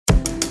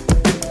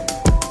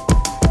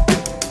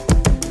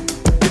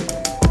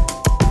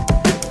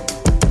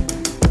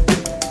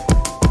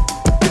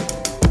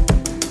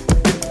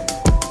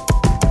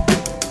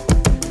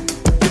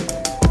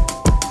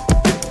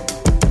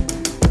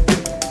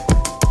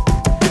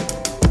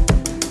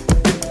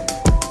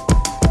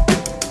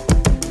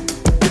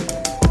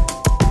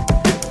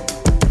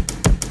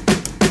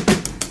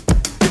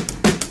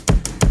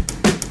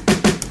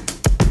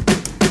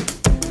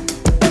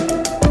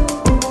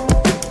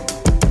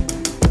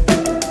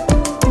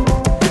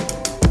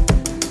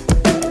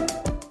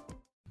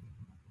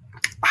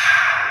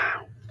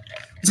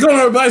going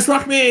on, everybody? It's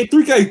Rockman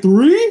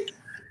 3K3.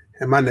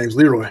 And my name's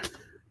Leroy.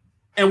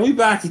 And we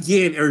back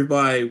again,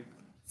 everybody,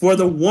 for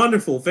the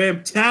wonderful,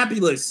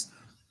 fantabulous,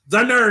 the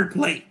Nerd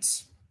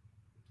Plate.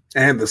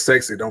 And the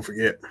sexy, don't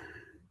forget.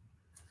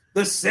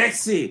 The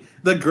sexy,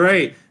 the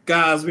great.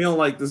 Guys, we on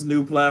like this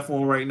new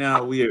platform right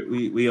now.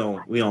 We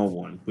on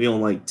one. We on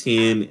like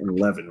 10 and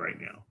 11 right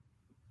now.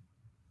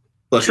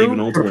 Plus True. Even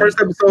on the first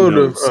episode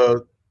of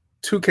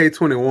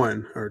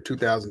 2K21 or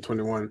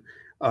 2021.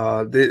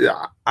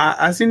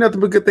 I see nothing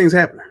but good things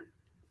happening.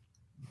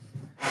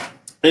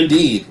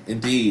 Indeed.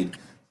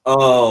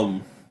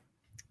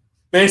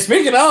 Man,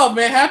 speaking of,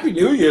 man, Happy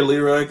New Year,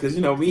 Leroy, because,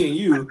 you know, me and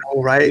you,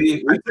 right?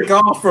 we took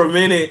off for a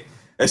minute.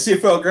 That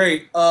shit felt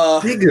great. One,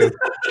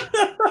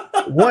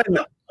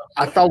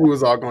 I thought we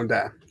was all going to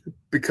die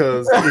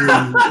because,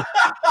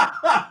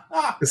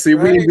 see,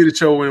 we didn't do the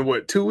show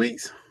in, 2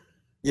 weeks?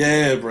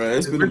 Yeah, bro,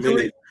 it's been a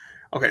minute.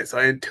 Okay, so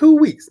in 2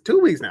 weeks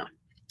now,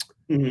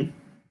 mm-hmm.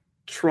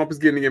 Trump is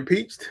getting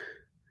impeached.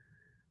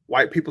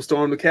 White people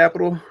stormed the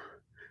Capitol.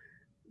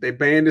 They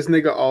banned this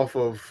nigga off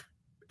of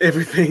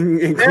everything,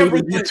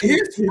 including his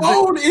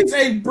phone is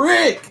a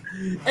brick,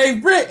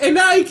 and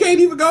now he can't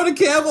even go to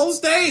Kev on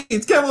stage.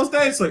 Kev on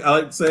stage, like I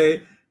like to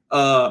say,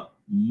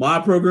 my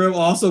program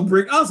also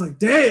brick. I was like,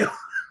 damn,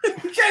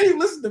 you can't even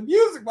listen to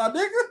music, my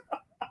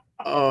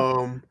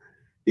nigga.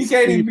 He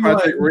can't even be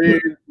Project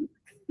Red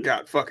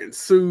got fucking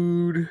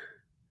sued.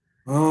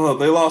 Oh,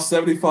 they lost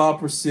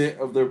 75%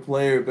 of their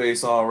player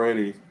base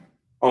already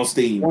on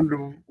Steam.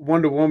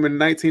 Wonder Woman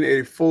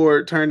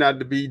 1984 turned out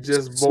to be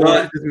just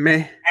boring, just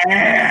meh.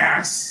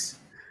 Ass.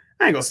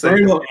 I ain't gonna say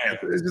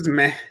it's just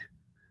meh.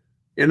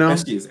 You know? That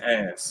shit is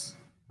ass.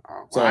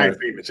 Oh, well, I ain't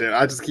seen it yet.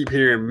 I just keep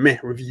hearing meh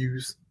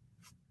reviews.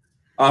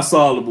 I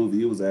saw the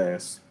movie. It was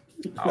ass.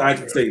 Oh, I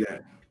can say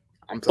that.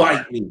 I'm sorry.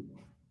 Fight me.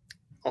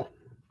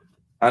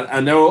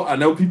 I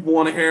know people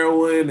want a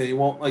heroin and they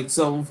want like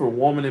something for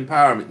woman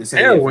empowerment. This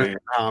heroin,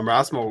 bro,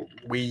 I smoke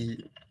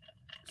weed.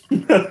 No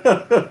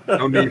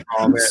need for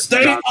all that.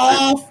 Stay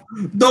off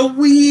the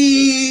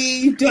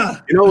weed.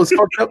 You know what's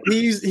fucked up?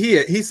 He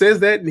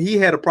says that, and he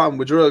had a problem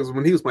with drugs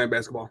when he was playing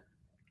basketball.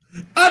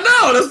 I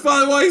know. That's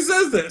probably why he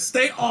says that.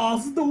 Stay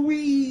off the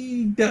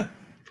weed. But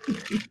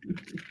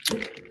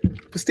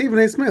Stephen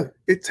A. Smith,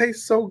 it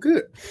tastes so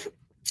good.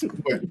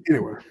 But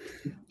anyway,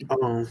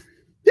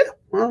 yeah.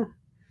 Well,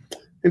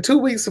 in 2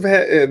 weeks of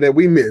that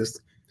we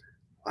missed,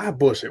 our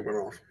bullshit went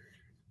off.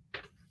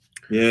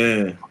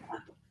 Yeah.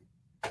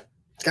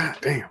 God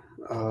damn.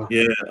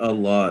 Yeah, a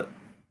lot.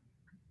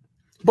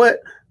 But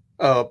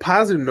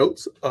positive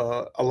notes.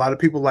 A lot of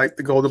people like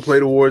the Golden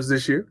Plate Awards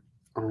this year.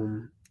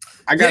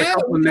 I got a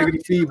couple of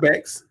negative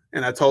feedbacks,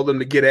 and I told them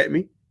to get at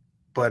me,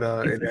 but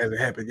it hasn't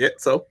happened yet.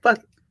 So fuck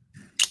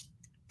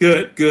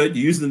it. Good.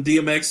 You using the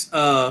DMX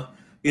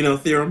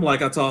theorem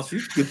like I taught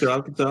you. Good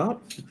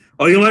job.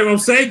 Oh, you like what I'm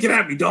saying? Get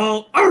at me,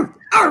 dog. Arf.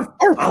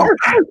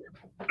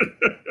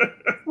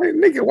 Wait,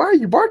 nigga, why are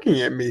you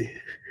barking at me?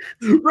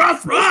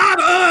 Rough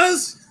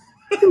Riders.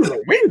 It was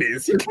like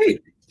Wendy's. You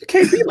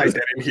can't be like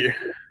that in here.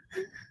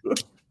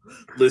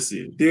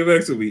 Listen,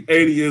 DMX will be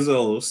 80 years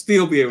old,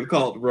 still be able to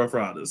call it the Rough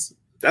Riders.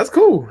 That's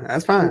cool.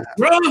 That's fine.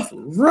 Rough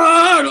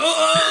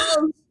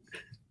Riders.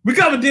 We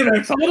got a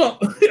DMX. Hold up.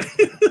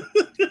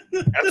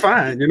 That's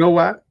fine. You know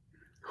why?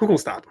 Who gonna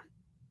stop him?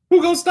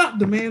 Who gonna stop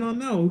the man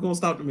unknown? Who gonna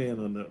stop the man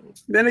unknown?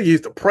 That nigga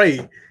used to pray.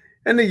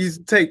 That nigga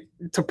used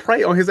to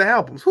pray on his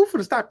albums. Who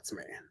finna stop this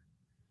man?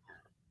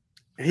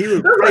 And he was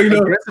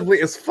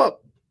aggressively as fuck.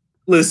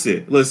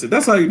 Listen.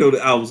 That's how you know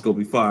the album's gonna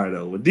be fire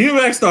though. When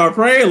DMX started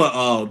praying, like,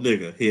 oh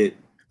nigga, hit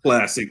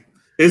classic.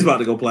 It's about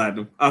to go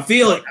platinum. I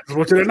feel it. I just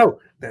want you to know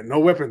that no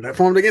weapon that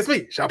formed against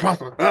me shall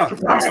prosper.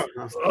 It's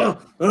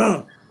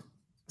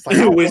like,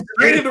 it went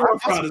straight into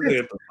Rough Riders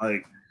anthem.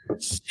 Like,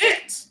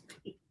 shit.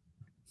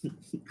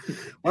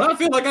 Well, I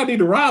feel like I need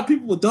to rob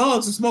people with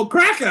dogs and smoke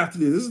crack after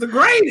this. This is the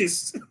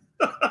greatest.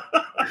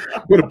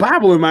 With a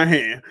Bible in my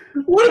hand.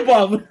 What a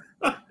Bible.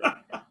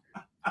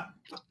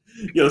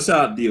 Yo,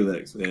 shout out to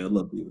DMX, man. I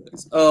love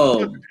DMX.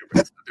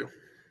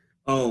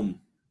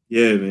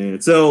 Yeah,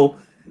 man. So,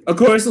 of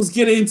course, let's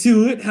get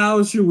into it. How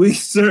was your week,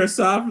 sir?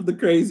 Aside from the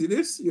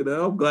craziness,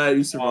 I'm glad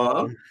you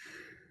survived.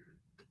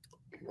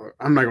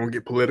 I'm not gonna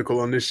get political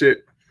on this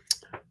shit,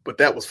 but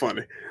that was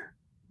funny.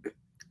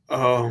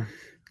 I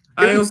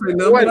ain't say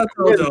nothing, but I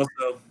told y'all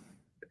so.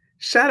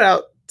 Shout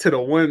out to the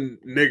one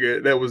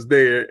nigga that was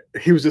there.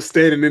 He was just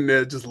standing in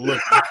there, just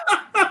looking.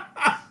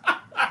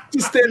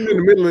 Just standing in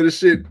the middle of the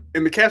shit.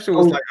 And the caption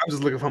was like, I'm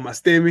just looking for my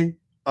stimmy.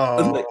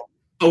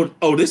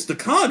 This the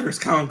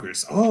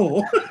Congress.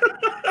 Oh.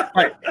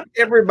 Like,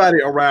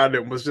 everybody around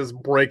him was just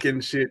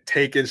breaking shit,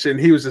 taking shit. And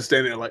he was just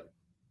standing there like,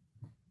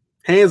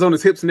 hands on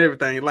his hips and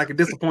everything, like a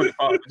disappointed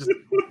father.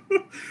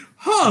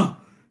 Huh.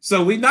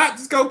 So we not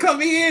just gonna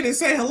come in and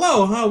say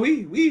hello, huh?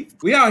 We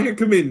out here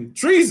committing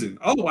treason.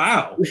 Oh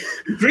wow.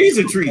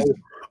 treason.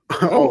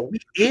 Oh,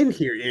 in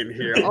here.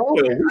 Oh,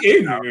 in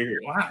here.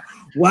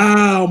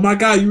 Wow, my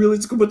God, you really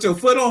just gonna put your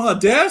foot on her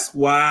desk?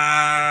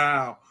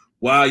 Wow.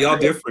 Wow, y'all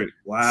different.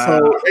 Wow.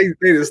 So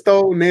they just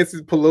stole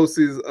Nancy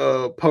Pelosi's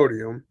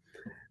podium.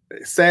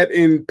 They sat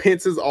in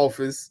Pence's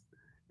office,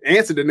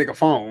 answered the nigga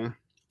phone.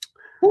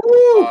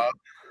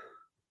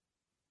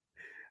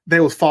 They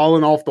was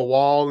falling off the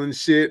wall and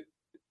shit.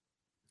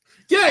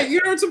 Yeah, you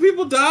heard some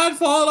people died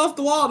falling off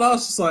the wall, and I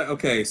was just like,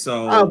 okay,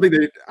 so I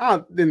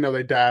didn't know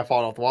they died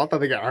falling off the wall. I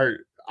thought they got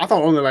hurt. I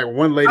thought only like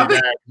one lady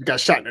died, got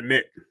shot in the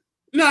neck.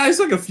 No, it's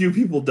like a few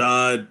people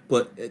died,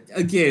 but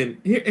again,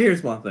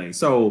 here's my thing.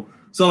 So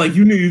like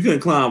you knew you couldn't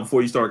climb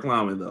before you start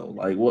climbing though.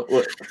 Like what?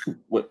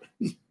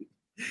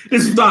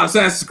 This is not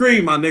Assassin's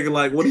Creed, my nigga.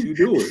 Like, what are you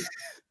doing?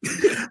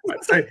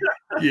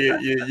 Yeah,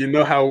 you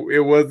know how it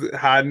was.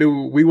 How I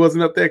knew we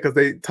wasn't up there because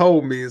they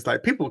told me it's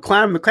like people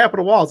climbing the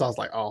Capitol walls. I was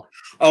like, oh,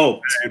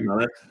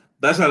 no,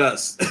 that's not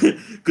us.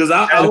 Because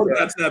I would have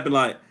got to that, been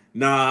like,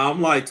 nah,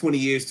 I'm like 20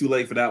 years too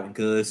late for that one.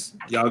 Cause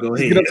y'all go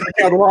ahead. Get up to the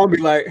Capitol wall and be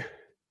like,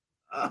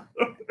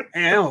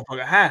 damn,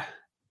 fucking high.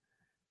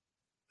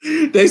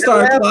 They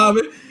started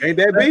climbing. Ain't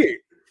that big?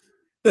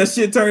 That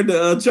shit turned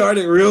to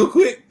Uncharted real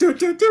quick.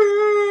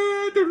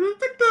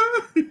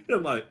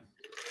 I'm like,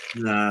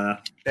 nah.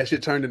 That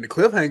shit turned into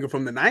Cliffhanger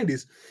from the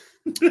 90s.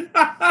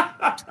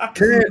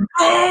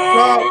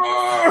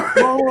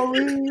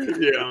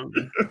 Yeah.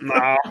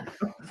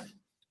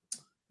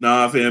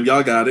 Nah, fam,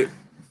 y'all got it.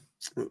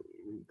 And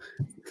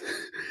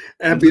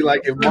it'd be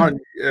like if Martin,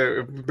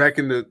 back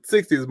in the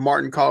 60s,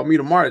 Martin called me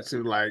to march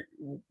and like,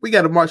 we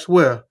got to march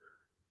where?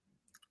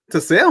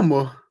 To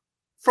Selma.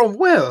 From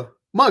where?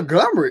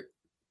 Montgomery.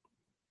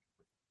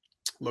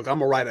 Look, I'm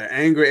gonna write an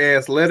angry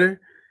ass letter,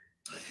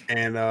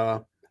 and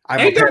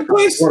ain't that the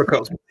place? Water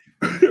cups.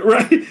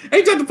 Right?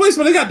 Ain't that the place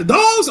where they got the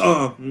dogs?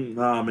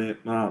 Nah, man.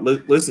 Nah,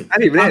 listen. I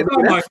didn't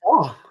even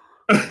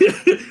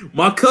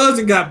my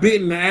cousin got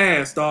bit in the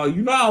ass, dog.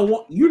 You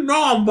know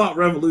I'm about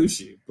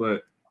revolution,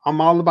 but I'm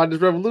all about this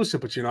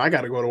revolution. But I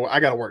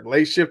gotta work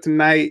late shift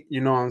tonight.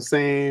 You know what I'm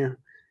saying?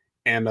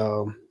 And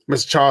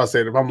Mr. Charles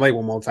said if I'm late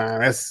one more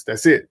time,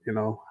 that's it.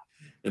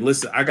 And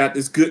listen, I got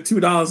this good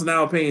 $2 an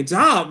hour paying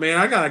job, man.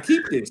 I gotta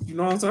keep this. You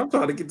know what I'm saying? I'm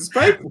trying to get this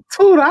paper.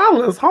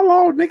 $2? Hold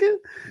on, nigga.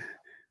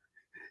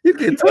 You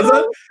get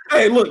 $2?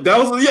 Hey, look, that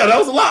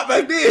was a lot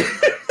back then.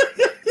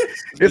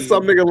 It's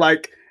some nigga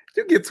like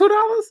you get $2?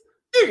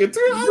 You get $2?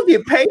 You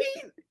get paid?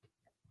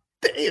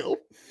 Damn.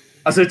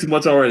 I said too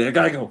much already. I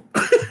gotta go.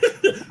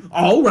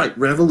 All right,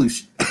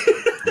 revolution.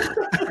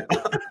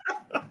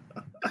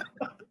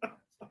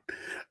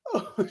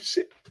 Oh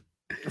shit.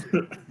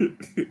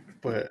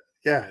 But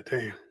yeah,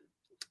 damn.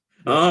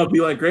 I'll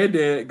be like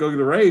granddad, go get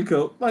a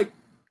raincoat. Like,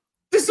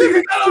 this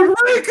nigga got a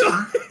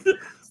raincoat.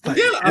 Like,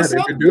 yeah,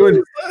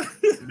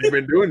 they've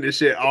been doing this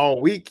shit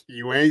all week.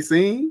 You ain't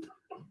seen?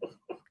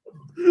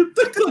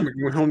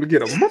 Went home to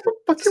get a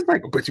motherfucking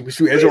raincoat. But you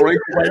wish you had your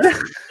raincoat right now.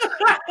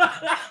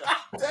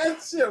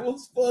 That shit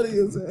was funny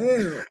as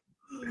hell.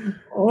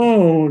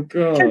 Oh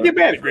god. Can't get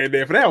mad at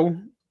granddad for that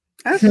one.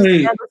 That's just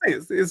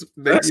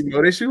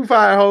they shoot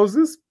fire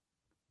hoses.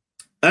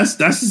 That's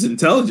his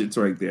intelligence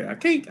right there. I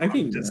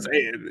can't just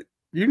saying.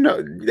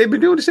 They've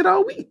been doing this shit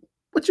all week.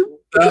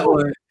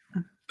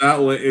 That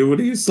way, when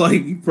he's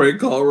like, he prank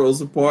call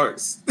Rosa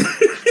Parks.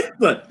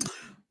 But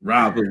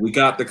Robert, we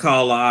got the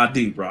caller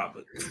ID,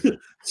 Robert.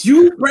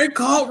 You prank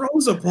call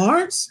Rosa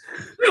Parks?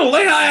 They gonna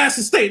lay her ass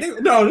in state. They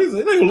gonna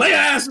lay her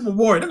ass in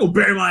memorial. They gonna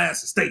bury my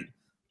ass in state.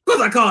 Because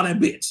I call that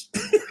bitch.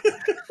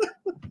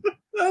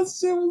 That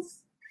shit was.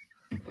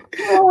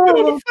 Oh,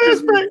 the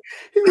flashback.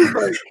 He was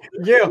like,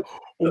 yeah.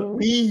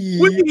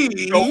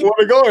 We don't want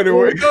to go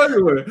anywhere.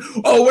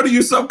 Oh, what are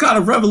you, some kind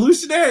of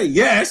revolutionary?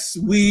 Yes,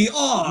 we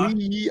are.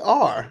 We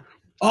are.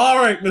 All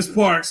right, Miss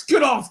Parks,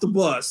 get off the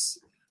bus.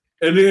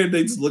 And then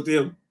they just looked at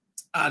him.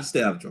 I'd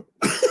stay out of trouble.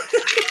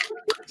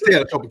 Stay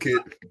out of trouble, kid.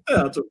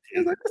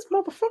 He's like, this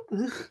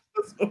motherfucker.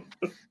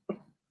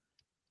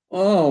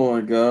 Oh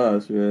my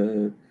gosh,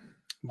 man.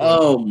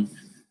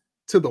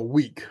 To the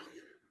week.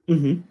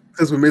 Mm-hmm.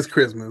 Since we missed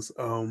Christmas,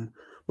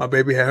 my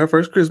baby had her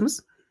first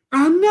Christmas.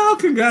 Oh no!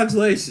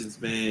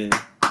 Congratulations, man!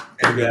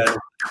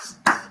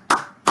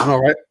 All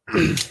right.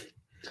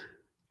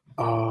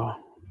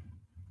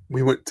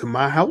 We went to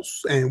my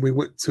house and we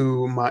went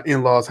to my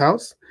in-laws'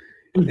 house.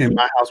 Mm-hmm. In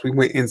my house, we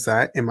went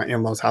inside. In my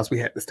in-laws' house, we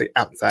had to stay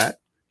outside.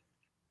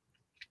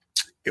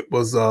 It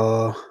was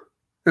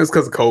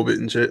because of COVID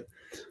and shit.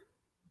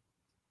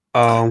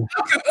 Okay.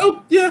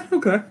 Oh yeah,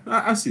 okay.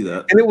 I see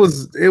that. And it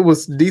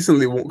was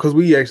decently warm because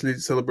we actually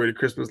celebrated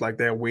Christmas like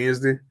that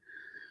Wednesday.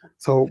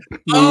 So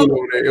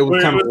it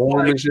was kind of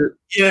warm and shit.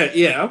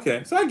 Yeah,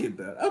 okay. So I get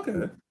that.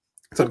 Okay.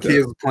 So the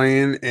kids were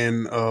playing,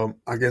 and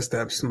I guess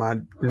that's my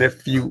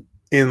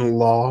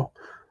nephew-in-law.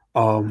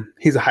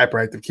 He's a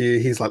hyperactive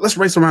kid. He's like, let's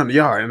race around the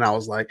yard. And I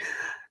was like,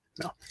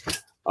 no.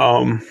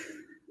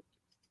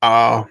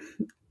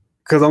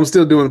 Because I'm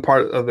still doing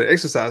part of the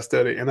exercise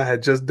study, and I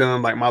had just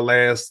done like my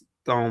last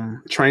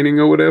training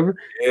or whatever.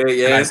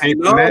 Yeah.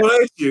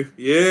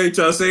 You trying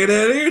to say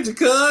that here,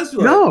 cuz?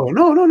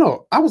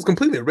 No. I was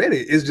completely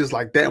ready. It's just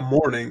like that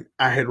morning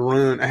I had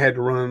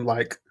to run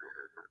like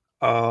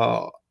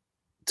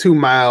 2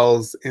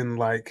 miles in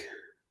like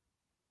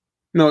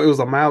No, it was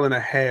a mile and a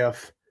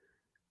half,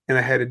 and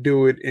I had to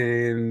do it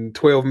in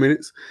 12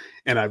 minutes,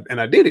 and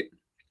I did it.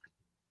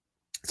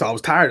 So I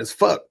was tired as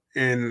fuck,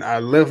 and I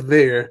left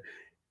there,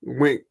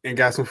 went and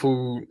got some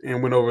food,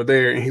 and went over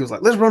there, and he was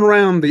like, "Let's run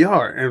around the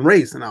yard and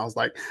race," and I was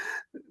like,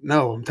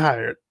 "No, I'm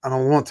tired. I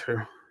don't want to."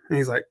 And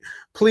he's like,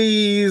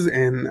 "Please,"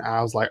 and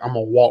I was like, "I'm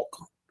gonna walk.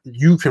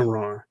 You can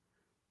run."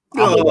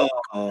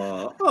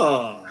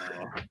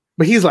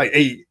 But he's like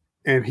 8,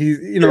 and he's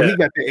he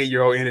got the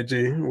 8-year-old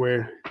energy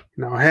where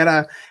had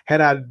I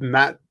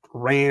not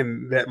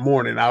ran that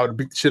morning, I would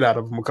beat the shit out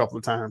of him a couple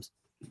of times.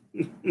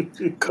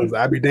 Because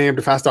I'd be damned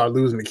if I start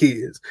losing the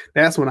kids.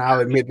 That's when I'll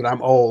admit that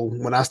I'm old,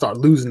 when I start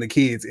losing the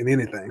kids in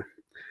anything.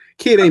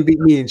 Kid ain't beat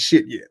me in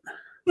shit yet.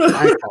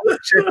 I ain't calling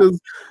checkers.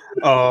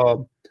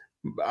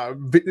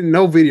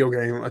 No video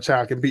game a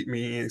child can beat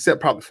me in, except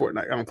probably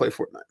Fortnite. I don't play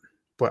Fortnite.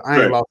 But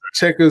I ain't lost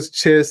checkers,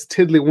 chess,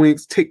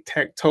 tiddlywinks,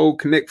 tic-tac-toe,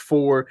 Connect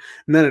 4,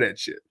 none of that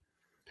shit.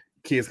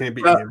 Kids can't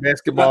beat me in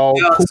basketball.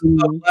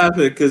 I'm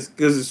laughing because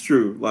it's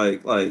true.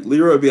 Like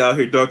Leroy be out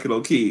here dunking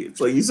on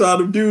kids. Like you saw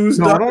them dudes.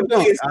 No, I don't.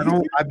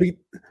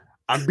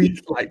 I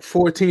beat like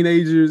 4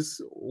 teenagers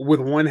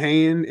with one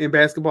hand in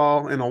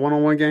basketball in a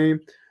one-on-one game.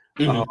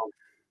 Playing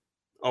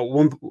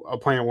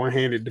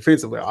one-handed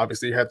defensively.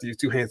 Obviously, you have to use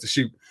 2 hands to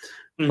shoot.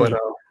 But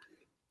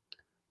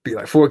be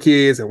like 4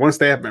 kids and 1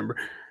 staff member.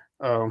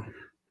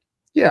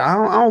 Yeah, I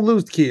don't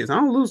lose to kids. I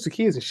don't lose to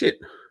kids and shit.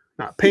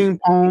 Not ping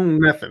pong,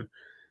 nothing.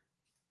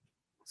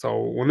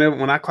 So when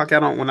I clock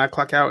out and I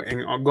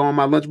go on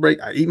my lunch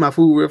break, I eat my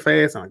food real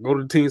fast and I go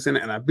to the team center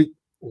and I beat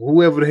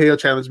whoever the hell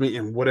challenged me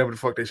in whatever the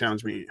fuck they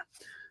challenged me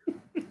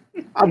in.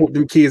 I whooped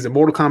them kids in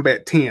Mortal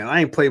Kombat 10. I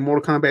ain't played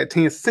Mortal Kombat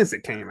 10 since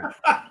it came out.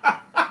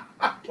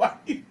 Why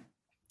you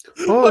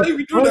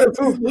do that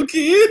to little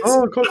kids?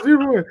 Oh, Coach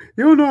Leroy,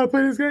 you don't know how to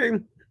play this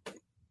game.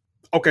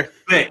 Okay.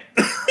 Bet.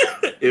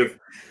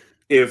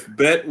 if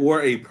Bet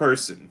were a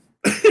person,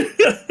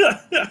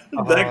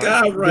 that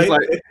guy, right?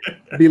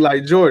 Be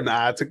like Jordan.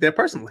 I took that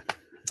personally,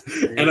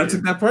 and I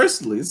took that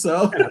personally.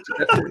 So,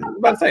 I'm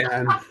about to say,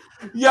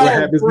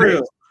 for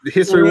real, the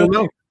history will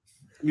know.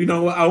 You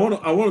know what? I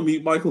want to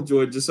meet Michael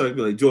Jordan just so I can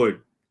be like,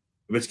 Jordan,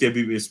 I bet you can't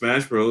beat me in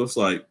Smash Bros.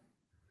 Like,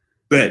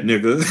 bet,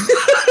 nigga.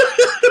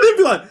 They'd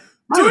be like,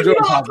 Jordan, you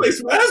know how to play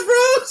Smash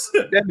Bros?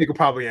 That nigga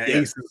probably had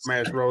ace in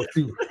Smash Bros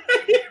too.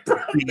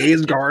 He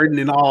is garden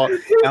and all. Yeah,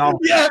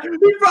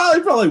 he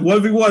probably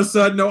 1v1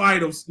 son, no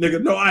items,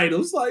 nigga, no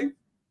items. Like,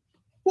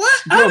 what?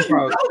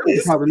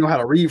 He probably know how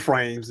to read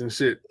frames and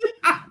shit.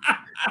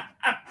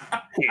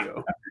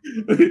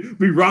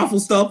 Be raffle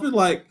stuffing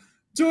like,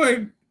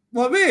 Jordan,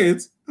 my man,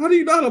 how do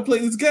you know how to play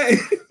this game?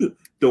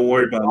 Don't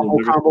worry about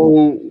it.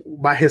 Combo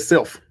by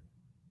himself.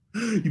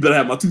 You better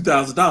have my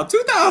 $2,000.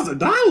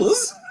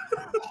 $2,000?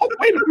 Oh,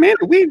 wait a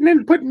minute, we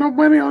didn't put no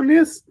money on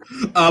this.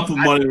 I'll put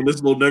money on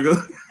this little nigga.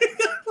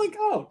 Like,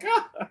 oh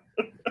god.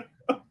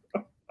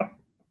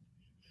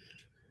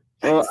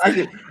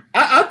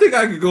 I think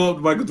I could go up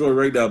to Michael Jordan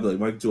right now and be like,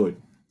 Michael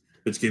Jordan,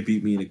 but you can't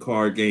beat me in a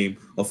card game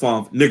or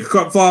Final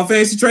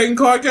Fantasy trading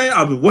card game.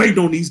 I've been waiting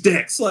on these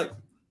decks. Like,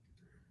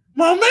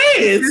 my man.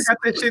 You got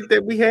that shit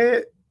that we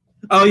had?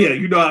 Oh yeah,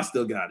 you know I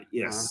still got it.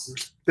 Yes.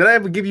 Did I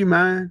ever give you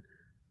mine?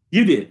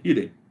 You did.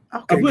 Okay,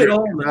 I put it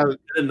all in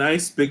a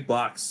nice big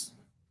box.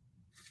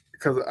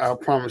 Because I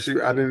promise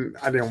you, I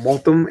didn't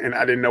want them, and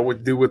I didn't know what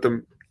to do with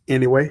them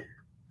anyway.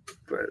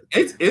 But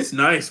it's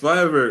nice. If I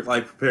ever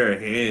like prepare a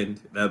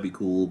hand, that'd be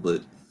cool.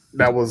 But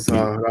that was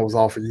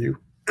all for you.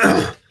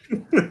 But,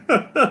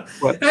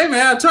 hey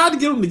man, I tried to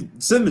get them to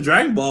send the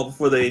Dragon Ball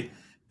before they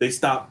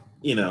stopped,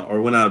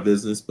 or went out of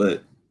business.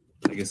 But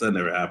I guess that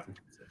never happened.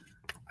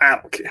 I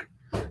don't care.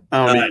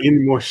 I don't need any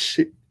more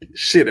shit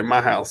in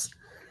my house.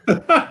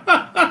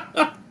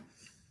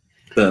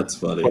 That's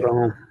funny. But,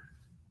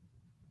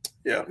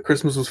 yeah,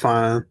 Christmas was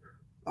fine.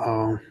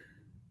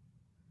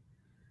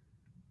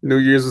 New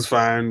Year's was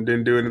fine.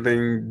 Didn't do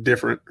anything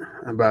different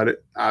about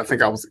it. I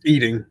think I was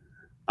eating.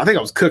 I think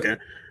I was cooking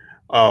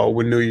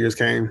when New Year's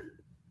came.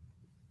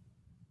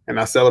 And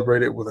I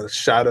celebrated with a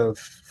shot of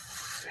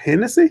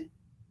Hennessy.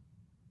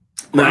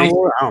 Nice. I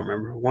don't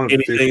remember.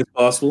 Anything is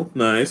possible.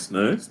 Nice.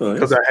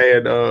 Because I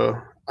had,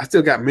 I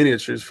still got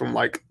miniatures from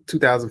like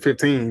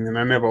 2015, and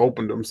I never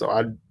opened them. So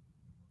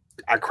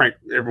I crank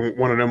every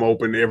one of them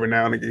open every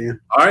now and again.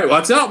 All right,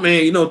 watch out,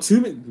 man. Myth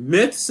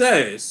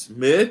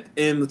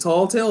and the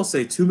Tall Tale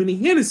say too many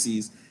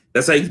Hennessy's.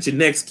 That's how you get your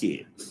next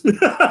kid.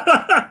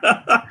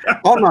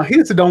 Oh no,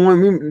 Hennessy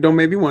don't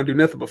make me want to do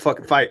nothing but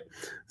fucking fight.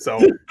 So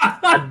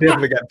I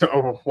definitely got to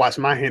overwatch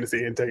my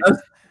Hennessy intake.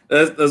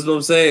 That's what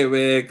I'm saying,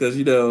 man. Because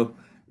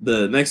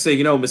the next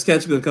thing Miss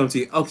Ketch's gonna come to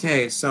you.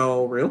 Okay,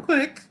 so real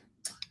quick,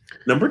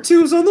 number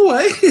 2's on the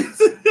way.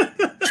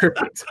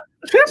 Triplets.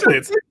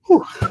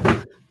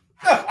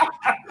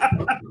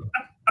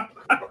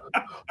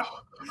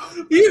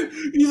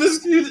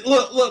 You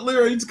look,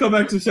 Leroy. You just come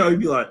back to the show. You'd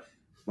be like,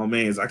 "My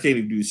man's, I can't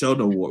even do the show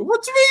no more."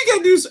 What you mean you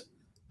can't do?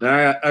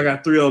 I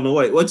got 3 on the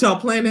way. What y'all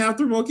plan to have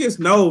 3 more kids?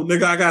 No,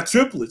 nigga, I got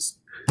triplets.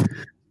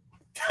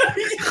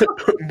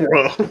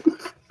 Bruh.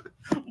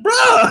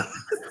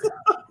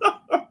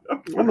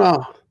 Oh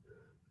no.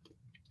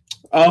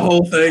 Our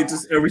whole thing,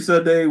 just every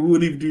Sunday, we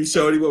wouldn't even do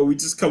show anymore. We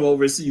just come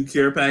over and see you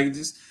care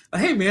packages.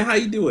 Like, hey man, how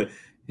you doing?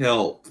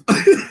 Help.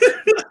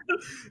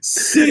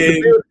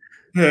 Sing.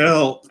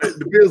 Help.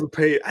 The bills are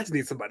paid. I just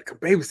need somebody to come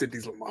babysit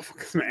these little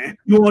motherfuckers, man.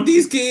 You want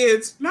these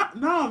kids?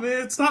 No,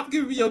 man. Stop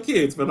giving me your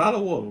kids, but I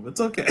don't want them. It's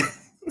okay.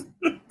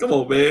 Come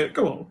on, man.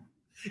 Come on.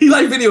 He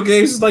like video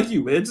games just like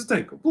you, man. Just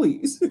take them,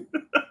 please.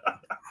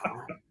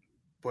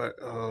 But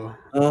I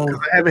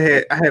haven't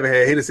had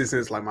Hennessy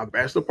since like my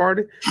bachelor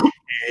party.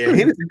 And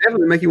Hennessy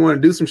definitely make you want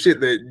to do some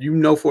shit that you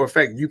know for a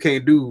fact you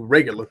can't do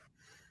regular.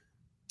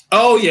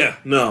 Oh yeah.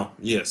 No.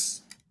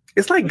 Yes.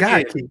 It's like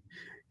God key.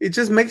 It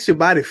just makes your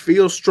body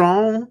feel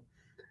strong,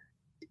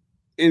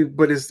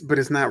 but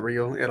it's not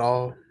real at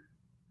all.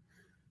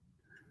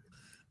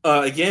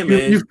 Again,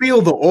 man, you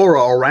feel the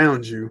aura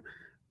around you,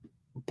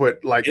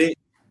 but like it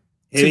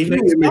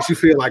makes you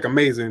feel like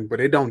amazing, but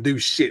it don't do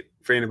shit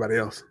for anybody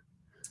else.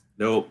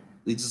 Nope.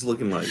 He's just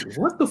looking like,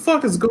 what the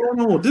fuck is going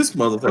on with this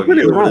motherfucker? What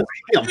is wrong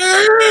with him?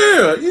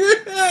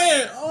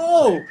 Yeah.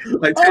 Oh,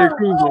 like Terry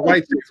Crews on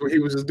White Chicks when he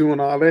was just doing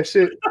all that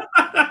shit.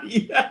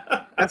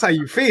 Yeah, that's how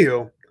you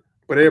feel.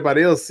 But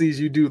everybody else sees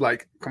you do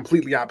like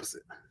completely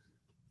opposite.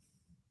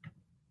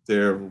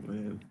 Terrible,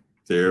 man.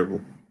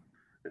 Terrible.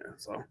 Yeah.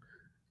 So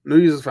New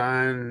Year's was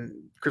fine.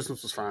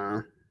 Christmas was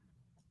fine.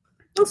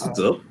 That's what's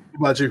up. What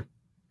about you?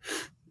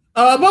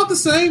 About the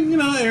same. You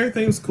know,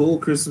 everything was cool.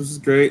 Christmas was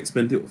great.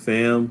 Spent it with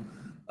fam.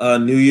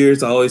 New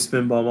Year's I always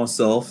spend by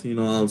myself. You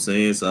know what I'm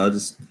saying? So I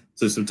just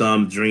took some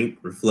time to drink,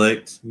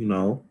 reflect. You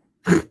know,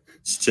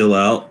 just chill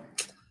out.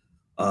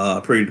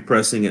 Pretty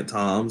depressing at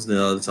times. Then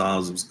other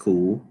times it was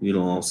cool. You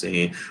know what I'm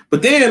saying?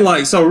 But then,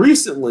 like, so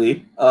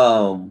recently,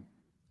 I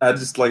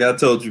just, like I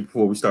told you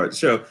before we started the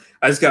show,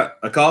 I just got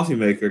a coffee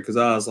maker because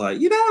I was like,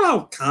 you know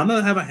what I kind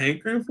of have a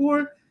hankering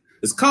for?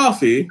 It's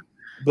coffee,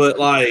 but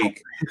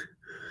like,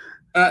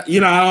 you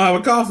know, I don't have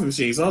a coffee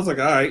machine. So I was like,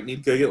 all right,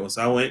 need to go get one.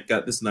 So I went,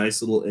 got this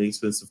nice little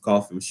inexpensive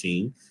coffee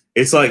machine.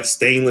 It's like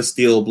stainless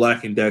steel,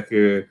 Black &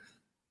 Decker,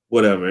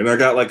 whatever. And I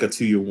got like a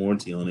 2-year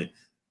warranty on it.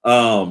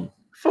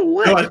 For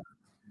what?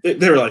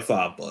 They were like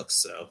 $5,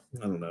 so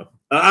I don't know.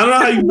 I don't know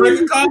how you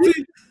break a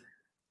coffee.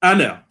 I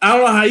know. I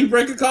don't know how you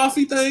break a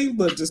coffee thing,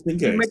 but just in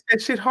case. You make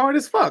that shit hard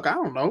as fuck. I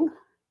don't know.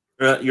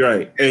 You're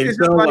right. And it's,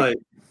 so,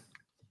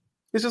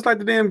 it's just like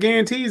the damn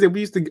guarantees that we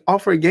used to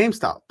offer at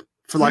GameStop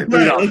for like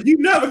 $3. Right, like you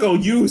never gonna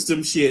use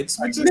them shits.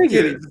 Like, just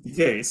get it just in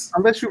case.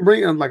 Unless you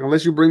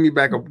bring me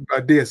back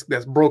a disc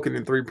that's broken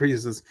in 3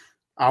 pieces,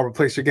 I'll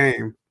replace your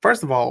game.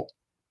 First of all,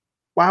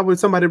 why would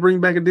somebody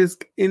bring back a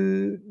disc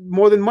in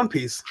more than 1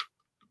 piece?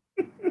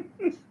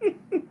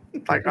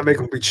 Like, are they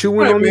gonna be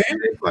chewing on man?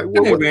 This? Like,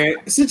 what? Man,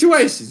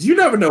 situations. You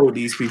never know with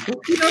these people.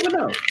 You never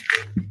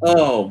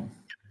know.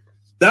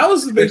 That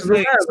was the big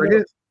thing.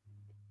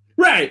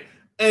 Right.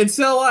 And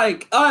so,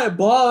 like, I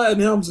bought it,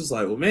 and then I'm just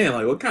like, well, man,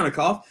 like, what kind of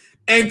coffee?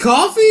 And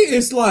coffee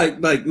is like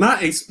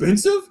not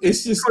expensive.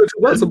 It's just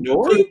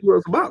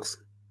 $22 a box.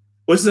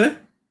 What's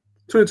that?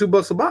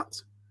 $22 a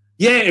box.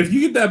 Yeah, if you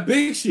get that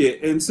big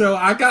shit. And so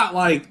I got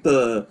like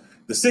the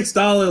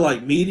 $6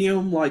 like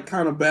medium like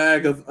kind of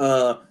bag of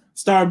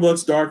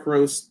Starbucks dark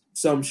roast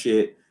some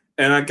shit,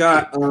 and I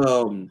got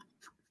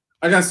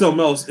something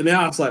else, and then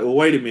I was like, well,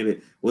 wait a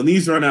minute, when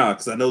these run out,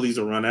 because I know these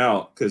will run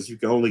out because you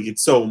can only get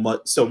so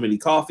many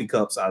coffee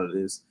cups out of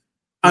this.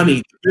 I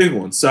need the big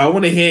one, so I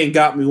went ahead and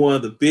got me one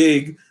of the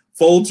big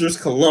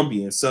Folgers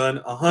Colombian, son,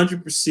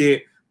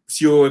 100%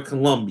 pure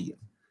Colombian.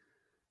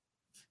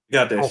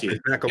 Got that shit,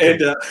 and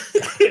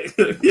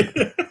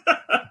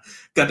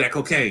got that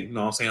cocaine. You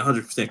know what I'm saying?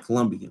 100%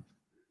 Colombian.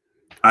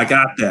 I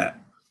got that.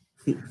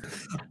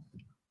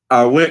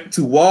 I went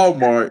to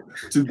Walmart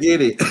to get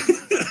it.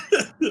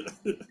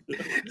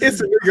 It's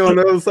a nigga on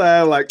the other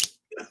side, like,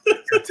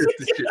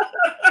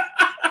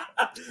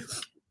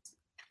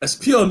 that's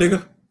pure,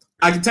 nigga.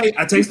 I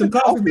taste them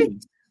coffee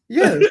beans.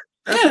 Yeah,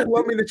 that's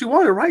what I mean that you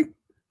want it, right?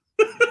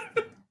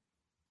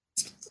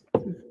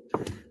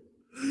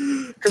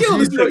 Kill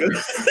this nigga.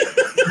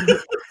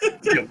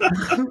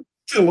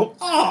 Kill him.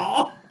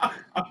 Oh.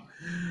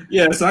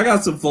 Yeah, so I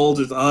got some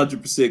Folgers,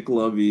 100%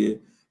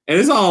 Colombian. And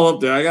it's all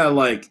up there. I got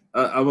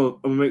I'm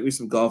gonna make me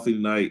some coffee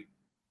tonight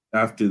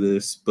after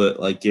this.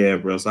 But like, yeah,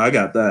 bro. So I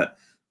got that.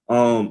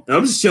 And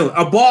I'm just chilling.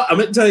 I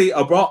meant to tell you,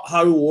 I brought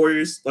Hyrule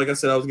Warriors. Like I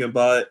said, I was gonna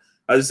buy it.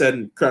 I just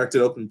hadn't cracked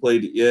it open and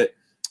played it yet.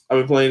 I've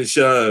been playing the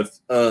show of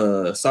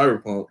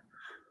Cyberpunk.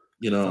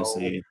 You know what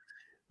I'm saying?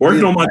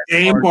 Working on my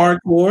game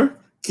hardcore.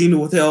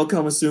 Kingdom with Hell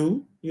coming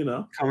soon. You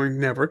know, coming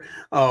never.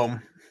 So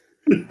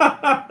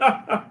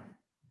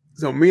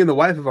me and the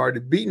wife have already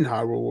beaten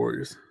Hyrule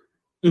Warriors.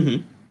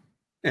 Mm-hmm.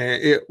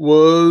 And it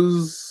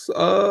was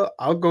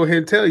I'll go ahead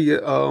and tell you,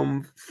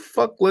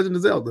 fuck Legend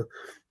of Zelda,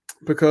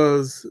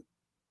 because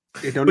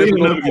it don't ever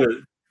go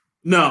good.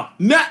 No,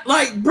 not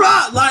like,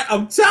 bro. Like,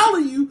 I'm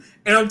telling you,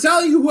 and I'm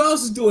telling you who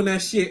else is doing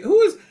that shit.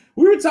 We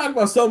were talking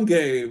about some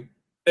game,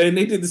 and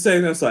they did the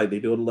same. That's like, they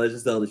doing the Legend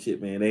of Zelda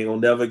shit, man. They ain't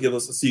gonna never give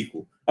us a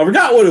sequel. I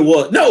forgot what it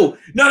was. No,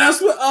 that's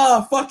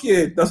what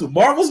fucking that's what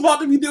Marvel's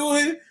about to be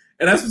doing,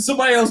 and that's what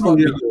somebody else about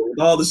to be doing.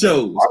 all the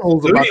shows.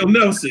 Marvel's So about we don't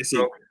know shit.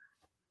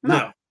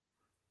 No.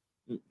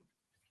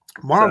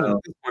 Marvel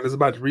at this point is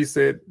about to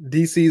reset.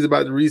 DC's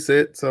about to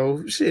reset.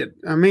 So shit.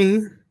 I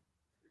mean,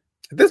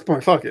 at this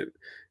point, fuck it.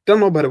 Don't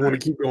nobody want to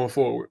keep going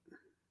forward.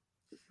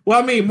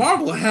 Well, I mean,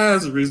 Marvel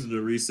has a reason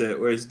to reset,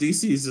 whereas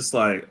DC is just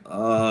like,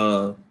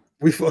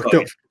 we fucked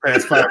up for the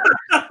past 5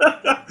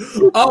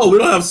 years. Oh, we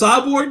don't have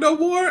Cyborg no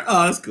more?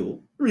 Oh, that's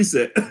cool.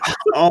 Reset.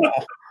 Oh.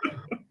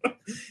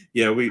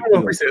 Yeah, we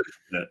reset.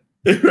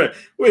 Right.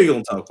 We ain't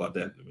gonna talk about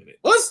that in a minute.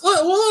 Let's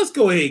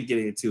go ahead and get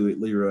into it,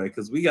 Leroy,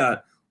 because we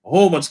got a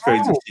whole bunch of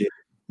crazy shit.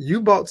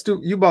 You bought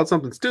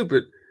something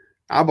stupid.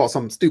 I bought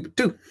something stupid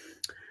too.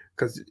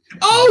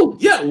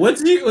 What'd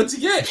you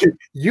get?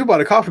 You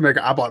bought a coffee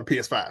maker. I bought a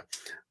PS5.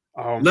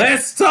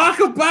 Let's talk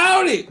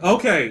about it.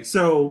 Okay,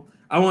 so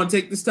I want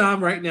to take this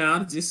time right now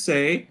to just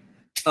say,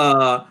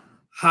 what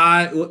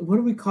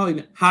are we calling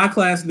it? High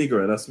class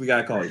Negro. That's what we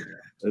gotta call you.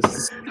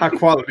 High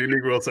quality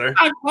Negro, sir.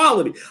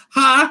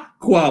 High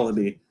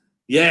quality.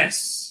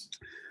 Yes,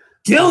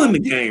 killing the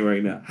game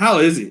right now. How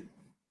is it?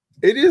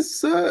 It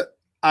is.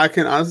 I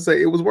can honestly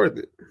say it was worth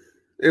it.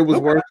 It was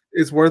worth.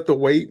 It's worth the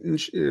wait and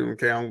shit.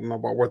 Okay, I don't know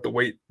about worth the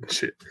wait and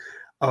shit.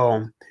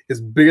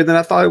 It's bigger than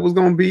I thought it was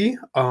gonna be.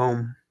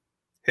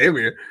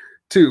 Heavier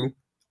too.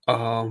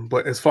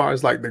 But as far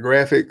as like the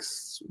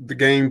graphics, the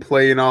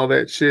gameplay, and all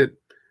that shit,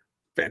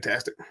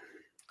 fantastic.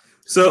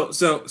 So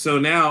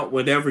now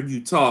whenever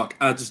you talk,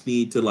 I just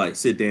need to like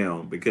sit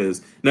down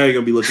because now you're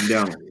gonna be looking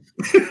down on me.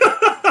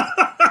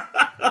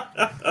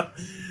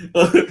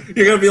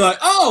 You're gonna be like,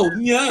 "Oh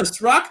yes,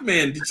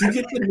 Rockman, did you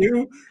get the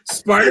new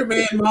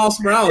Spider-Man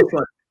Miles Morales?"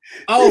 Like,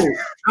 oh,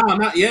 no,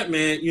 not yet,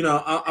 man. You know,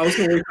 I was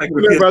gonna wait. Like,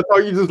 I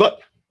thought you just like,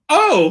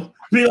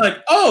 be like,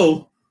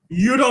 oh,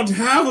 you don't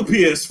have a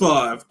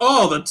PS5.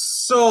 Oh, that's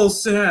so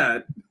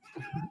sad.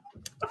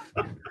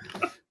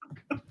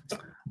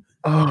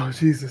 Oh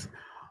Jesus.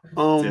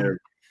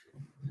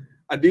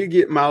 I did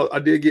get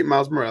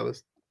Miles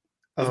Morales.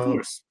 Of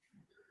course.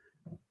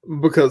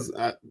 Because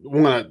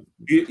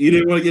you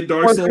didn't want to get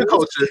Dark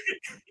Souls.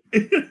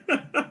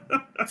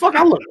 Fuck,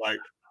 I look like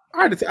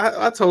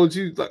I told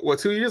you like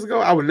 2 years ago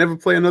I would never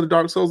play another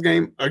Dark Souls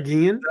game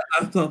again.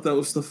 I thought that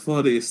was the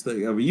funniest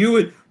thing ever.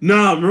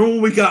 Remember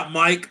when we got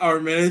Mike, our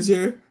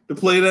manager, to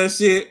play that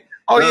shit?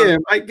 Oh yeah,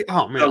 Mike.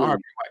 Oh man,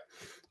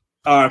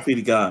 RIP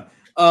to God.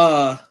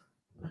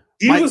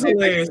 He Mike was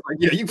hilarious. Like,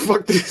 yeah, you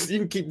fuck this. You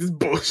can keep this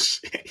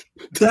bullshit.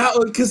 That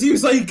was because he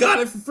was like, he got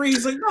it for free.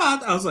 He's like, nah.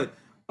 I was like,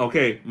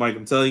 okay, Mike,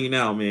 I'm telling you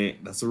now, man,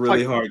 that's a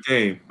really hard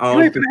game.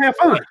 You ain't gonna have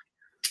fun.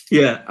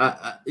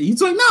 Yeah,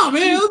 he's like, no,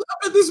 man, I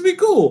bet this would be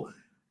cool.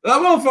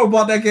 That motherfucker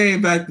bought that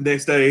game back the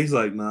next day. He's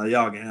like, nah,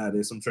 y'all can have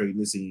this. I'm trading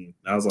this in.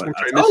 I was like, I'm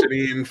trading this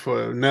shit in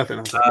for nothing.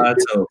 I was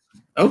like,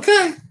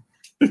 okay.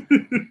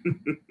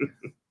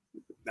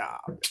 Nah,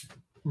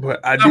 but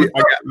I got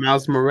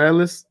Miles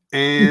Morales,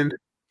 and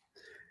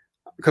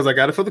because I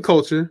got it for the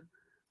culture,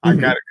 I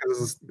got it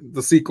because it's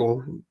the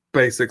sequel,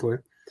 basically.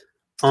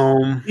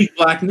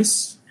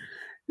 Blackness.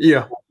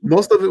 Yeah,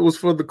 most of it was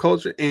for the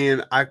culture,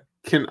 and I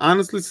can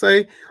honestly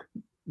say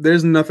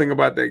there's nothing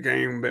about that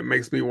game that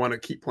makes me want to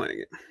keep playing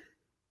it.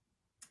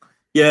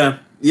 Yeah,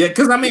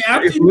 because I mean,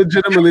 it's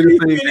legitimately the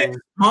same game.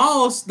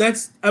 Miles,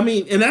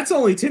 and that's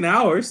only 10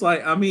 hours.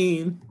 Like, I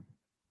mean,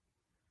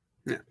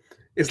 yeah,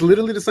 it's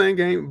literally the same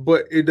game,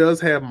 but it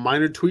does have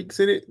minor tweaks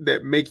in it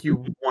that make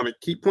you want to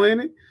keep playing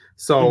it.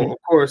 So, of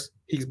course,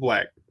 he's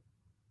black,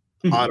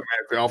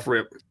 automatically off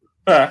rip.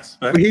 But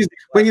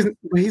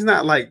he's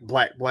not like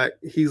black.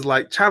 He's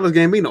like Childish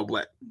Gambino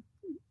black.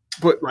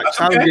 But like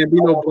Childish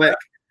Gambino black.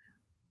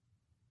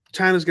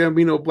 Childish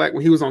Gambino black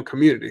when he was on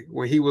Community,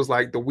 when he was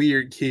like the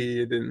weird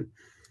kid, and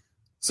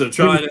so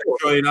trying to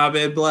Troy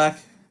Abed black,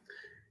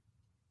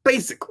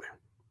 basically.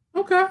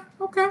 Okay.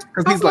 Because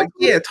he's like,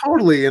 yeah,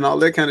 totally, and all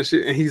that kind of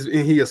shit, and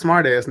he a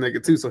smart ass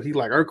nigga too, so he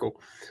like Urkel,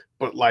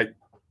 but like,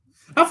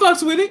 I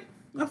fucks with it.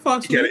 He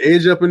got an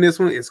edge up in this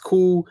one. It's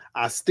cool.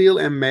 I still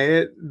am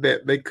mad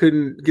that they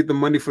couldn't get the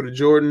money for the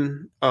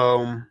Jordan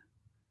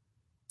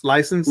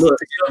license to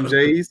get them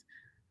J's,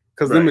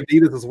 because them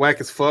Adidas is whack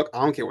as fuck.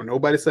 I don't care what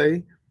nobody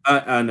say.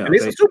 I know. And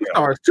they're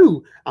superstars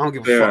too. I don't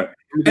give a fuck.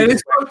 And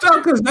it's fucked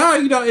up because now,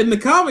 in the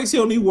comics, he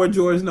don't even wear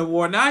Jordans no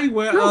more. Now he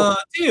wear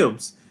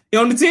Timbs. He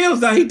on the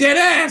Timbs now. He dead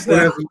ass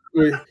now.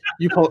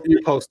 You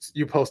post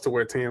to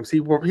wear Timbs.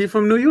 He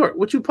from New York.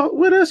 What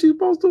else you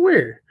supposed to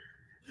wear?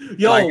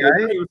 Yo,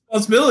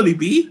 responsibility,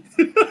 B.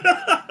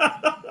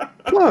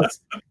 Plus,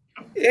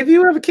 if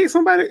you ever kick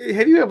somebody,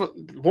 if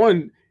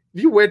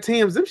you wear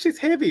Timbs, them shit's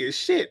heavy as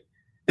shit.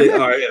 They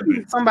are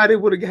heavy. Somebody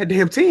would have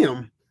goddamn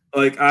Tim.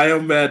 Like, I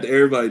am mad that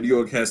everybody in New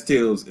York has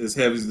Timbs as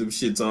heavy as them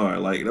shits are.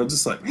 Like, I'm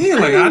just like, man,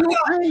 like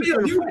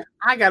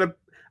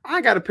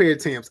I got a pair of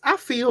Timbs. I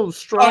feel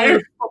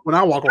strong when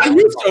I walk around. I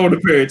used to own a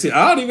pair of Timbs.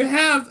 I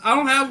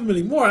don't have them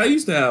anymore. I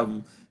used to have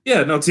them.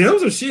 Yeah, no,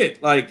 Timbs are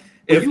shit. Like,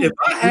 if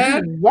I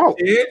had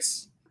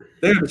Timbs,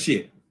 they're the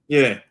shit.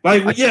 Yeah.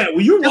 Like, when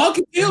you're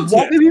walking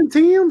in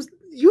Timbs,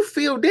 you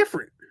feel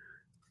different.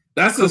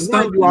 That's a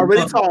stunt. You're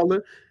already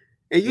taller,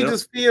 and you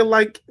just feel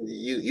like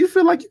you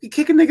feel like you can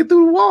kick a nigga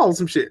through the wall or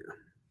some shit.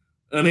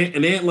 And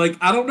then like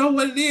I don't know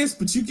what it is,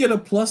 but you get a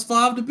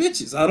 +5 to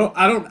bitches. I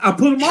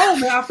put them on,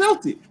 man. I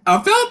felt it.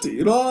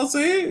 You know what I'm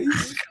saying?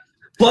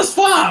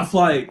 +5,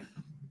 like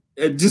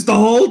just the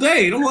whole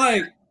day. And I'm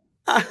like,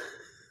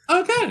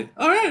 okay,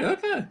 all right,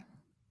 okay.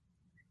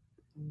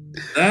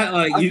 That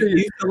like you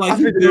feel like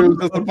you it was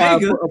just a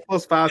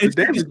 +5 to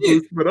damage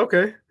boost, but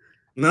okay.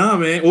 Nah,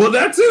 man. Well,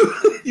 that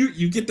too.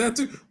 you get that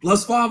too.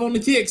 +5 on the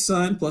kicks,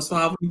 son. +5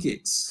 on the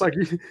kicks. It's like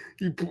you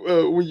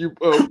when you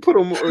put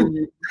them on,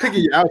 you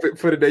picking your outfit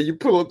for the day. You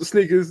pull up the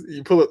sneakers,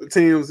 you pull up the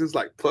Timbs. It's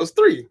like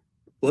 +3,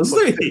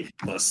 +3,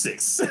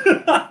 +6.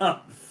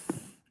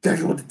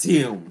 Gotta go with the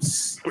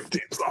Timbs. Put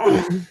Timbs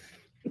on.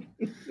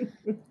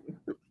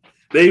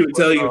 They even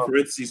tell you in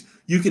parentheses,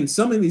 you can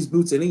summon these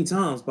boots at any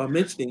times by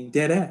mentioning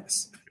dead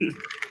ass.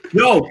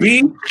 Yo,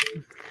 B,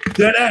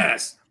 dead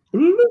ass.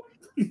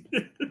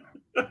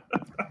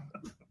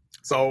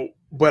 So,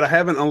 but I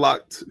haven't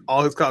unlocked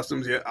all his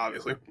costumes yet,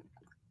 obviously.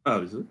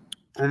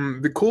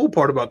 The cool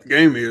part about the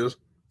game is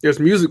there's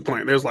music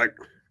playing. There's like,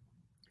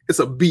 it's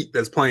a beat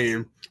that's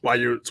playing while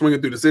you're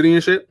swinging through the city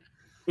and shit.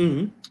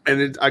 Mm-hmm.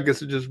 And I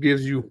guess it just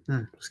gives you,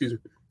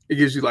 it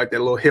gives you like that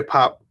little hip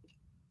hop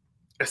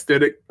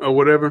aesthetic or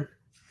whatever.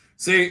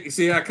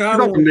 See, I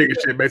kind of nigga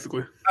shit,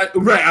 basically. I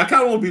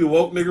kind of want to be the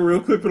woke nigga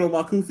real quick, put on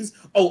my koofies.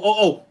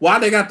 Oh, why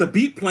they got the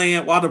beat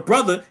playing while the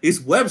brother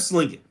is web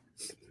slinging?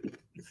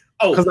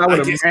 Oh, because I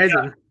would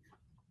imagine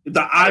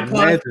the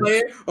iPod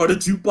playing or the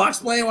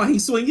jukebox playing while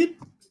he's swinging.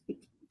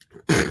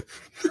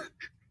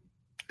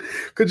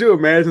 Could you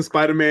imagine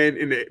Spider-Man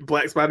in the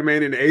Black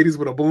Spider-Man in the 80s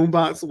with a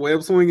boombox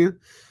web swinging?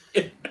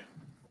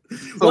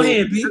 So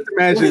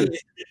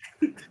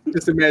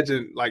just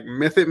imagine like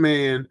Method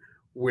Man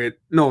with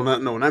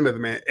not Method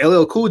Man,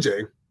 LL Cool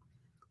J.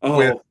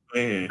 Oh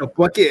man, a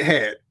bucket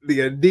hat, the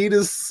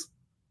Adidas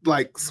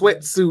like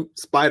sweatsuit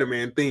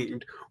Spider-Man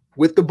themed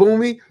with the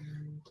boomy.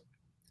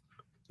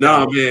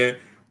 Nah, man.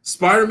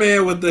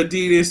 Spider-Man with the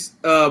Adidas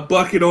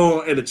bucket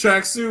on and the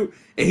tracksuit,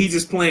 and he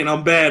just playing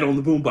 "I'm Bad" on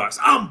the boombox.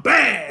 I'm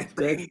bad,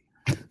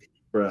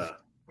 bruh.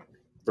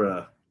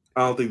 I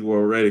don't think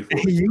we're ready for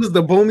it. He used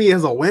the boomy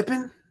as a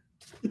weapon.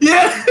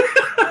 Yeah,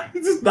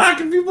 he's just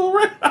knocking people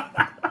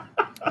around.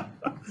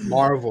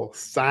 Marvel,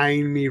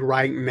 sign me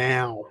right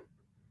now.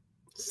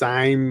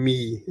 Sign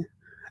me.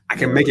 I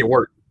can make it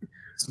work.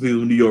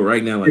 People in New York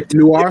right now, like if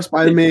Noir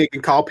Spider-Man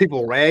can call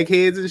people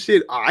ragheads and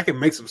shit, I can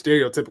make some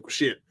stereotypical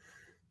shit.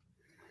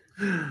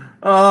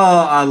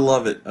 Oh, I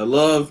love it. I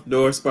love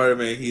Noir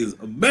Spider-Man. He is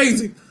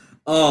amazing.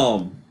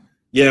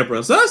 Yeah,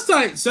 bro. So that's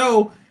tight.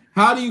 So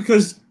how do you?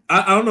 Because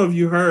I don't know if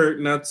you heard,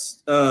 and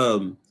that's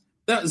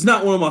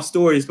not one of my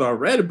stories, but I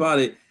read about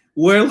it.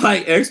 Where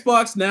like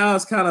Xbox now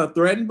is kind of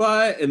threatened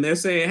by it, and they're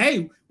saying,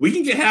 "Hey, we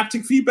can get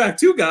haptic feedback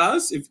too,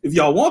 guys. If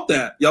y'all want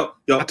that, y'all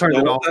I turned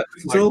it off. I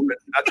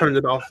turned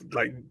it off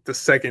like the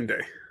second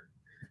day.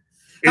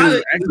 It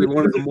was actually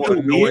one of the more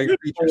annoying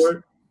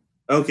features.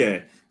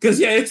 Okay, because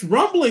it's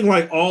rumbling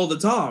like all the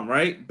time,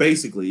 right?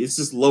 Basically, it's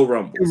just low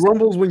rumbles. It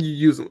rumbles when you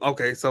use them.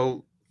 Okay,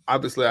 so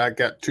obviously I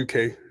got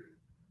 2K,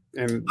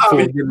 and for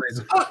a good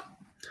reason.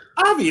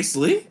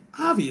 Obviously,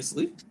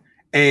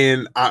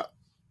 and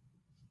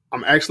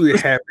I'm actually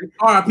happy.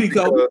 R.I.P.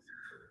 Kobe.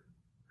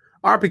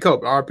 R.I.P.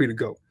 Kobe. R.I.P. to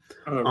go.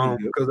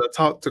 Because I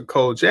talked to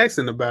Cole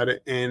Jackson about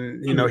it,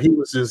 and he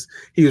was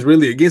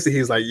really against it.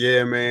 He's like,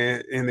 yeah,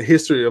 man, in the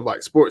history of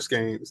like sports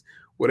games,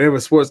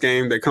 whatever sports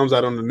game that comes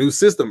out on the new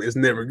system is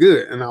never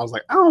good. And I was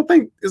like, I don't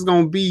think it's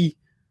gonna be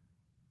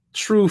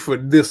true for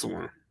this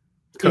one,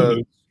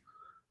 because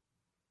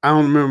I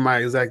don't remember my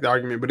exact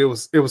argument, but it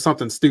was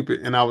something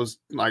stupid, and I was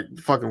like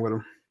fucking with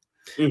him.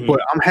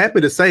 But I'm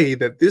happy to say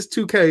that this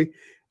 2K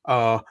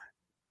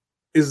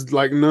is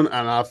like none,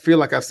 and I feel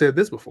like I've said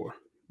this before.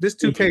 This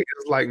 2K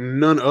is like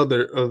none of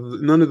the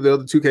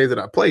other 2Ks that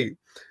I played.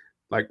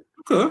 Like,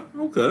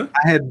 okay.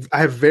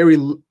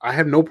 I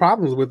have no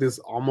problems with this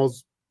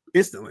almost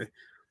instantly.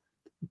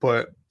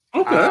 But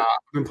I've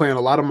been playing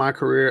a lot of my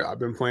career. I've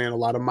been playing a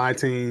lot of my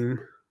team.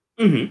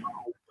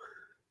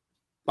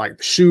 Like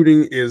the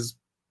shooting is,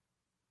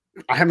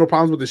 I have no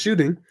problems with the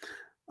shooting.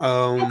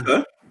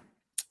 The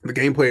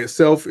gameplay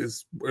itself it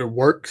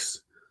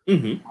works.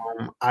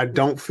 I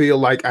don't feel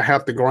like I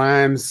have to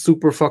grind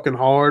super fucking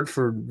hard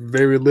for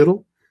very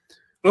little.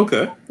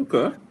 Okay.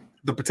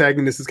 The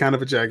protagonist is kind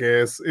of a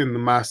jackass in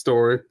my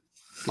story.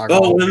 Like,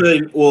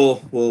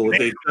 with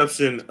the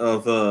exception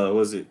of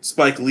was it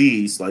Spike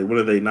Lee's? Like, when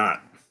are they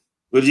not?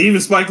 But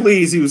even Spike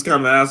Lee's, he was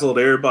kind of an asshole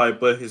to everybody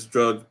but his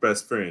drug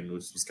best friend,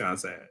 which was kind of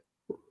sad.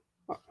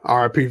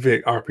 R.I.P.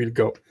 Vic, R.I.P. to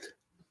go.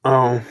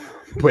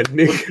 But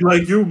Nick,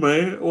 like you,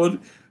 man. Well,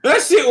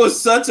 that shit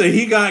was such a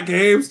he got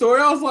game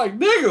story. I was like,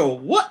 nigga,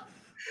 what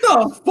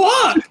the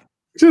fuck?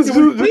 Just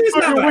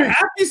have a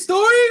happy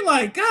story?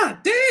 Like, god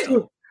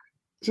damn.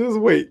 Just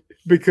wait,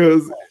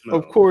 because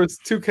of course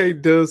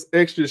 2K does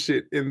extra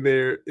shit in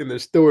their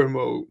story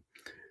mode.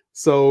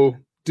 So,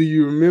 do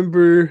you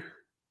remember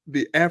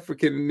the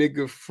African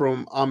nigga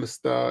from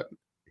Amistad?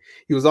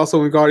 He was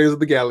also in Guardians of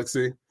the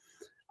Galaxy.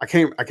 I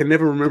can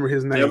never remember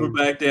his name. Never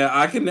back there.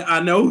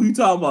 I know who you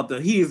talking about though.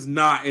 He is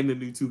not in the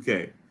new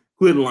 2K.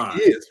 Quit lying.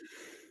 He is.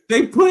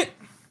 They play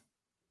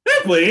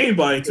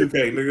anybody in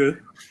 2K, nigga.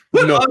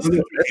 Put us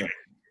in 2K.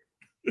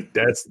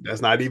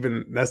 That's not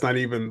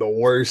even the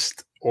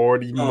worst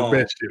or even the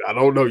best shit. I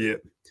don't know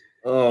yet.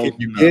 Can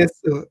you guess?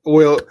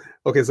 Well,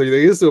 okay, so there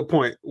is to a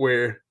point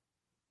where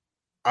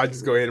I'll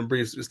just go ahead and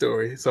brief the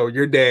story. So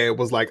your dad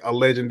was like a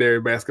legendary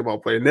basketball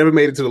player. Never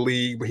made it to the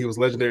league, but he was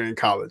legendary in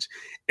college.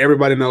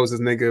 Everybody knows this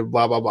nigga,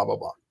 blah, blah, blah, blah,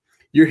 blah.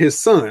 You're his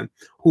son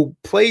who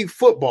played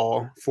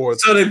football for...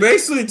 So they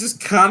basically just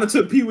kind of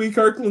took Pee Wee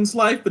Kirkland's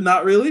life, but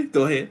not really?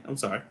 Go ahead. I'm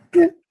sorry.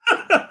 Yeah.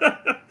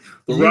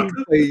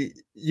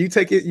 You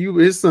take it, you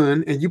were his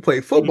son, and you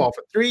played football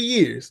for 3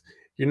 years.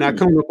 You're not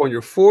coming up on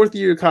your 4th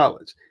year of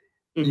college.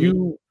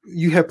 You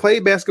have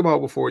played basketball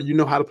before. You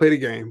know how to play the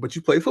game, but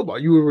you played football.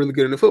 You were really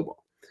good in the football.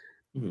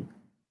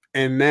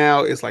 And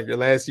now it's like your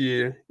last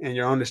year and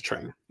you're on this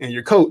train, and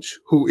your coach,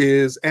 who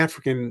is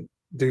African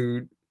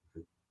dude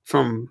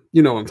from,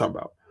 you know what I'm talking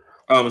about.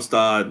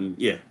 Amistad, and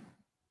yeah.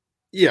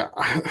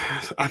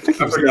 I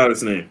think I forgot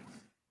his name.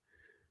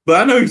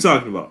 But I know who you're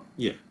talking about.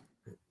 Yeah.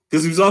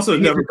 Because he was also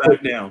Never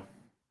Back Down.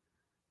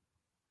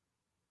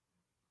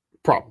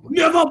 Probably.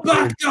 Never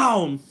back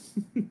down.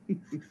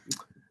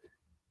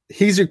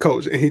 He's your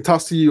coach, and he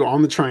talks to you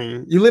on the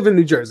train. You live in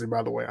New Jersey,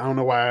 by the way. I don't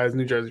know why it's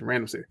New Jersey,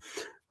 random city.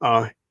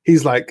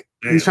 He's like,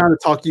 he's trying to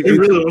talk you. He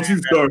really wants you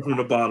to start from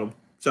the bottom.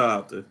 Shout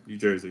out to New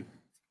Jersey.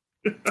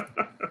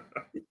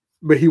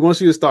 But he wants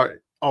you to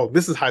start. Oh,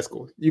 this is high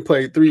school. You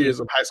played 3 years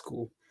of high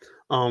school.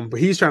 But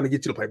he's trying to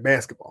get you to play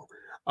basketball.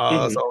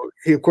 So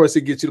he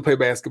gets you to play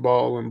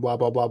basketball and blah,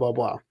 blah, blah, blah,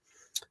 blah.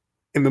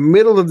 In the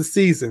middle of the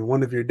season,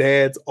 one of your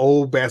dad's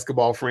old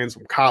basketball friends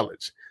from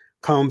college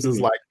comes and is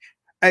like,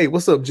 hey,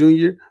 what's up,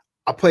 Junior?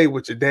 I played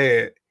with your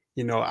dad.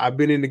 You know, I've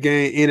been in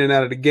and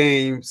out of the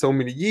game so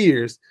many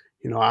years.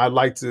 You know, I'd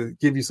like to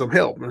give you some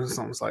help. And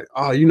someone's like,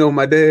 oh, you know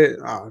my dad?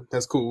 Oh,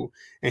 that's cool.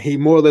 And he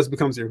more or less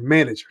becomes your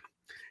manager.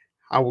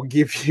 I will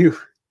give you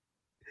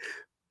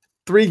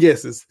 3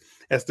 guesses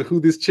as to who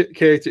this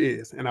character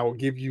is, and I will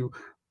give you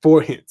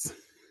 4 hints.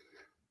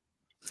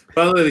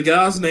 By the way, the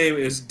guy's name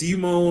is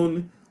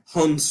Demon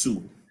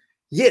Hunsu.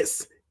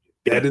 Yes,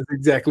 that is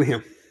exactly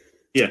him.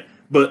 Yeah,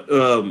 but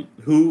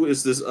who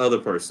is this other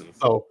person?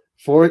 Oh,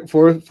 four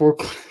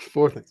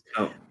things.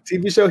 Oh.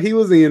 TV show he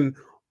was in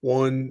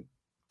won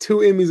 2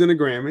 Emmys and a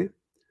Grammy.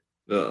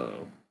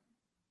 Oh,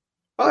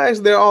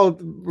 actually, they're all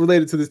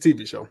related to this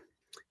TV show.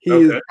 He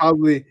is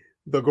probably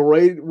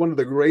one of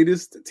the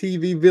greatest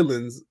TV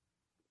villains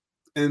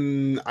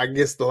in, I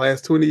guess, the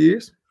last 20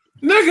 years.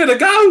 Nigga, the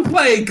guy who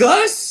played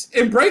Gus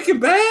in Breaking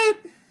Bad?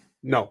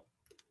 No.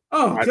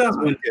 Oh,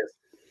 God.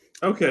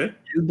 Okay.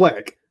 He's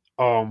black.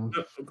 Of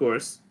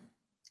course.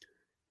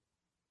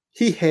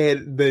 He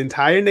had the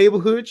entire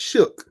neighborhood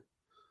shook.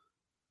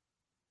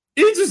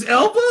 Idris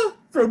Elba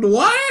from The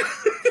Wire?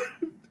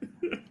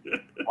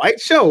 White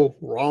show,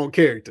 wrong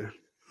character.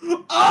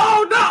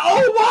 Oh, not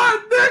Omar,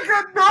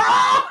 nigga,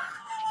 no!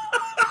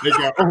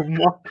 Nigga,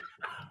 Omar.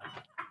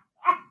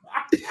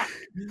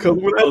 Because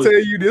when I tell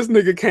you this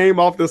nigga came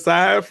off the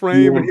side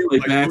frame and he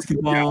played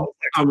basketball,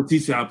 I'm gonna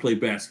teach you how to play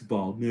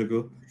basketball,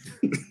 nigga.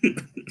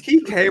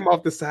 He came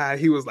off the side.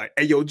 He was like,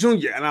 "Hey, yo,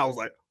 Junior," and I was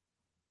like,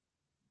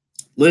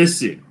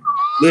 "Listen.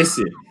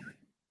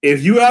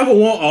 If you ever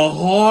want a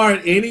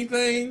hard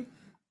anything,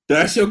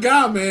 that's your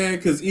guy, man.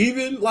 Because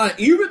even though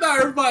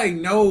everybody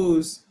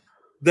knows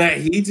that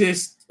he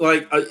just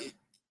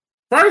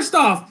first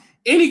off,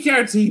 any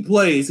character he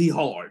plays, he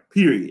hard.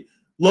 Period.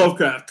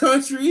 Lovecraft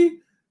Country."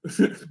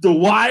 The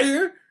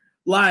Wire,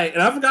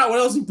 and I forgot what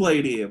else he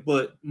played in,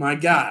 but my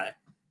God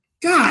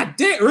damn,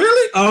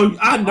 really? Oh,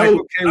 I know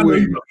you're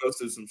gonna go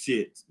through some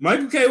shit.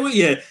 Michael K. Williams,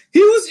 yeah,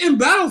 he was in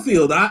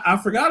Battlefield. I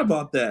forgot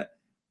about that,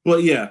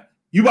 but yeah,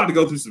 you about to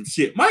go through some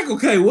shit. Michael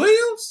K.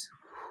 Williams,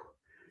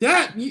 you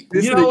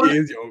know what?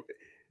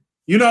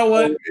 You know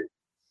what?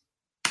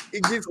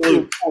 It gets to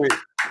a point.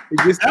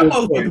 That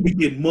motherfucker be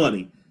getting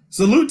money.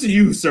 Salute to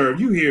you, sir.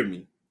 You hear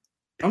me?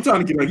 I'm trying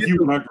to get like you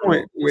to my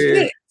point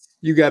where.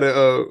 You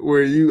gotta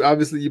where you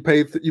obviously you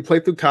play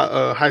through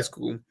high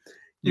school,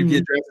 you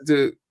get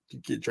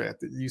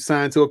drafted, you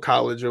sign to a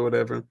college or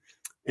whatever,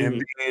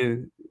 and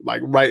then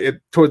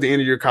towards the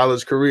end of your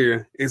college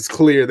career, it's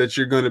clear that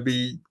you're going to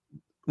be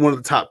one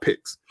of the top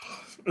picks.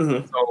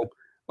 So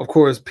of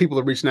course people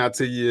are reaching out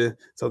to you.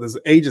 So this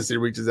agency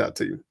reaches out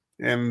to you,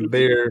 and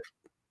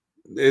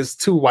there's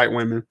 2 white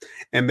women,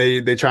 and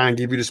they try and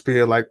give you the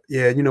spiel like,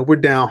 yeah, you know, we're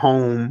down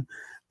home,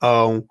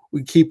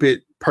 we keep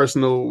it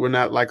personal, we're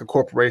not like a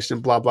corporation,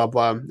 blah blah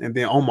blah. And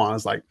then Omar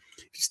is like,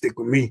 if you stick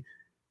with me,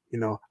 you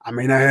know, I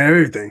may not have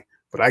everything,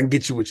 but I can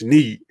get you what you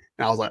need.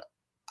 And I was like,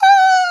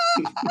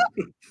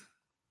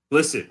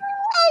 listen,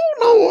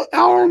 I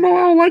don't know, I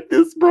don't like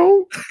this,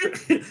 bro.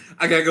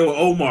 I gotta go with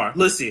Omar.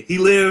 Listen, he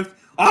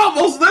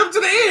almost lived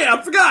to the end.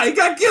 I forgot he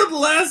got killed the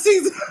last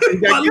season.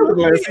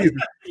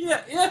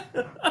 Yeah.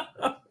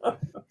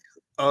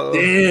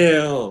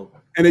 Damn.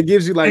 And it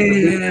gives you like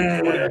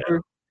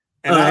whatever.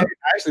 And I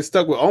actually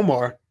stuck with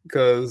Omar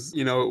because,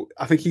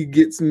 I think he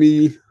gets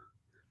me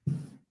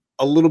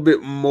a little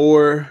bit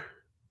more.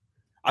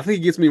 I think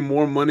he gets me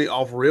more money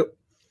off rip,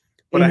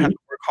 but I have to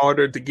work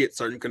harder to get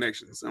certain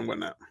connections and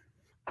whatnot.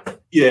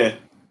 Yeah.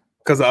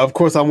 Because, of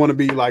course, I want to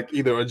be like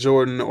either a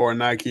Jordan or a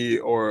Nike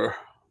or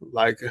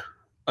like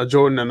a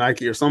Jordan, a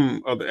Nike or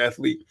some other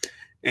athlete.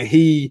 And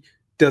he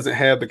doesn't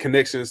have the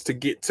connections to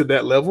get to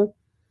that level.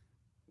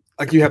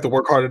 Like, you have to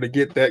work harder to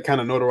get that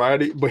kind of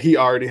notoriety, but he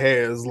already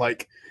has,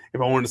 like, if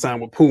I wanted to sign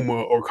with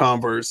Puma or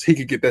Converse, he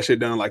could get that shit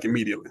done like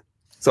immediately.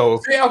 So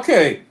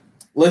okay,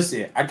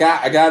 listen, I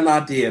got an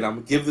idea, and I'm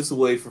gonna give this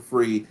away for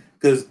free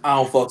because I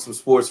don't fucks with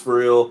sports for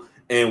real.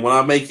 And when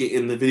I make it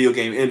in the video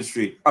game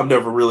industry, I'm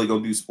never really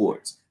gonna do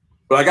sports.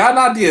 But I got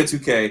an idea,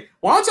 2K.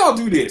 Why don't y'all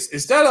do this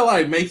instead of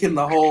like making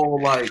the whole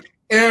like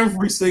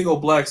every single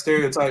black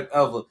stereotype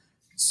ever?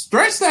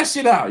 Stretch that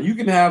shit out. You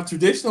can have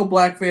traditional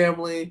black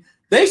family.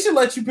 They should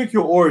let you pick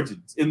your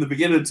origins in the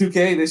beginning of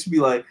 2K. They should be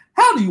like,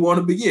 how do you want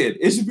to begin?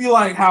 It should be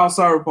like how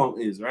Cyberpunk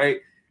is, right?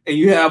 And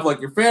you have like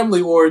your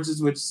family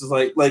origins, which is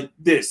like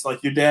this,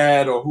 like your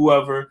dad or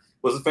whoever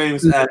was a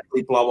famous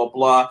athlete, blah, blah,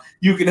 blah.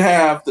 You can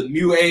have the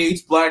new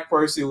age black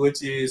person,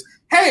 which is,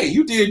 hey,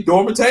 you did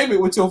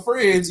dormitainment with your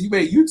friends, you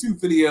made YouTube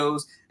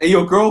videos, and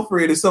your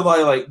girlfriend is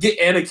somebody like, get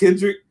Anna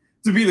Kendrick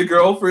to be the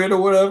girlfriend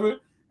or whatever.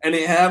 And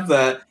they have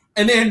that.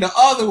 And then the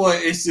other one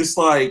is just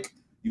like,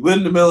 you went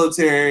in the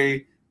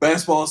military,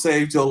 basketball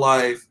saved your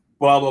life,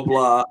 blah, blah,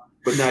 blah,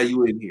 but now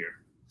you in here.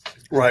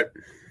 Right.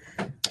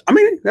 I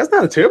mean, that's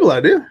not a terrible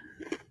idea.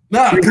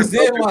 Nah, because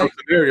then like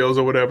scenarios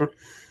or whatever.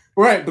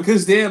 Right,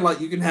 because then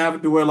like you can have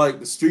it to where like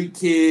the street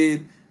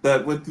kid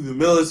that went through the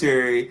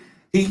military,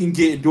 he can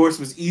get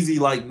endorsements easy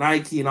like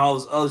Nike and all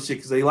this other shit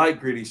because they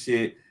like gritty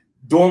shit.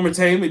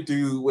 Dormitainment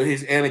dude with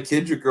his Anna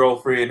Kendrick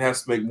girlfriend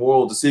has to make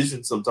moral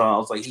decisions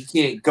sometimes. Like he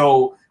can't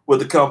go with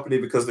the company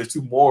because they're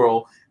too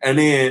moral. And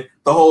then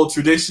the whole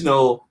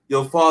traditional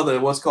your father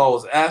what's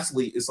called as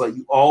athlete is like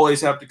you always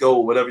have to go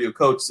with whatever your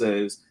coach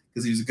says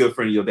because he's a good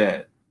friend of your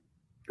dad.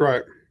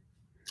 Right.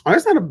 Oh,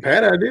 that's not a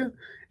bad idea.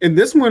 In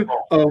this one,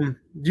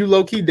 you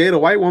low-key date a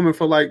white woman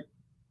for like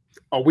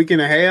a week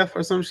and a half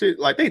or some shit.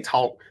 Like they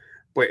talk,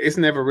 but it's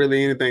never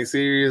really anything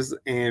serious.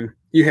 And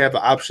you have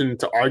the option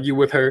to argue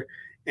with her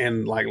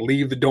and like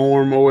leave the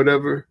dorm or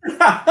whatever.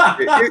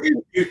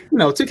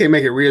 2K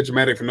make it real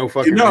dramatic for no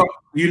fucking reason.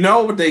 You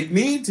know what they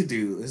need to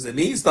do is they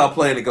need to stop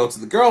playing to go to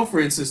the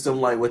girlfriend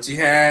system like what you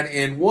had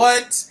in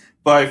what?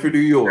 Fight for New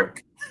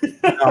York.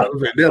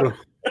 Vendetta.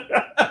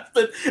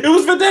 It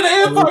was Vendetta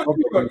and Fight for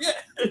New York.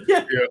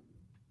 Yeah.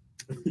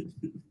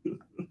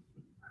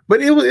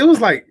 But it was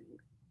like,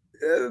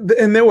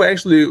 and there were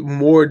actually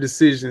more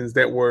decisions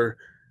that were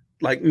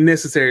like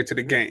necessary to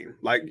the game.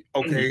 Like,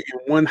 okay, in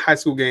one high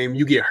school game,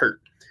 you get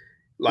hurt.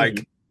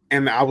 Like,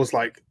 and I was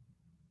like,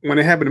 when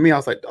it happened to me, I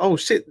was like, oh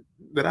shit,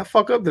 did I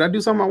fuck up? Did I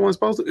do something I wasn't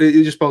supposed to?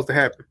 It's just supposed to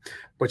happen.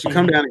 But you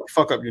come down and you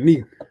fuck up your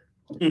knee.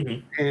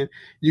 And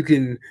you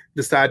can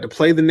decide to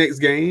play the next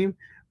game.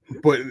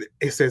 But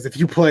it says if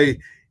you play,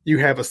 you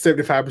have a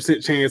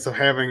 75% chance of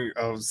having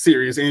a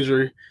serious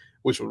injury,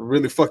 which will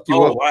really fuck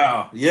you up. Oh,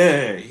 wow.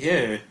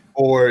 Yeah.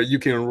 Or you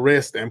can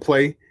rest and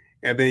play.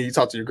 And then you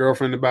talk to your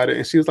girlfriend about it.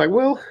 And she was like,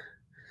 well,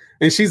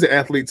 and she's an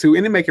athlete too.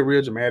 And they make it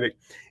real dramatic.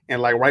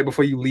 And like right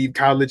before you leave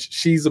college,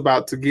 she's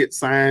about to get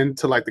signed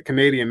to like the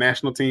Canadian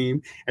national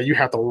team. And you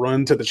have to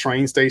run to the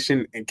train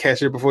station and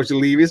catch her before you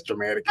leave. It's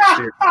dramatic as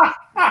shit.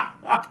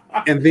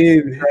 And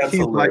then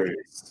he's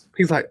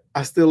like,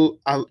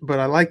 but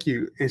I like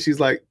you. And she's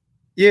like,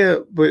 yeah,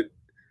 but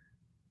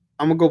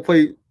I'm going to go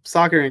play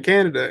soccer in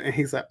Canada. And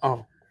he's like,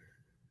 oh.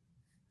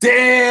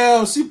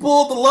 Damn, she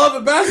pulled the love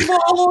of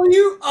basketball on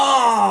you?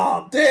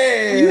 Oh,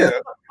 damn. Yeah.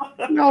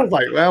 And I was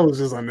like, that was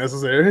just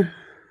unnecessary.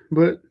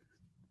 But,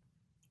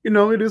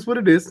 it is what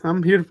it is.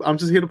 I'm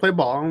just here to play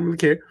ball. I don't really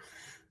care.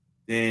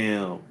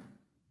 Damn.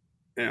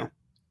 Yeah.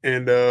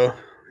 And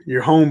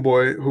your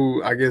homeboy,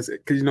 who I guess,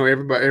 because,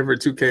 every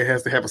 2K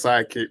has to have a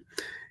sidekick.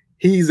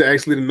 He's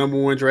actually the number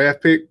one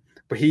draft pick,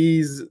 but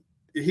he's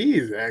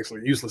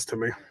actually useless to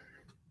me.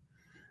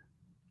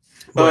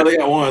 But they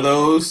got one of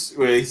those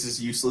where he's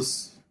just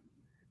useless.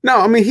 No,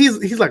 I mean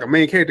he's like a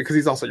main character because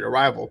he's also your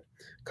rival.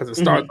 Because it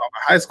starts off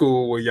in high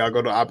school where y'all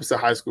go to opposite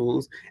high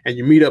schools and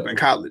you meet up in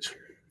college.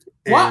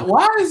 And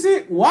why does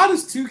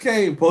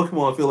 2K and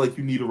Pokemon feel like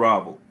you need a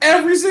rival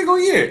every single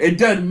year? It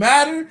doesn't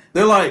matter.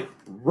 They're like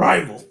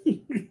rival,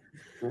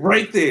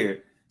 right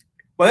there.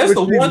 But that's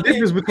the one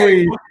thing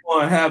between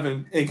Pokemon have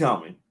in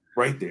common.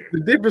 Right there.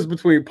 The difference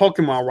between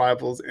Pokemon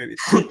rivals and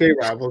 2K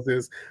rivals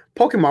is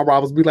Pokemon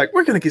rivals be like,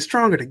 we're gonna get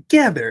stronger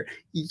together.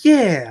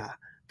 Yeah.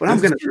 But I'm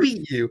gonna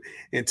beat you.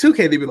 And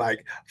 2K, they be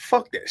like,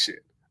 fuck that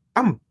shit.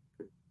 I'm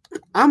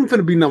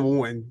gonna be number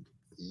one.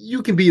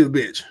 You can be a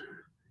bitch.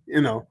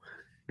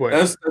 But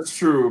that's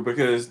true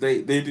because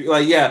they do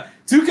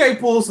 2K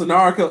pulls the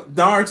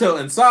Naruto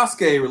and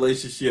Sasuke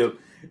relationship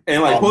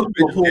and like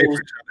Pokemon pulls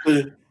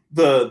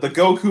the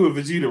Goku and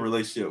Vegeta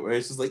relationship, where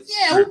it's just like,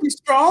 yeah, we'll be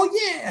strong,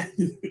 yeah.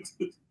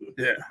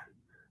 Yeah.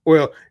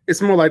 Well,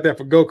 it's more like that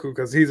for Goku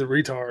because he's a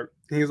retard.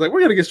 He's like,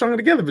 we're gonna get stronger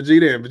together,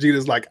 Vegeta, and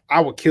Vegeta's like,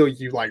 I would kill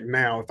you like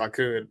now if I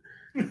could,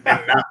 and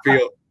not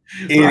feel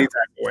any type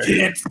of way. I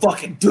can't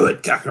fucking do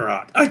it,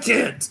 Kakarot. I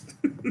can't.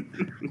 I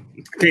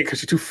can't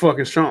because you're too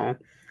fucking strong.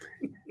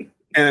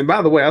 And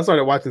by the way, I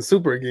started watching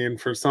Super again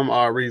for some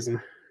odd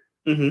reason.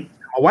 Mm-hmm.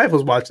 My wife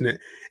was watching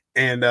it,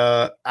 and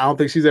I don't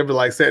think she's ever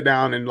like sat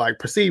down and like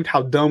perceived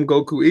how dumb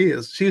Goku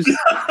is. She's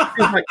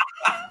like,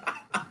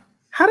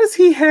 how does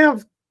he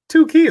have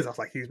 2 kids? I was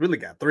like, he's really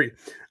got 3.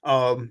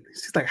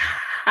 She's like,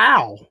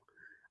 how?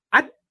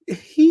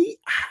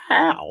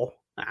 How?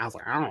 I was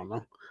like, I don't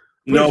know.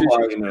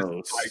 Nobody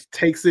knows. Like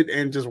takes it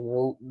and just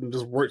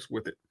works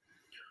with it.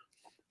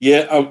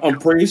 Yeah, I'm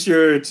pretty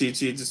sure Chi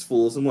just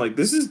fools him. Like,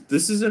 this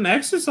is an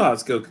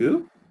exercise,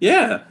 Goku.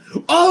 Yeah.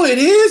 Oh, it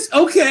is?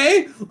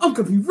 Okay. I'm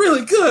gonna be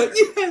really good.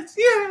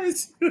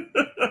 Yes.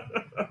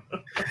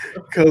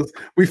 Because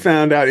we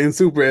found out in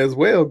Super as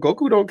well,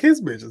 Goku don't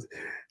kiss bitches.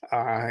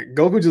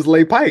 Goku just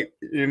lay pipe,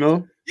 you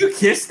know. You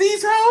kiss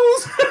these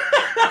hoes?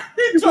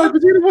 He's like,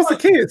 Vegeta, what's a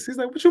kiss? He's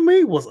like, what you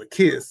mean, what's a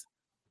kiss?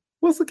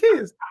 What's a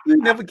kiss? You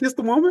never kissed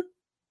a woman?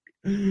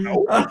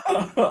 No.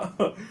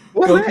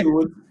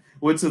 Goku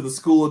went to the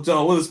school of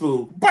John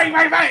Witherspoon. Bang,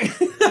 bang, bang.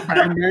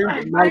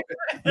 Bang, bang.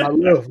 My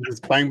love is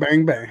bang,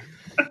 bang, bang.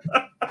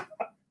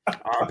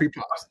 R.P.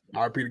 Pops.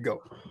 R.P. the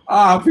GOAT.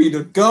 R.P.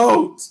 the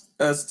GOAT.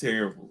 That's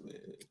terrible, man.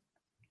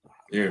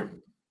 Terrible.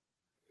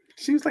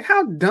 She was like,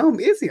 how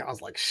dumb is he? I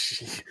was like,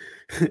 she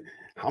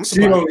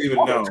don't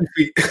even know.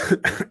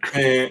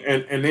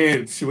 and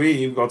then she ain't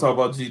even gonna talk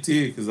about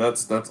GT because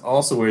that's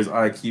also where his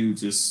IQ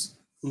just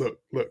look,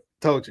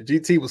 told you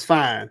GT was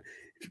fine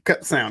if you cut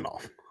the sound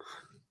off.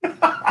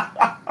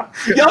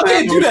 Y'all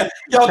can't do that.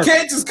 Y'all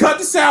can't just cut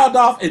the sound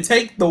off and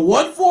take the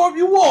one form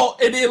you want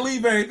and then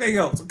leave everything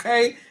else,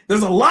 okay?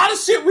 There's a lot of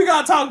shit we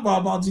gotta talk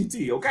about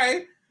GT,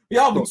 okay?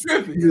 Y'all be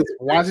tripping. Just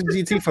watching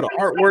GT for the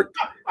artwork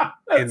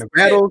and the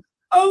battles.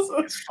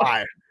 It's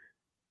fire.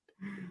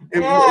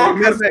 And, I'm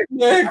not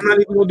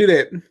even gonna do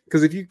that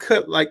because if you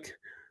cut like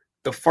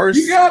the first,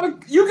 you gotta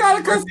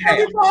cut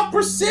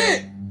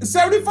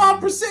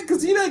 75%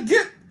 because you didn't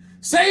get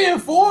Saiyan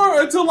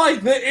 4 until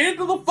like the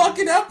end of the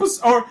fucking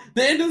episode or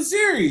the end of the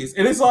series,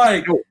 and it's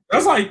like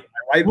that's like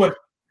what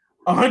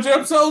 100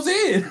 episodes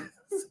in.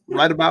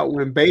 Right about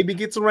when Baby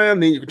gets around,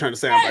 then you can turn the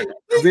sound back on.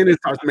 Then it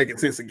starts making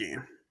sense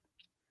again.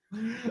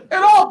 And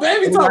all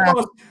Baby talk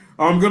about,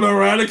 I'm gonna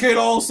eradicate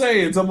all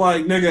Saiyans. I'm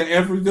like, nigga,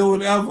 every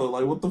villain ever.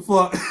 Like, what the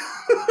fuck?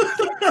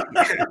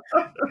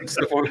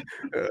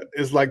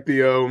 It's like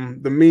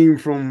the meme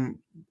from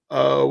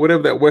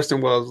whatever that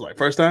Western was, like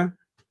First Time.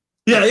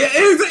 Yeah.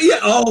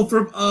 Oh,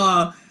 from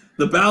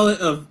the Ballad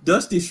of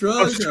Dusty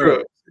Shrugs.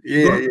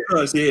 Yeah.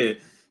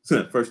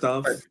 First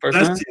Time.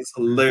 That's just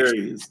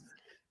hilarious.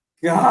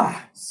 God,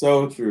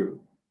 so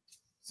true.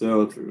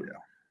 So true. Yeah.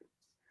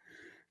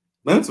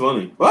 That's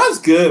funny. Well, that's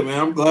good, man.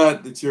 I'm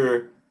glad that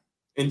you're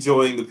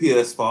enjoying the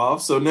PS5.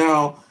 So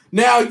now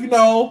you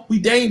know we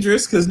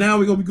dangerous because now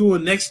we're gonna be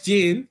going next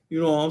gen.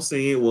 You know what I'm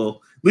saying?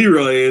 Well,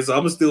 Leroy is. I'm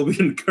gonna still be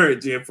in the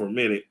current gen for a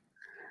minute.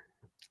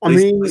 I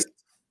mean,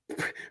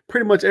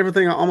 pretty much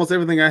almost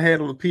everything I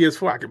had on the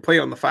PS4, I can play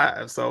on the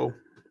 5. So,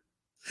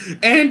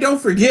 and don't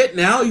forget,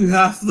 now you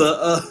have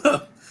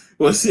the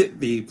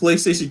the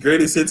PlayStation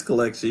Greatest Hits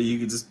collection. You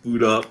can just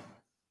boot up.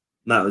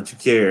 Not that you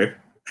care.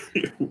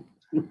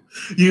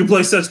 You can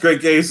play such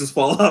great games as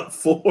Fallout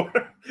 4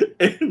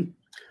 and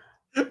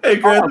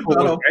Grand Theft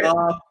Auto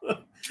 5.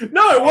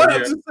 No, it wasn't.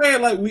 I'm just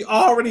saying, like, we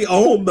already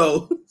own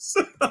those.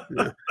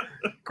 Yeah.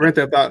 Grand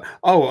Theft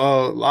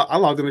Auto. I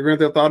logged into Grand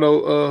Theft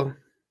Auto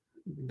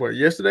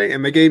yesterday,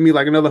 and they gave me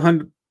like another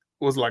 100.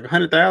 Was like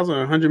 100,000 or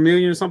 100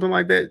 million or something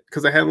like that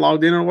because I hadn't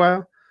logged in a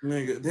while.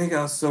 Nigga, they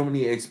got so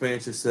many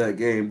expansions to that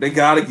game. They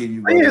gotta give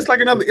you. Yeah, it's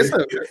like another. It's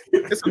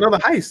another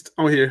heist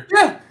on here.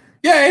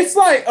 Yeah, it's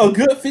like a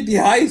good 50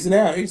 heists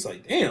now. It's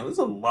like, damn, there's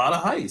a lot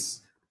of heists.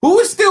 Who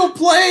is still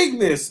playing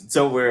this?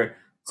 Somewhere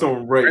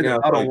right now.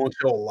 I don't want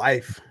your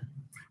life.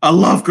 I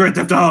love Grand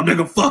Theft Auto,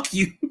 nigga. Fuck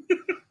you.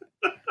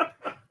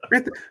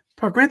 Grand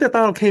Theft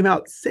Auto came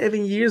out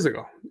 7 years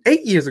ago,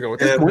 8 years ago at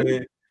this point.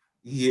 Man.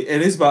 Yeah,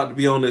 and it's about to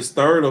be on this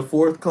 3rd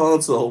or 4th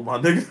console, my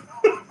nigga.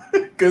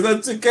 Because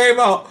that shit came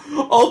out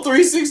on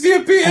 360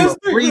 and PS3.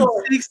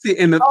 360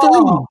 and the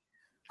 3.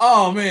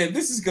 Oh man,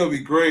 this is gonna be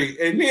great.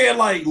 And then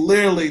like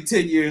literally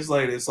 10 years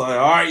later, it's like,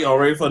 all right, y'all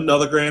ready for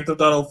another Grand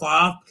Theft Auto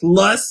 5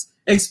 plus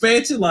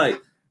expansion?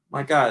 Like,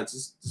 my God,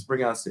 just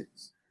bring out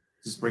 6.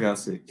 Just bring out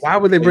 6. Why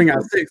would they bring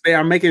out 6? They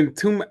are making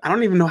I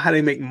don't even know how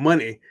they make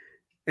money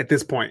at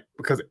this point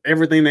because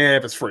everything they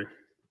have is free.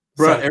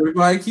 Bro,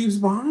 everybody keeps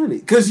behind it.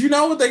 Because you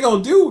know what they're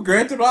going to do with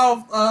Grand Theft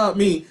Auto,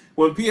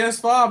 when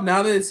PS5,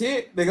 now that it's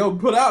hit, they're going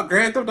to put out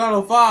Grand Theft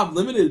Auto 5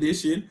 Limited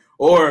Edition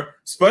or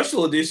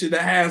Special Edition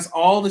that has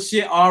all the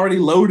shit already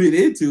loaded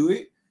into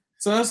it.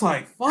 So it's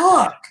like,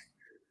 fuck.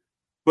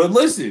 But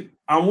listen,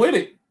 I'm with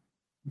it.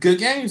 Good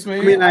games,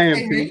 man. I mean, I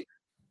am too.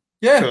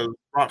 Yeah.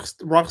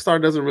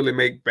 Rockstar doesn't really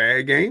make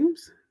bad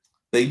games.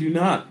 They do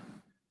not.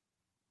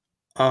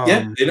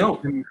 Yeah, they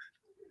don't.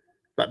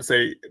 About to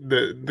say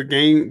the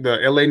game, the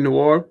LA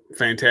Noir,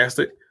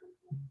 fantastic.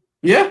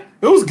 Yeah,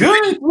 it was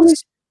good.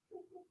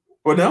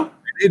 What now?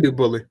 They do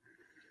bully.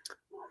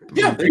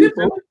 Yeah, they did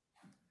bully.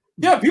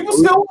 Yeah, people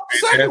still want the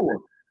second one.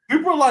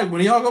 People are like,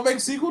 when y'all gonna make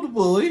a sequel to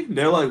Bully?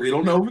 They're like, we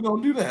don't know if we're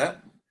gonna do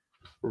that.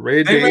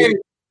 Red Dead.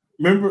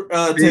 Remember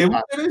table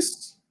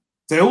tennis?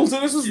 Table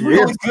tennis was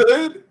really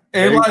good.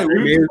 And like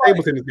we made a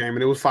table tennis game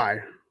and it was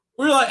fire.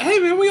 We were like, hey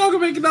man, we all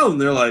gonna make it out.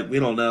 And they're like, we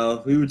don't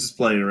know. We were just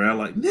playing around.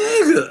 Like,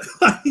 nigga,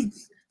 like,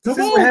 come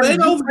on, man,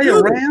 play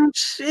around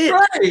shit.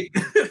 Right.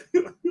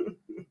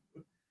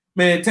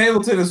 Man,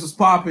 table tennis was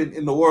popping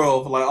in the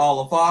world for like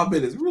all of 5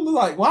 minutes. We were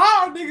like,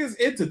 wow, niggas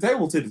into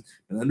table tennis.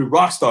 And I knew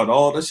Rockstar,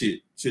 all that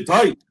shit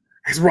tight.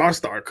 It's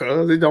Rockstar,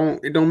 cuz it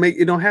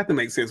don't have to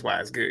make sense why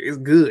it's good. It's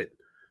good.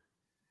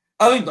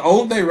 I think the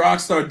only thing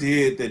Rockstar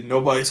did that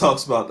nobody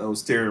talks about that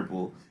was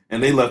terrible,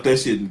 and they left that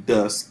shit in the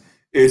dust,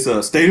 is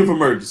a State of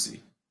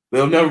Emergency.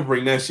 They'll never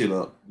bring that shit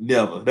up.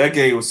 Never. That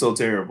game was so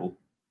terrible.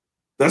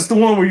 That's the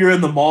one where you're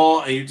in the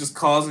mall and you're just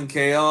causing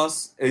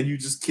chaos and you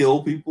just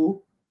kill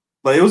people.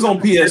 Like, it was on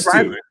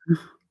PS2.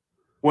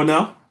 What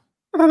now?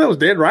 I thought that was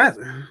Dead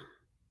Rising.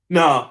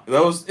 No,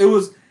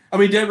 I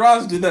mean, Dead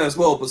Rising did that as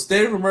well, but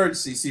State of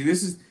Emergency, see,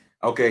 this is,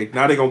 okay,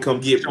 now they're going to come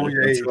get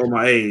me. Show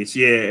my age,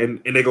 yeah, and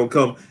they're going to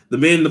come, the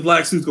men in the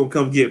black suits going to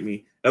come get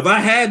me. If I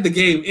had the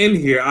game in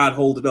here, I'd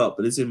hold it up,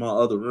 but it's in my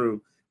other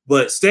room.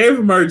 But State of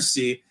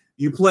Emergency,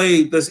 you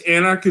played this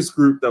anarchist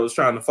group that was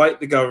trying to fight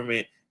the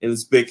government in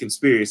this big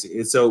conspiracy.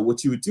 And so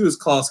what you would do is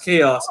cause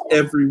chaos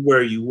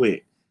everywhere you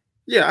went.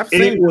 Yeah, I've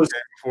seen it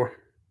before.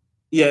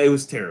 Yeah, it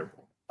was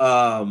terrible.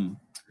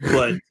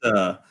 But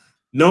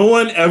no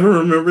one ever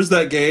remembers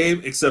that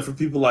game except for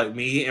people like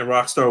me, and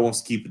Rockstar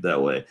wants to keep it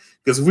that way.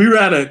 Because we were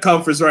at a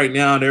conference right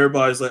now, and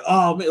everybody's like,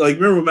 "Oh, man. Like,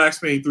 remember when Max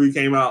Payne 3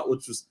 came out,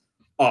 which was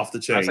off the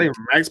chain?" I say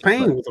Max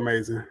Payne was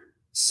amazing,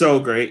 so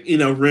great. You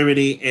know,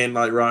 Remedy and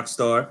like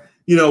Rockstar.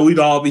 You know, we'd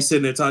all be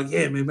sitting there talking,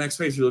 "Yeah, man, Max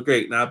Payne's really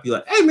great," and I'd be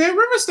like, "Hey, man,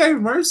 remember State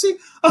of Mercy?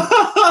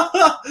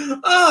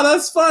 Oh,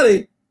 that's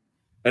funny."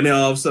 And then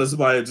all of a sudden,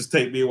 somebody would just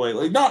take me away.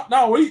 Like, no,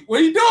 what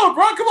are you doing,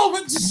 bro? Come on,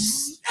 man.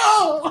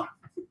 Oh.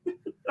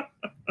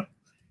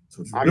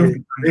 I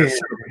mean,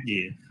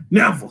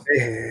 never. They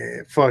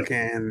had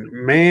fucking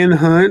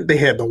Manhunt. They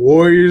had the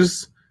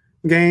Warriors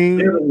game.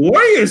 Yeah, the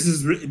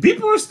Warriors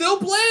people are still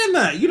playing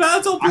that. You know,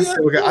 that's all. I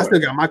still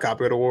got my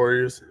copy of the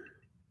Warriors.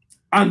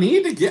 I've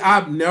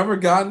never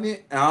gotten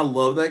it, and I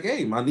love that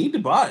game. I need to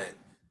buy it.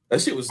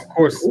 That shit was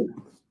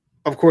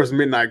of course,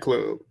 Midnight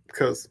Club,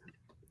 because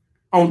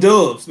on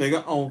dubs,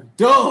 nigga, on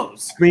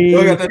dubs. I mean,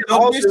 I got that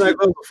dub edition. Like,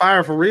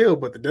 fire for real,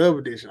 but the dub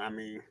edition. I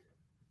mean,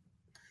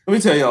 let me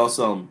tell y'all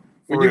something.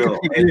 When you can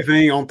keep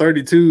anything on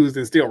 32s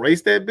and still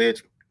race that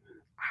bitch,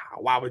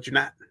 why would you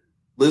not?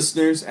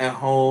 Listeners at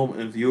home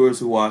and viewers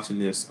who are watching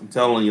this, I'm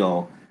telling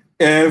y'all,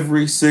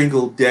 every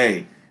single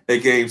day at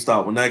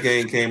GameStop when that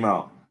game came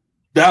out,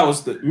 that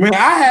was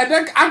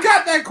I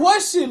got that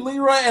question,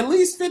 Leroy, at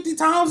least 50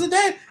 times a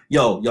day.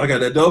 Yo, y'all got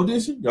that dub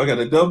edition? Y'all got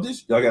that dub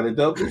edition? Y'all got that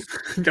dub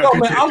edition? Yo,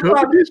 man,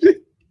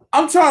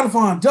 I'm trying to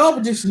find dub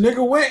edition,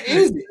 nigga. Where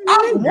is it?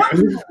 One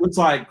dude was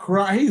like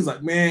crying. He's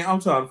like, man,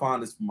 I'm trying to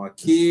find this for my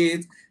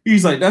kids.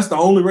 He's like, that's the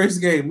only race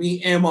game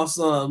me and my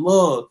son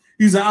love.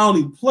 He's like, I don't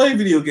even play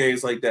video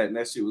games like that, and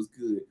that shit was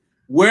good.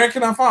 Where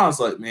can I find? I was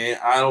like, man,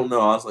 I don't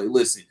know. I was like,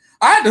 listen,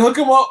 I had to hook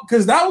him up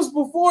because that was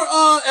before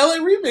LA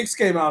Remix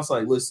came out. I was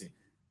like, listen,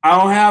 I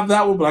don't have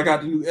that one, but I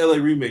got the new LA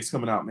Remix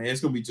coming out, man.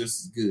 It's gonna be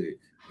just as good.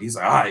 He's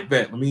like, all right,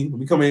 bet. Let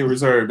me come in and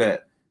reserve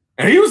that.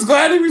 And he was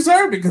glad he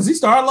reserved it because he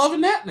started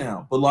loving that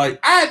now. But like,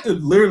 I had to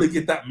literally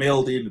get that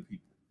mailed in to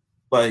people.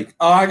 Like,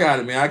 oh, I got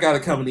it, man. I got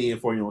it coming in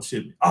for you on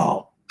shipment.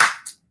 Oh,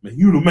 man,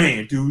 you the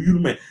man, dude. You the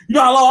man. You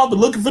know how long I've been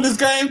looking for this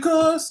game,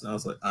 cuz? I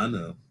was like, I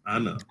know.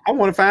 I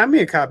want to find me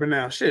a copy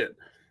now. Shit.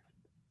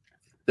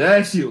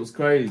 That shit was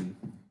crazy.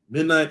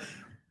 Midnight.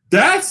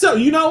 That's so.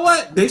 You know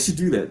what? They should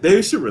do that.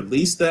 They should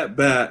release that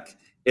back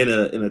in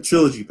a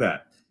trilogy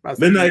pack.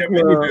 Midnight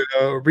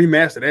Club.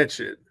 Remaster that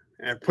shit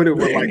and put it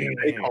with like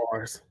 8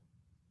 cars.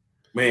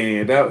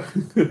 Man, that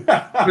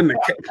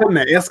putting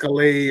the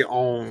Escalade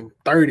on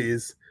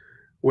 30s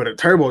with a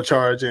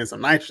turbocharger and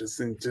some nitrous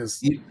and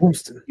just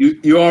boosting.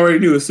 You already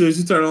knew as soon as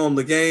you turn on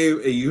the game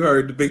and you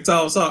heard the Big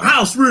Tom song,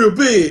 house real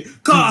big,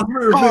 cars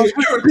real big,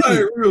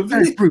 everything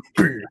real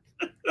big.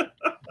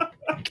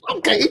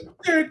 Okay.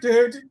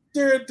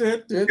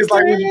 It's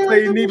like when you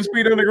played Need for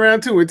Speed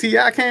Underground 2 and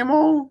T.I. came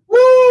on.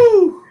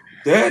 Woo!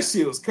 That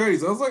shit was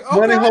crazy. I was like,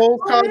 money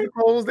holes, cars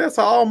holes. That's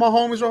all my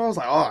homies were. I was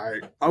like, all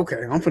right,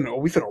 okay,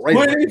 we finna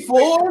race.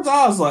 24s.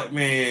 I was like,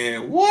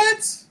 man,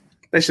 what?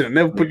 They should have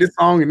never put this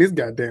song in this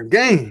goddamn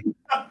game.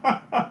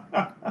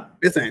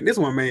 This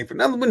one made for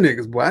nothing but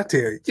niggas, boy. I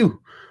tell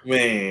you,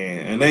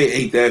 man. And they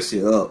ate that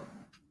shit up.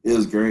 It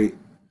was great.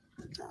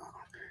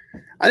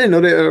 I didn't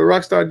know that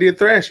Rockstar did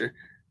Thrasher.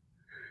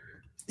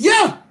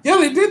 Yeah,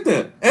 they did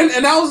that, and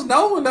that was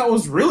another one that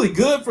was really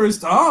good for his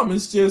time.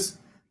 It's just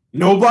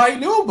nobody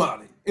knew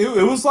about it.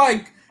 It was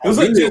like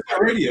Jet Set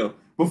Radio.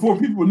 before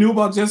people knew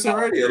about Jet Set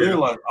Radio. They were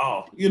like,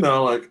 oh,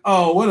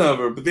 oh,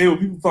 whatever. But then when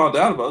people found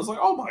out about it, it's like,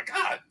 oh my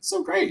God, it's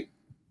so great.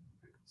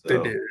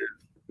 So,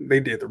 they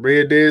did the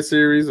Red Dead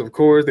series, of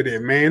course. They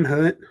did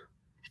Manhunt.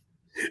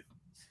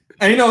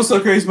 And you know what's so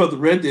crazy about the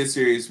Red Dead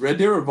series? Red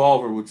Dead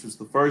Revolver, which was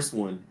the first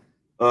one,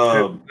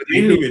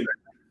 it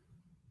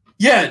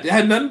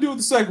had nothing to do with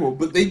the second one,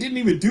 but they didn't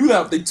even do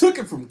that. They took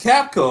it from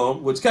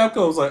Capcom, which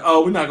Capcom was like,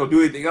 oh, we're not going to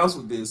do anything else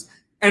with this.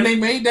 And they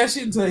made that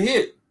shit into a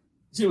hit.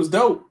 Shit was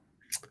dope.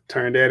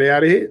 Turned Daddy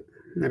out of hit,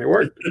 and it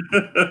worked.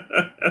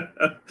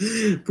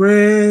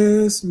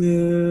 Breast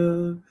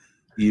milk,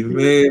 you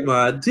made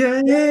my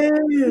day.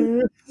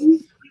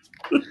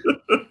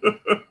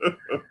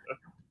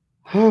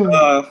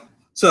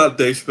 Shout out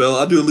Dave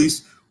Chappelle. I do at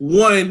least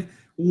one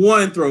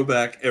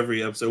throwback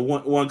every episode,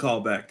 one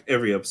callback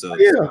every episode.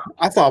 Yeah,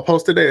 I saw a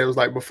post today. It was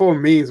like before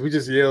memes, we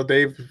just yelled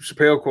Dave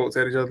Chappelle quotes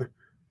at each other,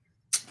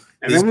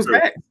 and it was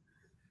back.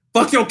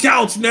 Fuck your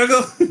couch,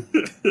 nigga.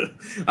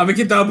 I'm gonna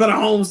get down better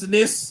homes than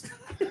this.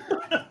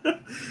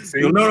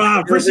 You know I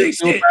appreciate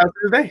shit.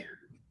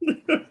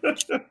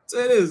 It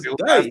is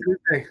day.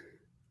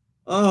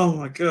 Oh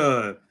my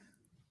God.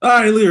 All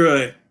right,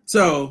 Leroy.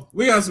 So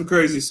we got some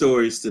crazy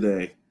stories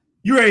today.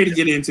 You ready to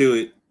get into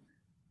it?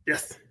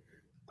 Yes.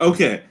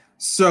 Okay.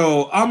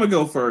 So I'm gonna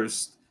go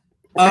first.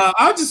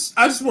 I just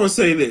want to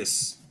say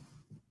this.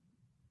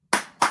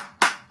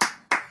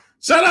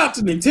 Shout out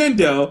to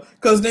Nintendo,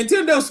 because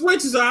Nintendo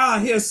Switches are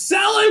out here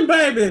selling,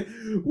 baby.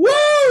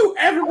 Woo!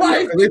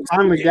 Everybody. They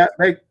finally got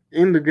back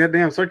in the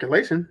goddamn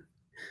circulation.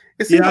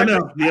 I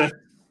know. Yeah.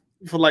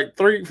 For like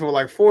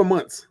 4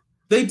 months.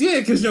 They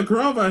did, because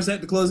coronavirus had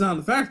to close down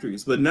the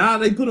factories, but now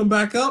they put them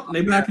back up and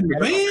they back in the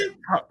van.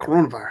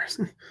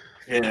 Coronavirus.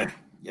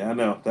 Yeah, I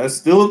know. That's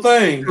still a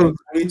thing.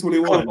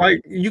 2021.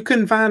 Like you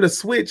couldn't find a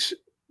Switch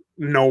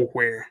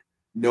nowhere.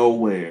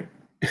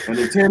 And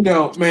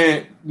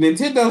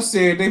Nintendo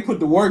said they put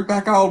the work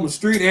back out on the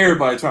street.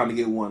 Everybody trying to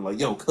get one. Like,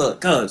 yo,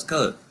 cuz,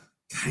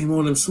 came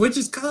on them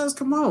Switches, cuz,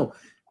 come on.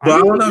 But I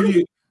don't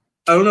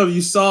know if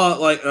you saw,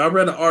 like, I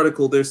read an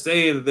article. They're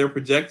saying that they're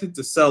projected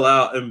to sell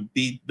out and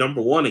be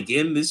number one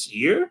again this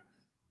year,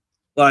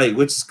 like,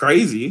 which is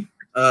crazy.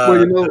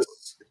 Well,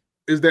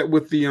 is that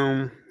with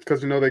the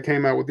because they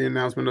came out with the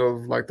announcement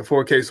of like the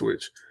 4K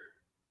Switch.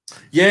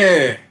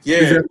 Yeah.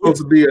 Is that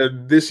supposed to be a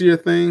this year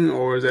thing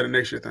or is that a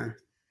next year thing?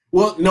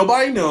 Well,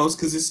 nobody knows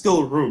because it's still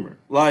a rumor.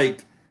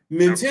 Like,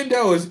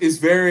 Nintendo is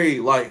very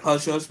like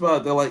hush hush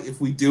about it. They're like, if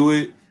we do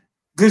it,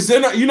 because they're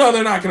not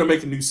going to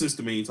make a new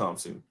system anytime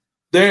soon.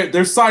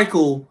 Their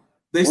cycle,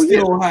 they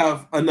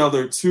have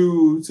another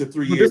 2 to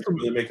 3 years before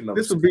they make another.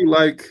 This would be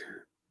like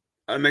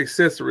an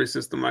accessory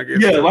system, I guess.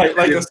 Yeah, like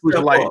a Switch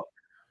Lite.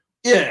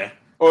 Yeah,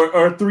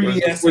 or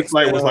 3DS. Switch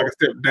Lite was like a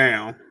step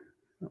down.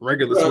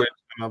 Regular Switch,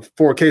 and a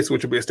 4K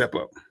Switch would be a step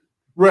up.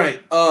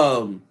 Right.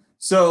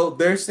 So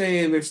they're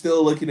saying they're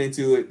still looking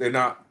into it. They're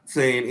not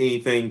saying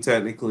anything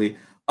technically.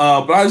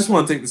 But I just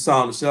want to take this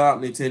time to shout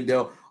out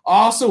Nintendo.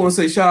 I also want to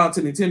say shout out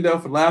to Nintendo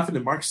for laughing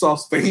in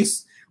Microsoft's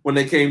face when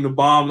they came to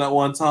bomb that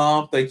one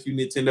time. Thank you,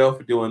 Nintendo,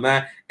 for doing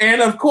that.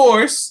 And of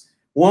course,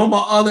 one of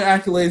my other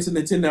accolades to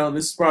Nintendo, and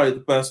this is probably the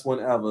best one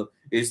ever,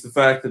 is the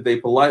fact that they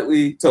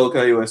politely told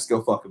Kanye West to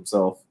go fuck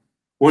himself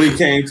when he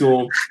came to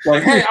him.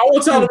 Like, hey, I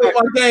want y'all to make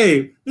my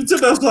game.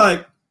 Nintendo's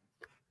like,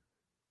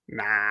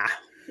 nah.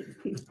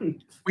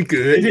 We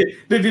good.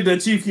 They did that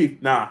Chief Keef.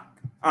 Nah,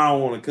 I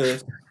don't want to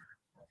cuss.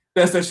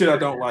 That's that shit I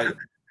don't like.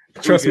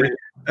 Trust me,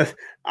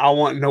 I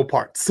want no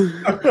parts.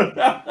 Like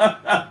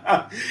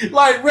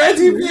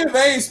Reggie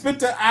VMA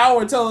spent an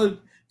hour telling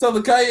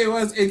the Kanye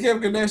West and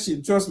Kim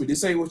Kardashian, trust me,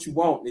 this ain't what you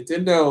want.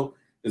 Nintendo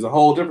is a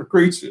whole different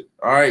creature.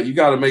 All right, you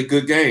got to make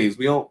good games.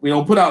 We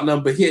don't put out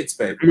nothing but hits,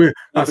 baby.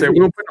 I said we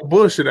don't put no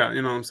bullshit out.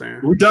 You know what I'm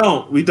saying? We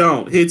don't.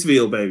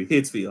 Hitsville, baby.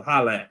 Hitsville.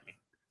 Holla at me.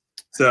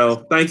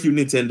 So thank you,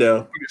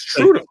 Nintendo. It's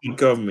true to the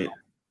government.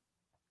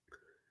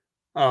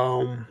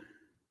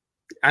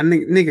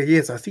 Nigga,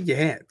 yes, I see your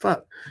hat.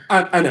 Fuck.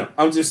 I know.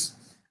 I'm just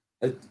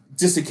in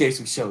case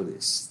we show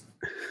this.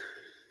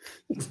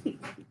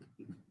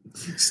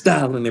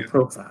 Style in their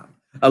profile.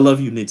 I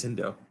love you,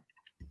 Nintendo.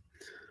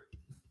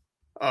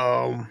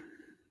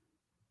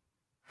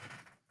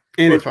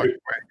 Any fucking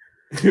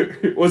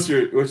way. What's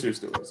your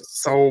story?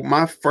 So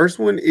my first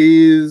one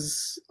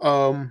is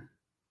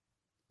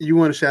you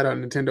want to shout out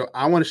Nintendo.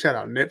 I want to shout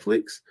out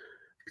Netflix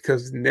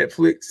because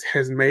Netflix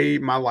has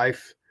made my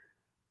life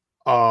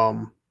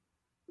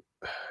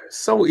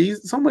so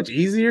easy, so much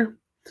easier.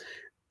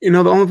 The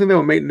only thing that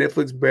would make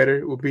Netflix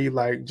better would be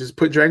like just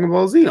put Dragon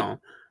Ball Z on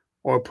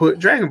or put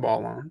Dragon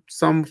Ball on,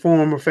 some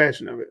form or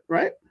fashion of it,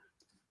 right?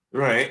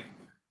 Right.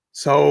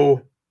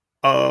 So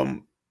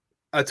I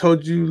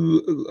told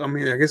you,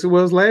 I guess it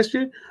was last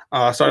year,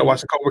 I started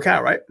watching Cobra Kai,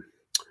 right?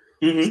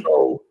 Mm-hmm.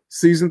 So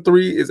season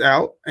 3 is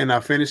out, and I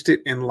finished it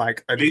in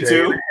like a day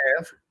and a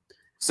half.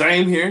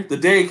 Same here. The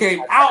day it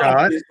came out,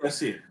 I finished that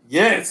shit.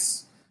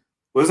 Yes.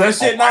 Was that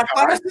shit not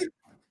classic?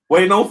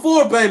 Waiting on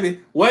 4,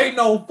 baby. Waiting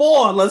on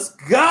 4. Let's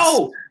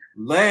go.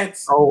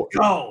 Let's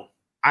go.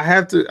 I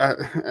have to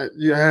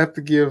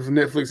give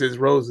Netflix its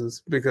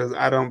roses because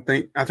I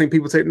think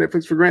people take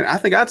Netflix for granted. I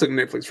think I took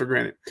Netflix for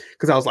granted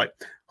because I was like,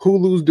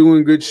 Hulu's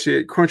doing good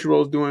shit,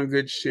 Crunchyroll's doing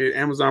good shit,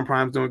 Amazon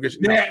Prime's doing good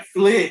shit. No,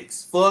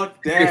 Netflix,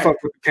 fuck that. they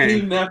fuck with the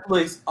Team can.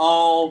 Netflix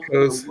all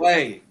the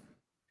way.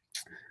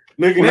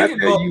 Nigga, When they I can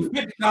tell go you-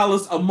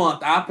 $50 a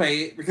month. I pay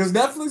it because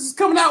Netflix is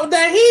coming out with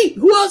that heat.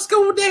 Who else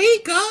coming with that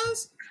heat,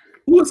 cuz?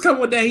 Who else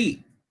coming with that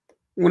heat?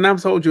 When I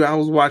told you I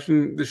was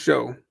watching the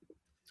show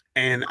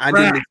and I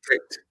Crack. didn't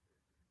expect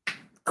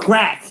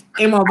Crack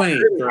in my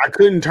veins. I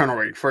couldn't turn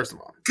away, first of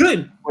all.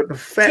 Good. But the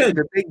fact Good.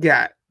 that they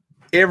got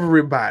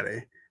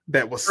everybody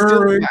that was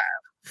still Erg. alive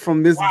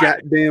from this Wow.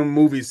 goddamn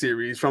movie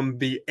series from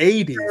the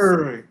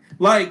 80s.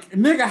 Like,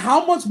 nigga,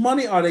 how much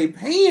money are they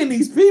paying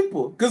these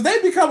people? Because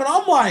they be coming,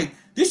 I'm like,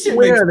 this shit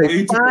Where makes are they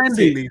way too much finding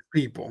sense. these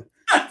people?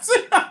 'Cause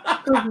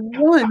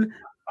one,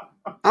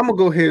 I'm gonna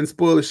go ahead and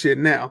spoil the shit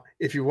now.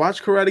 If you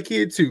watch Karate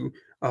Kid 2,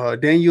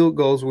 Daniel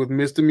goes with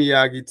Mr.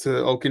 Miyagi to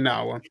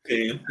Okinawa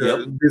to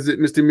Yep. visit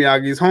Mr.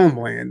 Miyagi's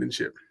homeland and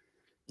shit.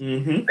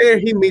 Mm-hmm. There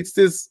he meets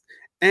this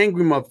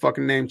angry motherfucker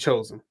named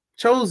Chosen.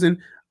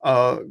 Chosen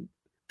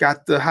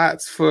got the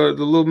hots for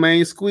the little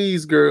main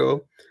squeeze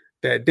girl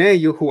that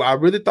Daniel, who I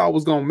really thought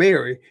was gonna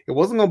marry. It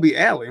wasn't gonna be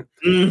Allie.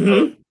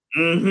 Mm-hmm.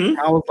 Mm-hmm.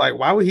 I was like,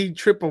 why would he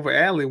trip over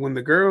Allie when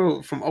the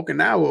girl from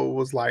Okinawa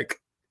was like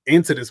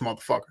into this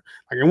motherfucker?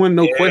 Like, it wasn't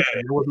no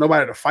question. There was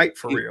nobody to fight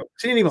for real.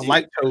 She didn't even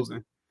like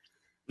Chosen.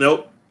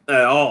 Nope,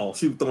 at all.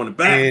 She was throwing it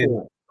back And,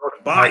 for him, throwing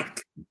the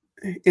bike.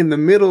 In the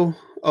middle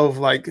of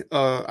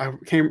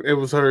it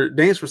was her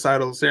dance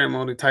recital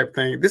ceremony type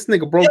thing. This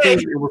nigga broke in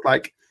and was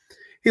like,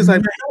 he's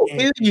like, I'll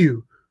kill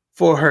you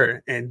for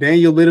her. And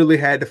Daniel literally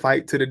had to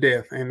fight to the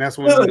death. And that's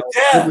when To the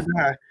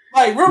death.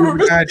 Like,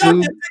 remember, God, Mr.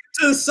 dude.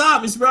 to the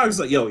side, Mr. Brown was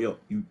like, yo,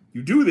 you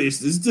do this.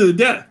 This is to the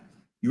death.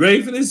 You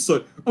ready for this?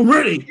 So I'm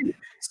ready.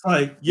 It's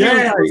like,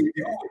 yeah.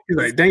 He's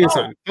like, Daniel,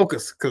 son,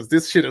 focus, because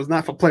this shit is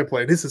not for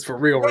play. This is for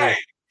real. Right.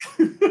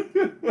 He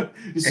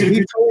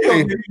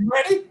told me, you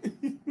ready?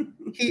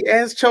 he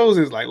asked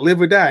Chosen, like,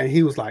 live or die. And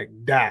he was like,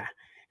 die.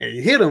 And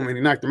he hit him and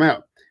he knocked him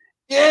out.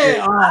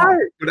 Yeah.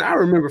 What I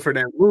remember for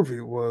that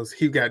movie was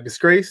he got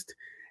disgraced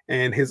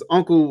and his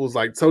uncle was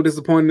like so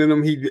disappointed in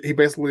him. He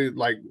basically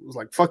like was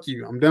like, fuck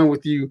you, I'm done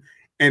with you.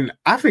 And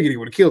I figured he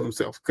would have killed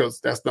himself because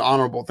that's the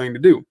honorable thing to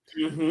do.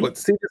 Mm-hmm. But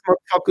see this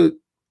motherfucker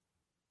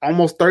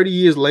almost 30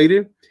 years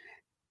later,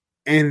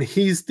 and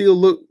he still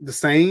looked the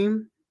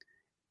same.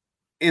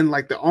 And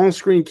like the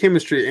on-screen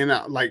chemistry, and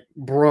like,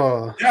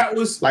 bruh, that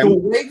was like, the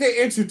way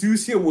they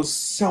introduced him was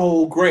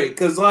so great.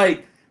 Cause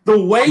like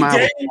the way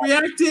Danny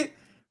reacted,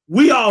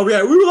 we all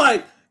reacted. We were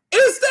like,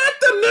 "Is that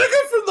the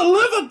nigga from the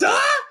Live or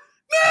Die?"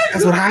 Nigga!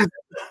 That's what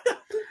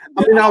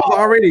I mean, I was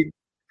already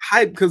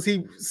hyped because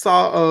he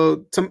saw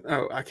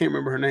I can't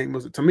remember her name.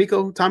 Was it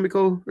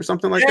Tomiko or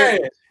something like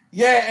that?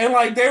 Yeah, and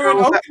like they were in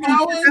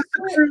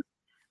Okinawa.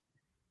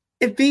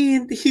 And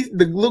then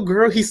the little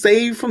girl he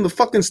saved from the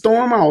fucking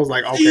storm. I was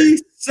like, okay,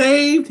 he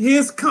saved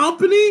his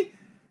company,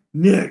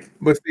 Nick.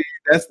 But see,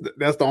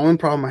 that's the only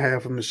problem I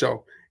have from the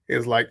show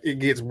is like it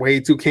gets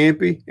way too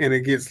campy and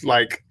it gets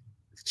like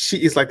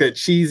it's like that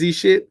cheesy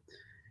shit.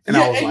 And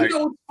I was and like, you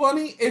know what's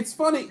funny? It's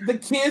funny. The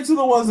kids are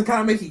the ones that kind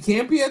of make it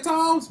campy at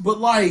times, but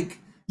like,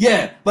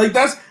 yeah, like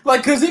that's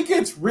like because it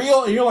gets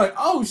real and you're like,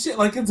 oh shit,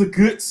 like it's a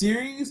good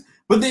series.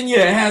 But then,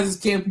 yeah, it has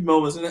its campy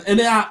moments. And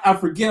then I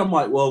forget, I'm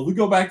like, well, if we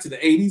go back to the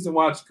 80s and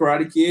watch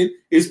Karate Kid,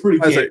 it's pretty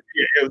campy. Like,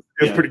 yeah, it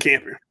was pretty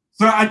campy.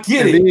 So I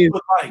get and it. Then,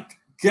 but like,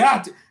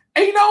 God.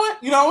 And you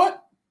know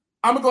what?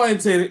 I'm going to go ahead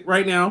and say it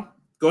right now.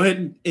 Go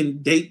ahead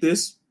and date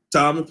this,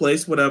 time and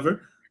place,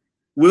 whatever.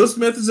 Will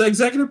Smith is the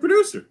executive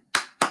producer.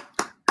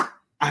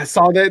 I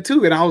saw that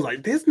too. And I was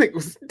like, this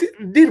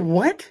nigga did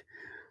what?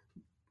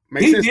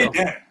 He did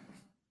that.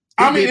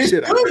 I mean, it's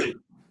good.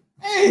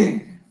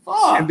 Hey.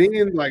 Fuck. And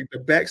then like the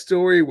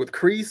backstory with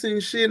Kreese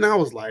and shit, and I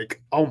was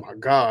like, "Oh my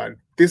god,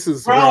 this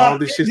is where all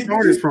this shit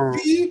started from."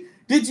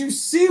 Did you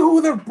see who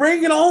they're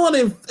bringing on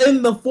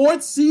in the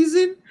 4th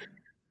season,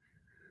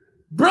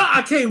 bro?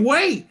 I can't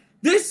wait.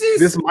 This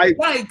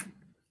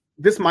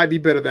might be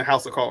better than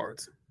House of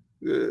Cards,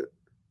 dude.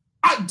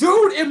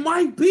 It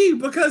might be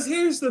because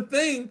here's the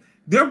thing: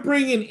 they're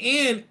bringing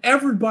in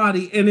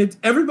everybody, and it's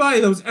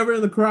everybody that was ever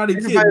in the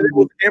Karate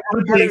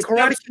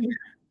Kid.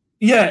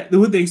 Yeah,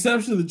 with the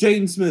exception of the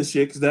Jaden Smith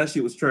shit, because that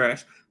shit was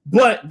trash.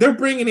 But they're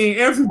bringing in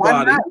everybody.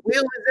 Why not?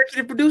 Will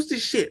executive produce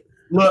this shit.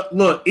 Look.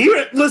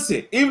 Even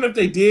if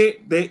they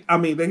did, they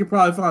could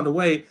probably find a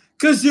way.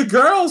 Because your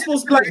girl is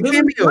supposed to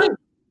be like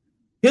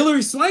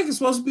Hillary Swank is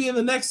supposed to be in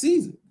the next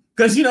season.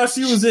 Because she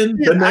was in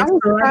the next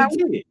Karate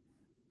Kid.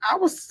 I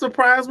was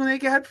surprised when they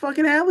got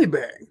fucking Allie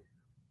back.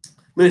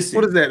 Listen,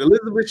 what is that?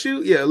 Elizabeth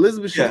Shue? Yeah,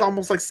 Elizabeth Shue's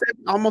almost like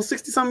almost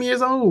 60-something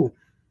years old.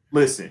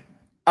 Listen,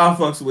 I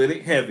fucks with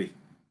it heavy.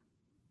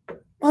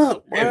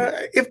 Look,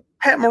 if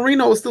Pat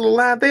Moreno was still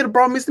alive, they'd have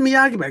brought Mr.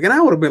 Miyagi back, and I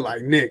would have been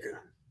like, nigga.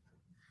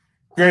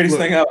 Greatest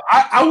thing ever.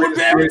 I would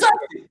be every time.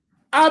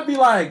 I'd be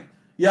like,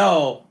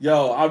 yo,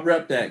 I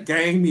rep that.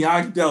 Gang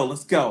Miyagi-Do,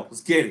 let's go.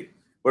 Let's get it.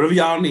 Whatever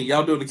y'all need.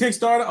 Y'all doing the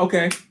Kickstarter?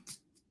 Okay.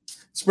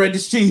 spread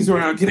this cheese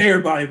around, get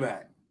everybody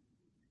back.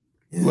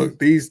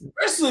 Look,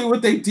 especially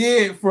what they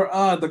did for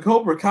the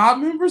Cobra Kai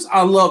members,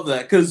 I love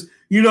that because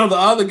the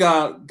other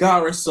guy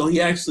got arrested, so he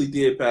actually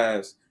did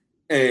pass,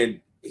 and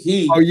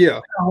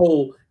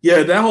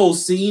that whole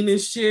scene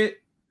and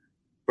shit,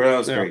 bro, that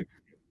was great.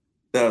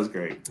 That was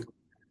great.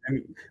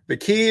 And the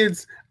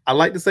kids, I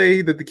like to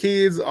say that the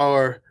kids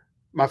are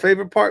my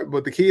favorite part,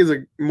 but the kids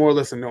are more or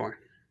less annoying.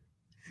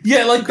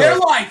 Yeah, like they're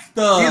like he's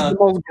the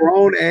most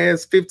grown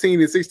ass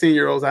 15 and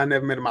 16-year-olds I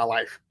never met in my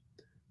life.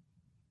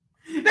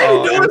 They be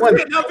doing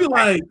shit, and I'll be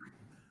like,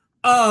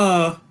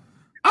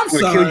 I'm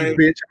sorry, kill you,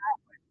 bitch.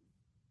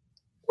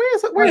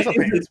 Where's the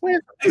pants?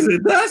 Is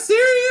it that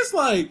serious?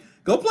 Like,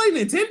 go play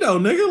Nintendo,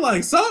 nigga.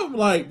 Like something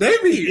like they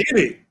be in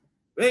it.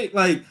 They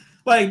like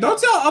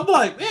don't y'all? I'm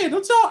like, man,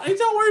 ain't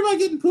y'all worried about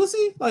getting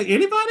pussy? Like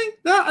anybody?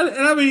 No,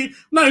 and I mean, I'm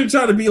not even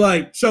trying to be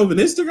like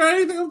chauvinistic or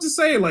anything. I'm just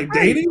saying, like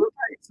dating,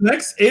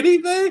 sex,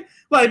 anything.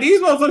 Like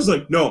these motherfuckers,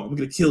 like, no, I'm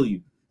gonna kill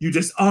you. You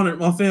just honored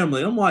my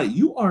family. I'm like,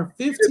 you are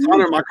 15. You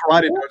honored my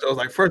karate dojo. I was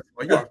like, first of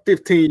all, you are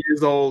 15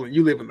 years old and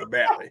you live in the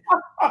valley.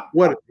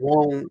 What is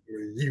wrong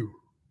with you?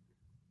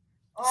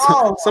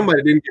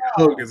 Somebody didn't get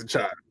hugged as a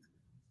child.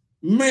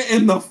 Man,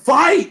 and the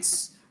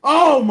fights.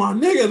 Oh my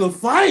nigga, the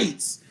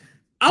fights.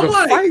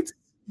 Fights.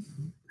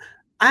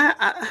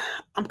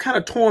 I'm kind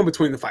of torn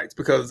between the fights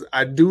because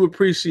I do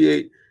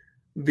appreciate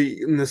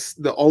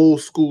the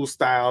old school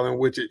style in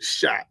which it's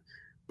shot,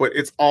 but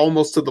it's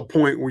almost to the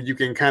point where you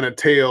can kind of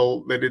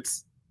tell that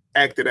it's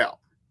acted out.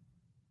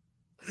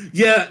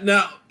 Yeah,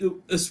 now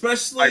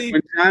especially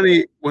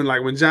like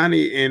when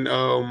Johnny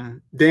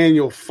and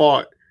Daniel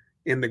fought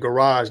in the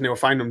garage and they were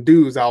fighting them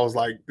dudes, I was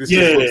like, this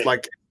just looks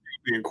like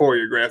being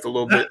choreographed a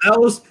little bit.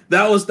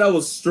 That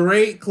was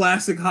straight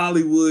classic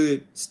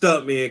Hollywood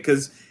stunt, man.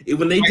 Because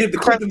when they did the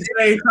kick at the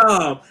same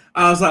time,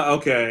 I was like,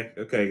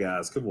 okay,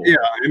 guys, come on. Yeah,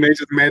 and they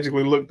just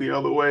magically look the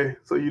other way,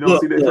 so you don't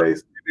see their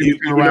face.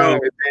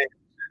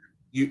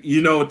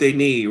 You know what they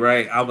need,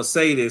 right? I'm gonna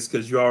say this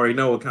because you already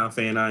know what kind of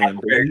fan I am.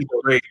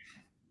 Great.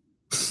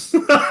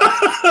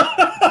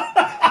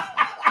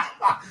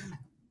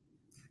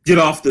 Get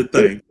off the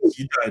thing.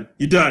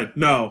 You done.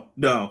 No.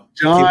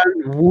 John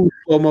Woo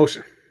slow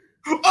motion.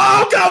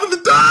 Oh, God, with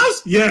the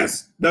dogs?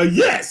 Yes. No,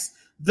 yes.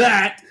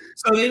 That.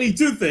 So they need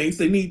two things.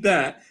 They need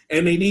that,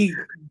 and they need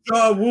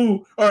John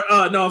Woo, or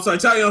no, I'm sorry,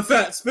 Chow Yun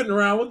Fat spitting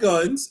around with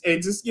guns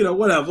and just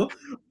whatever.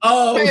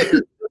 Oh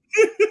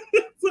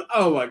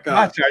my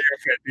God. Chow Yun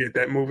Fat did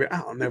that movie.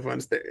 I'll never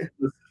understand.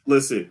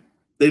 Listen,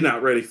 they're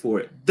not ready for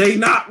it. They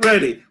not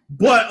ready.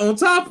 But on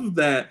top of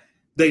that,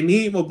 they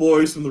need my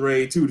boys from the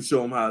Raid 2 to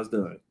show them how it's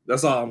done.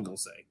 That's all I'm gonna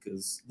say.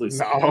 Because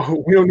listen,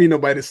 no, we don't need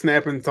nobody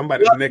snapping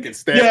somebody's neck and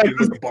stabbing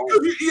with the bone.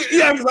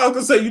 Yeah, because I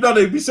was gonna say,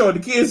 they be showing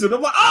the kids, and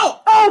I'm like,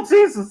 oh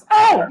Jesus,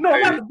 no,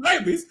 not the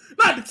babies,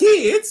 not the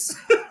kids.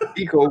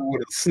 Eco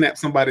would have snapped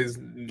somebody's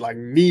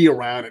knee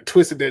around and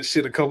twisted that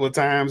shit a couple of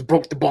times,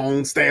 broke the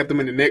bone, stabbed them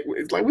in the neck.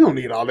 It's like, we don't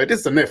need all that.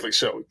 This is a Netflix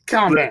show.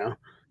 Calm down.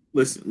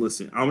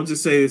 Listen. I'm gonna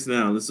just say this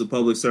now. This is a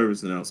public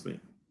service announcement.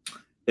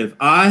 If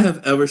I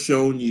have ever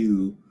shown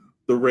you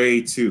the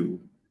Raid 2,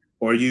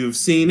 or you've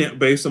seen it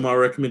based on my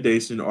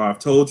recommendation, or I've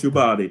told you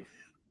about it,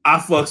 I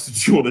fucks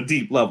with you on a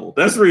deep level.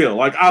 That's real.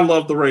 Like, I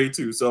love the Raid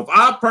 2. So if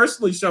I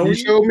personally showed you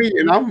showed me,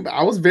 and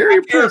I was very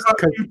impressed.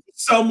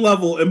 Some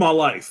level in my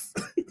life.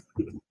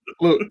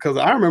 Look, because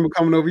I remember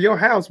coming over your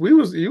house. That's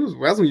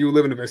when you were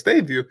living in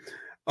Vestavia.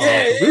 We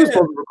were supposed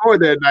to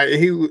record that night,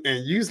 and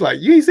you was like,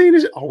 "You ain't seen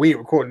this?" Oh, we ain't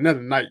recording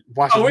another night.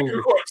 Watch the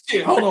movie.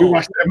 Shit, hold on. We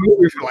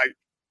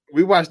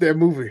watched that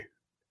movie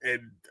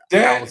and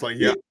I was like,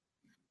 "Yeah."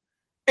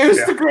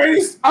 It's the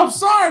greatest. I'm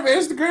sorry, man.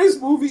 It's the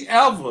greatest movie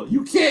ever.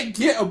 You can't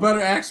get a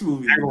better action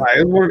movie.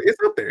 It's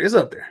up there. It's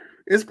up there.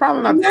 It's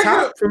probably not the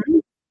top for me.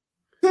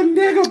 The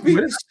nigga beat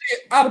the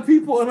shit out of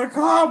people in a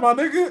car, my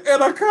nigga.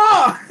 In a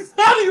car.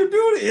 How do you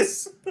do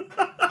this?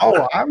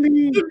 I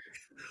mean,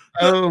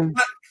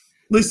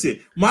 listen,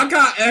 my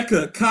guy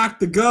Eka cocked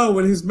the gun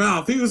with his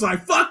mouth. He was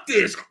like, "Fuck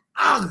this!"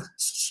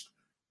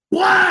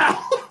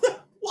 Wow.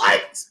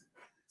 What?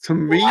 To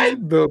me,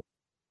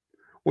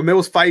 when they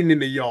was fighting in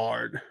the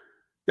yard,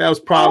 that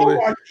was probably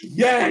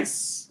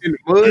yes. In the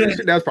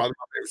mud, that was probably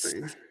my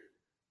favorite thing.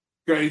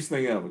 Greatest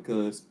thing ever,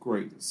 cuz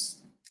greatest.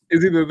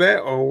 It's either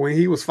that or when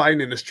he was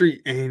fighting in the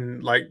street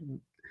and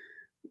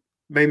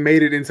they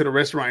made it into the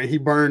restaurant and he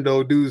burned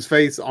old dude's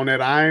face on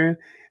that iron.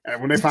 And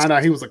when they found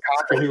out he was a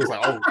cop, and he was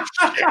like, "Oh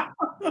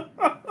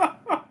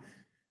shit!"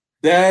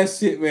 That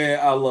shit, man,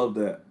 I love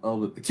that.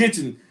 The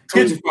kitchen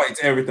fights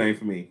everything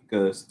for me,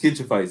 cuz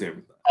kitchen fights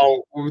everything.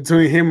 Oh,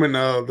 between him and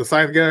the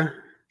Scythe guy.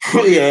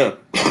 Yeah.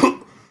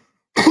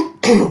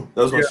 That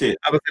was my shit.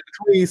 I was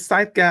between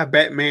Scythe guy,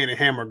 Batman, and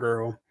Hammer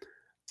Girl.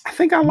 I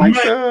think I like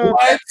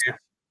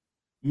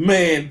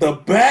Man, the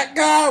Bat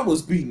guy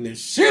was beating the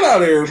shit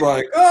out of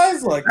everybody.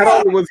 Guys, like,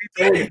 not only was he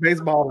throwing the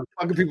baseball and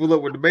fucking people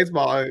up with the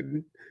baseball,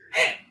 and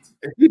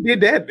he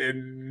did that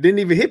and didn't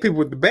even hit people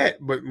with the bat.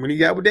 But when he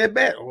got with that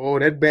bat,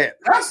 that bat.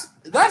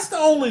 That's the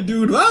only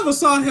dude. If I ever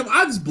saw him,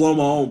 I just blow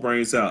my own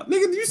brains out.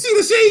 Nigga, do you see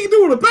the shit he can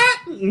do with a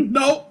bat?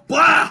 No.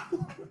 Blah.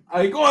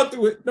 I ain't going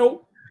through it.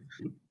 Nope.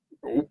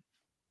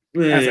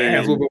 That's an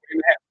ass whooping.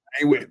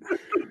 I ain't with it.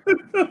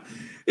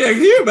 Yeah,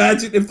 can you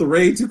imagine if the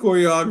Raid 2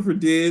 choreographer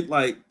did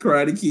like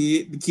Karate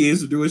Kid, the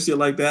kids were doing shit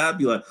like that? I'd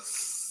be like,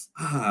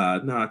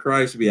 nah,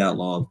 karate should be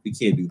outlawed. We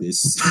can't do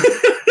this.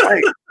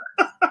 Right.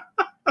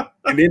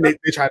 And then they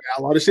tried to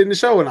outlaw the shit in the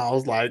show, and I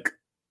was like,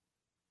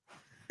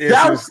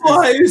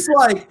 it's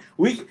like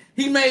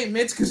he made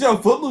Mitch because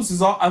Footloose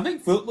is all. I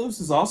think Footloose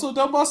is also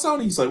done by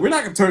Sony. He's like, we're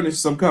not gonna turn this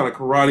some kind of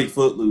karate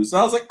Footloose.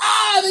 I was like,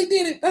 they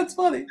did it. That's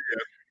funny. Yeah.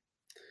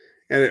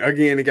 And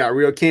again, it got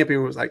real campy.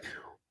 And was like,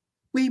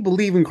 we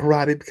believe in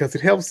karate because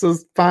it helps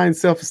us find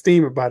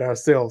self-esteem about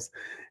ourselves,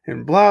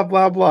 and blah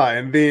blah blah.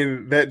 And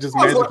then that just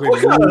magically.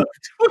 Like,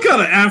 what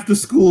kind of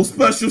after-school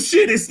special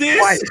shit is this?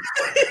 Right.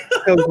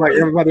 It was like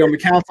everybody on the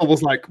council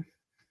was like,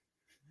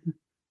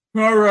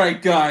 all right,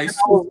 guys,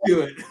 let's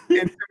do it.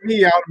 And to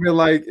me, I would be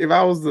like, if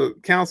I was the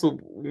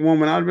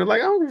councilwoman, I'd be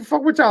like, I don't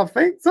fuck what y'all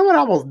think. Someone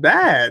almost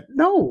died.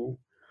 No,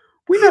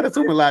 we're not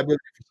assuming liability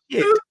for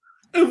shit.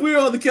 If we were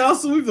on the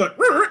council, we'd be like,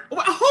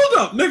 hold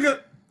up,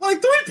 nigga. Like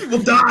 3 people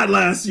died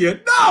last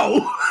year.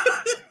 No.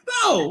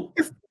 No.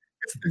 It's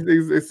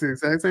the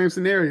exact same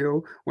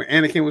scenario when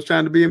Anakin was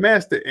trying to be a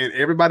master and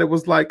everybody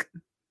was like,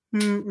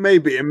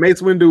 maybe. And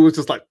Mace Windu was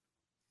just like,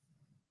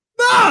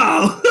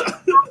 no.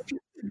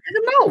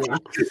 No.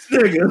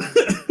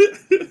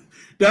 Nigga.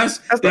 That's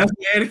what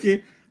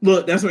Anakin.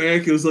 Look, that's what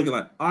Anakin was looking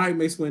like. All right,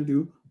 Mace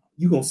Windu,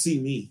 you gonna see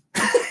me.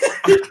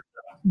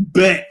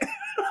 Bet.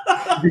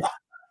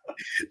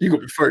 You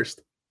gonna be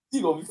first.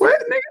 You gonna be first.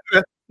 What,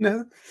 nigga?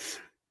 No.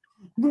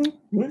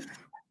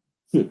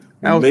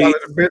 That was Mace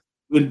the best.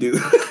 Windu.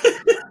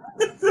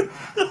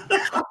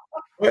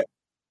 What?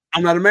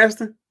 I'm not a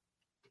master?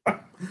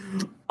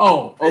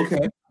 Oh,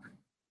 okay.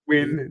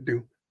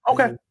 Windu.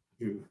 Okay.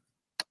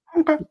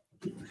 Okay.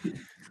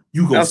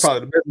 That's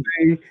probably the best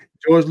thing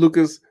George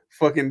Lucas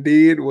fucking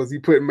did was he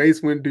put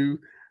Mace Windu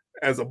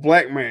as a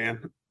black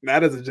man,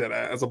 not as a Jedi,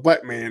 as a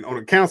black man on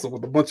a council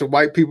with a bunch of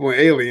white people and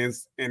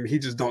aliens, and he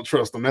just don't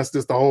trust them. That's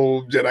just the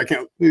whole Jedi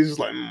council. He's just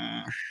like,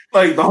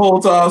 Like the whole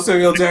time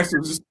Samuel Jackson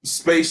was just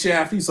Space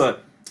Shaft. He's like,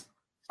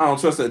 I don't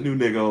trust that new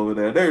nigga over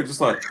there. They're just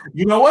like,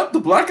 you know what?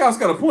 The black guy's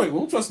got a point. We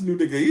don't trust the new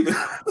nigga either.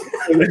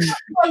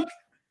 Like,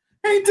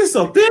 ain't this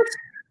a bitch?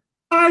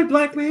 All right,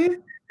 black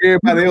man.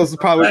 Everybody else is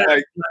probably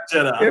like,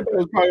 everybody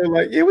was probably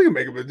like, yeah, we can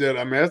make him a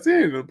Jedi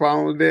master. Ain't no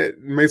problem with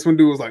that. Mace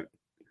Windu was like,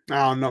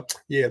 I don't know.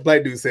 Yeah,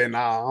 black dude said,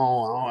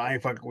 nah, I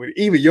ain't fucking with it.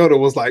 Even Yoda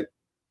was like,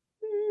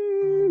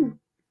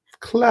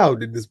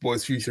 clouded this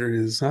boy's future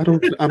is. I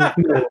don't know.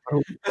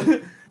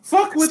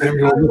 Fuck with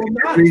Samuel,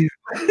 the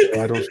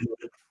I don't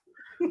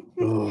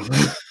know.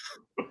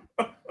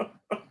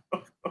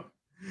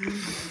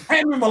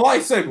 Hand me my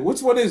lightsaber.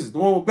 Which one is it? The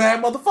one with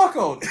bad motherfucker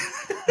on it.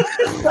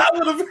 That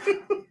would have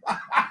been.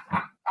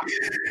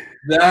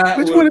 That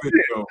which one is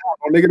it? Oh,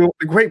 nigga,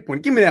 the grape one.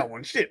 Give me that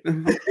one. Shit.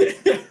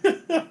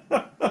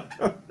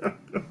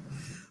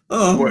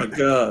 Oh my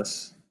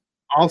gosh.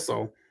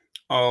 Also,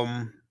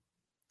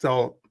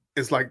 so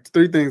it's like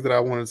 3 things that I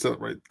want to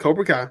celebrate.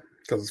 Cobra Kai,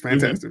 because it's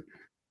fantastic.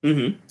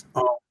 Mm-hmm.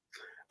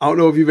 I don't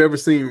know if you've ever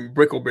seen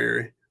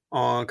Brickleberry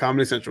on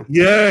Comedy Central.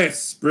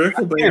 Yes,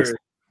 Brickleberry.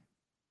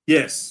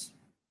 Yes.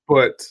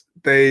 But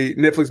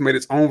Netflix made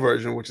its own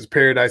version, which is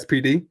Paradise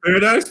PD.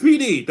 Paradise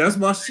PD. That's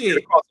my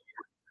shit.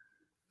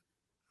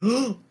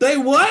 They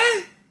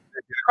what?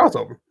 They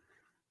crossover.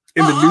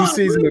 In the new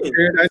season of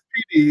Paradise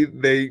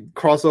PD, they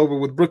cross over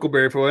with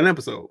Brickleberry for an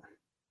episode.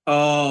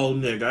 Oh,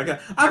 nigga.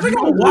 I think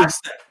I'm gonna watch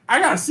that. I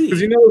gotta see.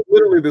 Because you know it's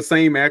literally the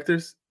same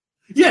actors.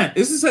 Yeah,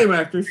 it's the same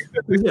actors.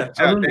 Yeah,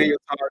 Daniel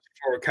Tosh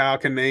for Kyle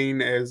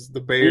Kinane as the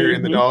bear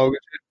and the dog.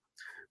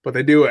 But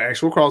they do an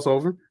actual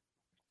crossover.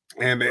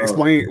 And they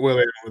explain, they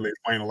don't really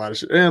explain a lot of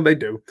shit. Yeah, they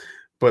do.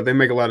 But they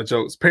make a lot of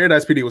jokes.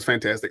 Paradise PD was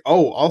fantastic.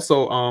 Oh,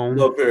 also,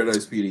 love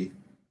Paradise PD.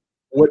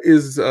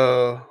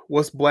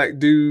 What's black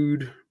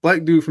dude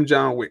from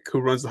John Wick who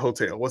runs the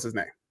hotel? What's his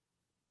name?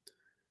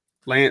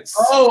 Lance.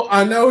 Oh,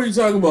 I know who you're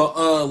talking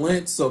about.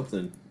 Lance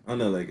something. I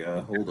know that guy.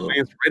 Hold up.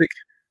 Lance Reddick.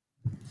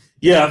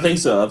 Yeah, I think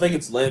so. I think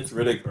it's Lance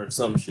Reddick or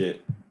some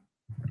shit.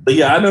 But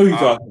yeah, I know who you're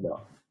talking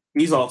about.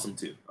 He's awesome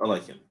too. I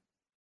like him.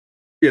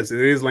 Yes, it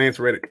is Lance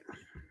Reddick.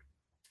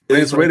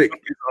 Lance Reddick.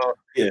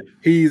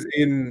 He's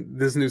in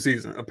this new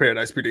season of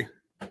Paradise PD.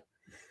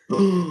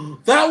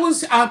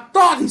 I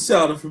thought he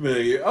sounded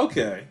familiar.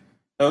 Okay.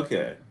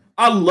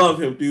 I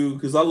love him, dude,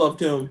 because I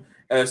loved him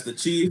as the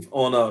chief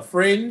on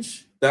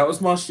Fringe. That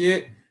was my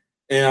shit.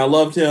 And I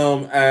loved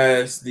him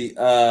as the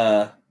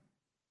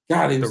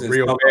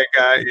real bad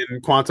guy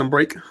in Quantum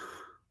Break.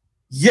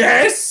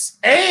 Yes,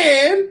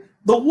 and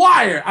The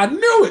Wire. I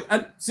knew it.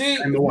 And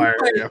The Wire.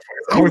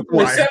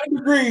 Play 7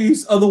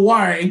 Degrees of The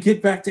Wire and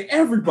get back to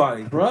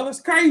everybody, bro.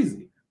 That's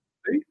crazy.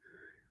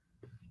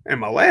 And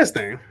my last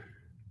thing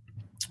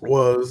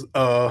was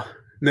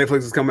Netflix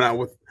is coming out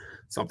with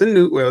something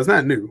new. Well, it's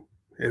not new.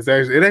 It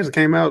actually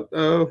came out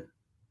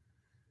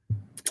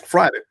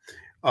Friday.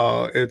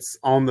 It's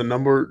on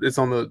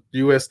the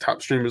US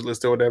top streamers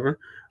list or whatever,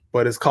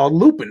 but it's called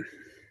Lupin.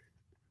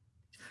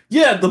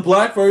 Yeah, the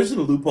black version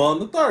of Lupin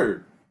the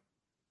Third.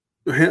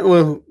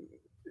 Well,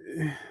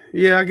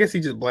 yeah, I guess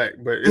he's just black,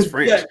 but it's Yeah,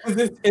 French.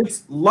 because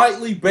it's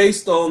lightly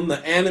based on the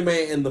anime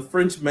and the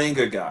French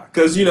manga guy.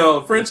 Because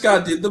a French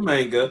guy did the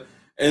manga,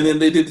 and then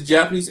they did the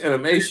Japanese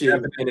animation,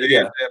 and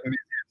yeah, Japanese.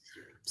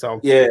 So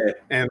yeah.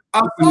 and I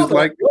Lupin saw is that.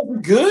 like Was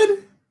it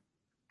good?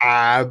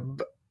 I've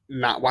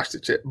not watched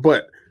it yet,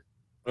 but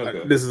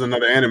Okay. this is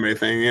another anime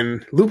thing,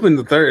 and Lupin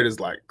the Third is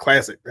like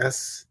classic.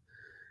 That's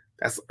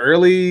mid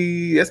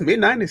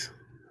 '90s.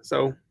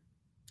 So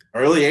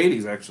Early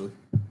 '80s, actually.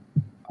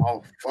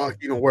 oh fuck,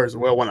 even worse.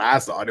 Well, when I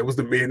saw it, it was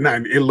the mid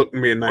 '90s. It looked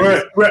mid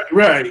 '90s.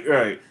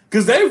 Right.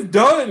 Because they've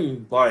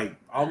done like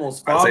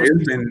almost I say five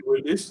it's been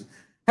editions.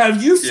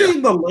 Have you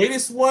seen the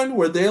latest one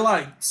where they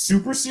like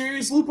super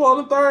serious Lupin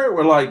the Third,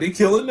 where like they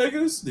killing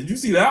niggas? Did you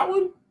see that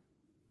one?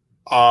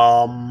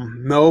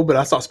 No, but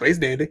I saw Space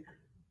Dandy.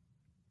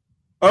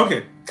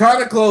 Okay,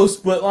 kind of close,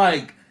 but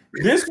like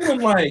this one,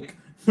 like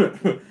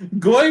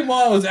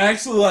Goemon was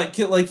actually like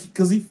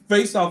because he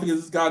faced off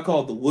against this guy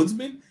called the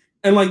Woodsman,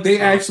 and like they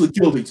actually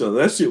killed each other.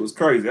 That shit was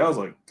crazy. I was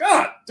like,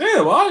 God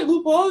damn, all right,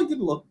 Lupin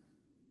getting a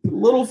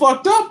little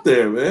fucked up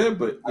there, man.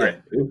 But yeah,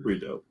 it was pretty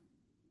dope.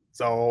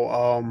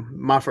 So,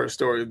 my first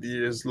story of the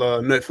year is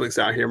Netflix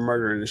out here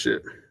murdering the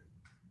shit.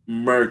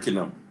 Murking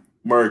them.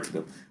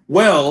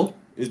 Well,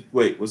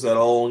 wait, was that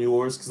all on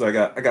yours? Because I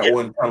got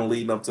one kind of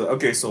leading up to.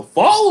 Okay, so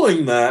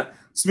following that,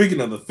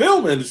 speaking of the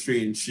film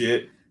industry and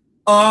shit,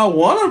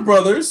 Warner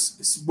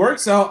Brothers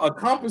works out a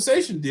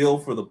compensation deal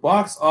for the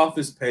box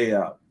office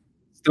payout.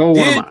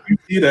 Did you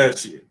see that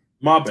shit?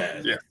 My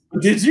bad. Yeah.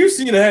 Did you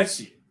see that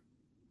shit?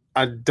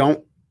 I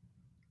don't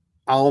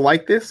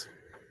like this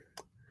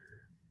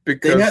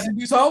because they had to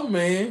do something,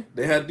 man.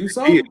 They had to do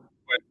something.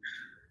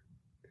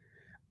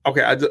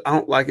 Okay, I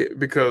don't like it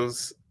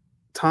because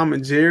Tom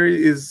and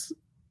Jerry is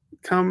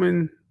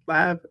coming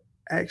live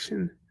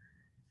action.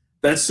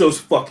 That's so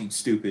fucking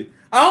stupid.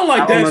 I don't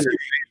like that shit.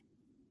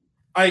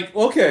 Like,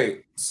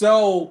 okay,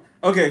 so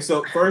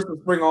first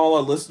let's bring all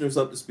our listeners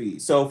up to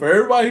speed. So for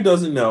everybody who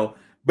doesn't know,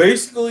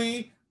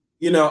 basically,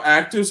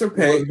 actors are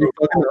paid.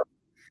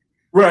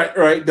 Right.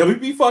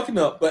 WB fucking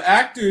up, but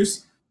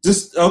actors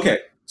just okay.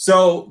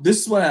 So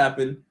this is what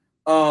happened.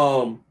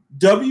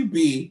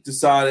 WB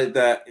decided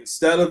that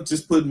instead of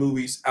just putting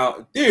movies out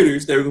in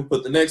theaters, they were going to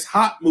put the next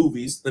hot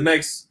movies, the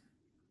next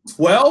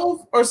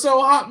 12 or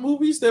so hot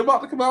movies they're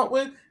about to come out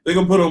with. They're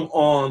going to put them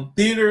on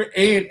theater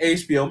and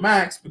HBO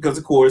Max because,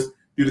 of course,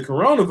 due to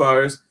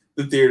coronavirus,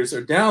 the theaters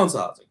are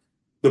downsizing.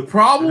 The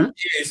problem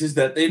is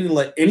that they didn't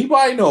let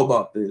anybody know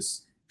about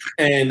this,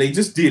 and they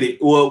just did it.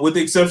 Well, with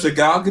the exception of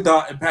Gal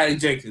Gadot and Patty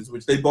Jenkins,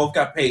 which they both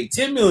got paid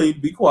 $10 million to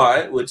be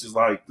quiet, which is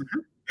like,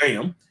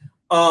 damn.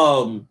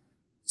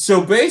 So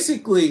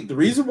basically, the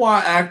reason why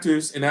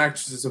actors and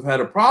actresses have had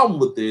a problem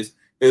with this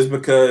is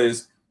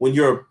because when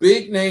you're a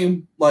big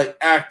name like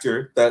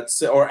actor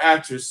or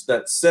actress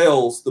that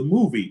sells the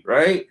movie,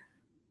 right?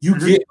 You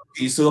get a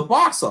piece of the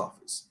box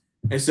office.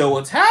 And so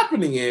what's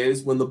happening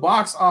is when the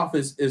box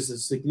office is a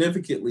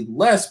significantly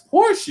less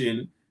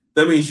portion,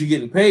 that means you're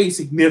getting paid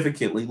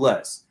significantly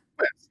less.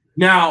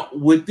 Now,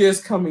 with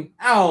this coming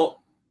out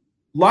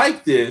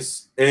like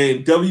this,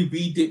 and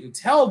WB didn't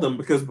tell them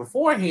because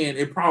beforehand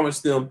it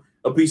promised them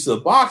a piece of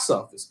the box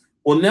office.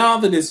 Well, now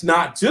that it's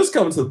not just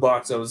coming to the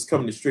box office, it's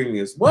coming to streaming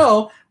as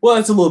well. Well,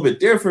 it's a little bit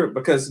different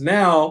because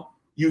now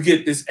you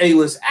get this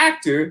A-list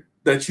actor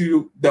that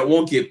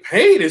won't get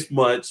paid as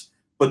much,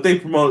 but they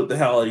promoted the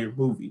hell out of your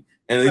movie.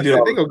 And they're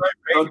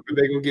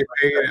gonna get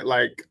paid at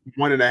like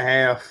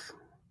 1.5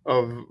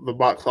 of the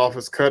box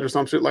office cut or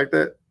some shit like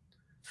that.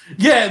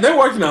 Yeah, they're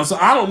working on. So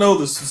I don't know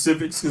the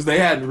specifics because they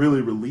hadn't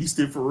really released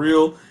it for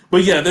real.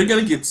 But yeah, they're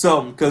gonna get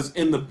some because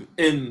in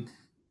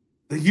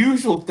the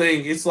usual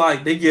thing, it's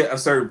like they get a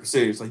certain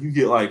percentage. Like you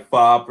get like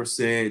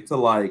 5% to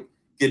like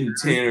getting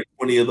 10 or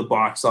 20 of the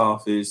box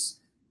office,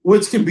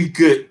 which can be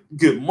good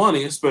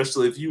money,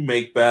 especially if you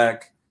make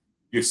back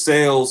your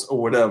sales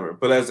or whatever.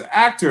 But as an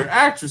actor,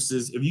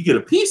 actresses, if you get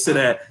a piece of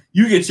that,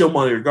 you get your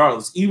money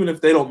regardless, even if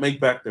they don't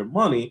make back their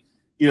money.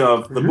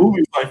 If the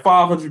movie's like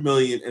 500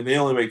 million and they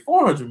only make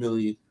 400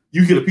 million,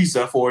 you get a piece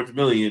of that 400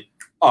 million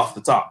off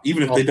the top,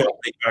 even if they don't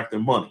make back their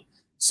money.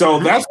 So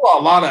that's why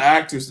a lot of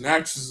actors and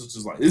actresses are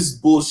just like, this is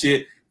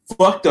bullshit.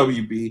 Fuck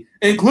WB,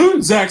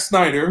 including Zack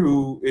Snyder,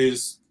 who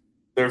is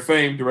their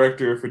famed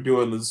director for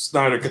doing the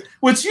Snyder Cut.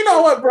 Which, you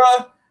know what, bro?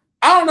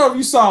 I don't know if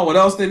you saw what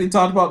else they didn't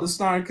talk about the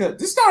Snyder Cut.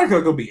 This Snyder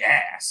Cut gonna be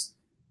ass.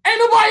 Ain't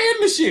nobody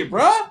in the shit,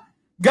 bro.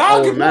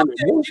 God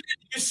didn't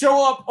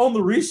show up on the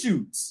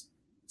reshoots.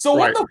 So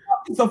what the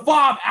fuck is the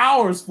 5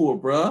 hours for,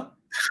 bro?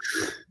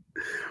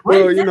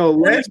 Well,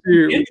 last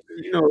year,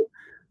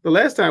 the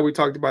last time we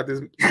talked about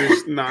this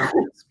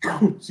nonsense,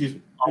 they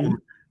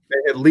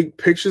had leaked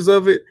pictures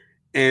of it,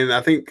 and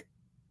I think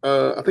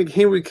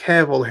Henry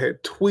Cavill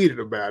had tweeted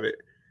about it,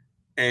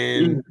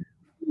 and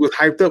was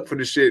hyped up for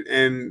the shit,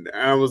 and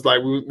I was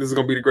like, "This is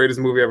gonna be the greatest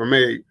movie ever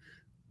made."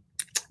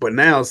 But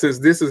now, since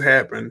this has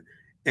happened,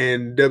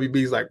 and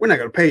WB's like, "We're not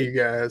gonna pay you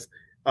guys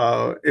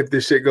if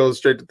this shit goes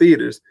straight to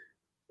theaters,"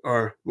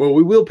 or well,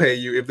 we will pay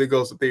you if it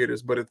goes to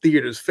theaters, but if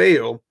theaters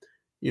fail,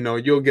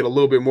 you'll get a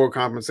little bit more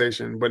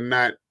compensation, but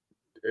not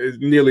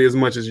nearly as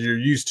much as you're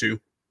used to.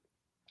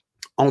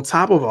 On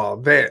top of all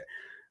that,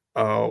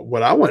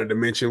 what I wanted to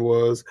mention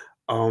was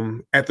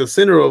at the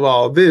center of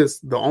all this,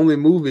 the only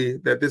movie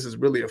that this is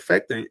really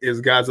affecting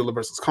is Godzilla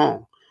vs.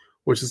 Kong,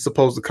 which is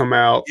supposed to come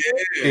out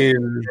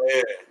in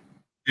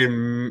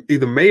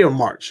either May or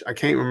March. I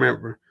can't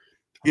remember.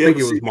 I think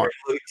it was March.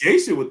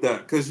 Litigation with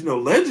that because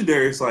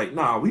Legendary is like,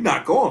 nah, we're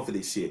not going for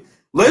this shit.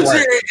 Legendary,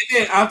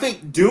 right. And I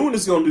think Dune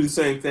is going to do the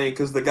same thing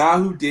because the guy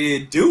who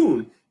did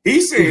Dune,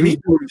 he's saying he's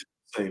doing the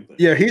same thing.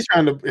 Yeah, he's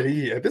trying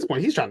to. At this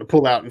point, he's trying to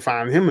pull out and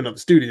find him another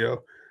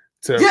studio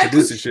to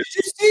produce this shit.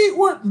 Did you see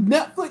what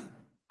Netflix?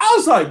 I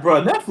was like,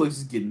 bro, Netflix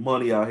is getting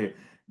money out here.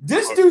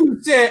 This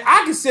dude said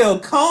I could sell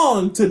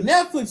Kong to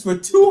Netflix for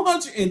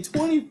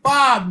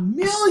 $225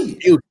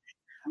 million.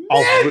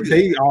 Oh,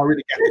 they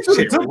already got that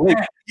shit.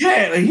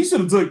 Yeah, like, he should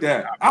have took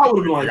that. I would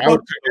have been like,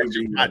 fuck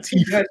my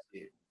teeth.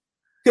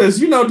 Because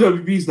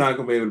WB's not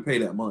gonna be able to pay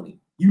that money.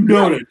 They're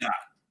not.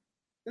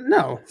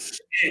 No.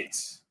 Shit.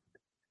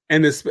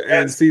 And this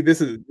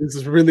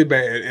is really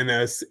bad, and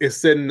it's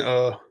setting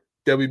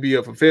WB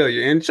up for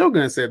failure. And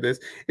Shogun said this: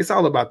 it's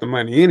all about the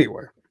money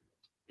anyway.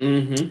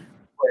 Mm-hmm.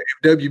 But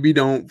if WB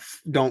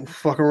don't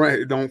fuck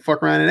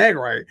around and act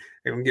right,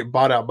 they're gonna get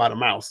bought out by the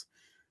mouse.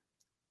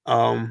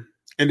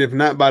 And if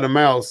not by the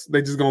mouse,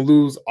 they're just gonna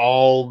lose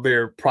all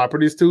their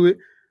properties to it.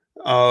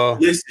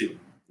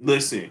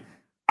 Listen.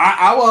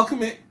 I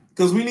welcome it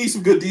because we need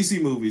some good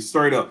DC movies.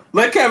 Straight up,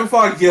 let Kevin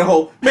Feige get a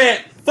hold.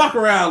 Man, fuck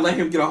around, let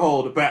him get a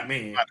hold of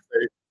Batman.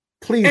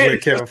 Please let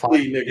Kevin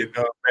Feige get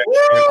Batman.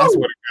 I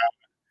swear to God.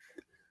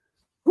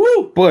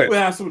 Woo! But we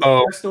have some of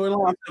the best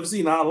storylines we've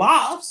seen in our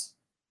lives.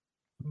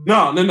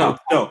 No.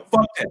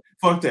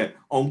 Fuck that.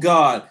 On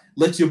God,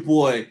 let your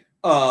boy,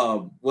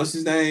 what's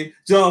his name?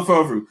 Jon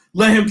Favreau.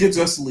 Let him get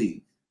Justice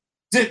League.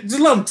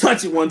 Just let him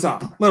touch it one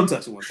time. Let him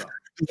touch it one time.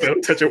 Let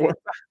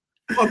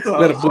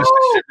him push that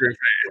shit real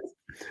fast.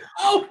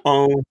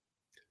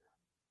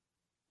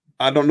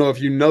 I don't know if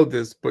you know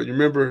this, but you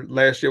remember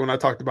last year when I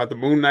talked about the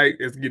Moon Knight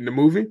is getting the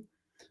movie?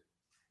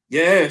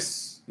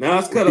 Yes. Now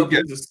it's cut up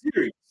into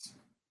series.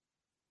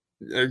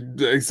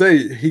 They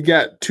say he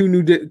got two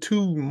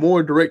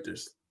more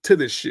directors to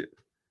this shit.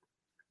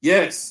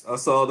 Yes, I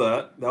saw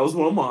that. That was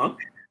one of mine.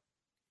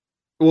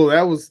 Well,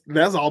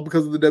 that's all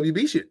because of the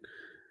WB shit.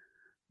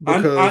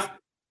 Because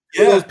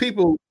those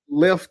people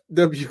left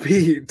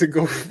WB to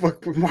go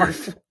fuck with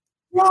Marvel.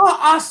 Well,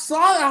 I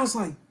saw that. I was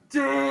like,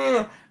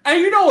 damn. And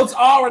it's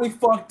already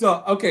fucked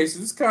up. Okay, so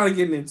this is kind of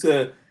getting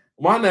into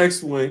my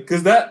next one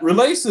because that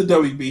relates to the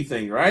WB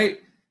thing, right?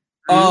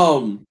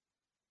 Mm-hmm.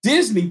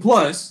 Disney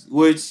Plus,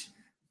 which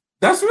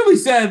that's really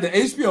sad that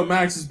HBO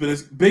Max has been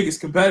its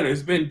biggest competitor,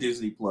 has been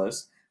Disney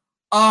Plus.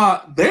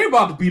 They're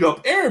about to beat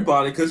up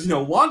everybody because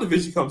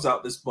WandaVision comes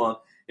out this month.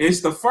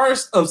 It's the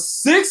first of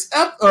six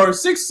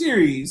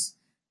series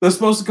that's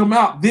supposed to come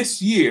out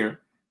this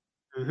year.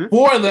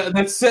 Mm-hmm.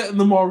 That's set in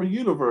the Marvel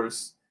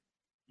Universe.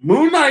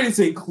 Moon Knight is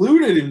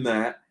included in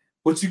that,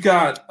 but you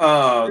got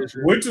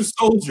Winter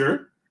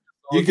Soldier.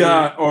 You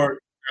got Falcon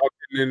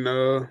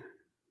and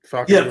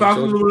Falcon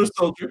and Winter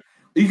Soldier.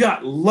 You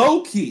got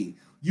Loki.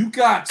 You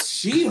got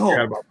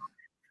She-Hulk.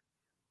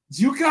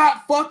 You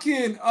got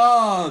fucking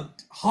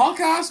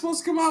Hawkeye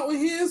supposed to come out with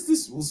his.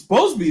 This was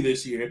supposed to be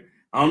this year.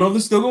 I don't know if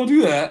they're still gonna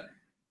do that,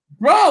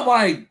 bro.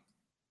 Like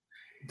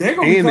they're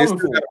gonna be coming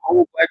for that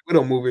whole Black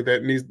Widow movie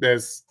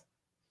that's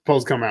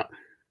supposed to come out.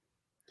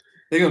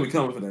 They're gonna be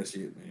coming for that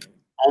shit, man.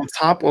 On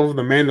top of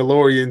the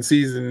Mandalorian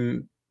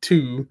season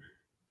 2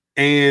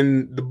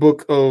 and the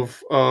book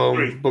of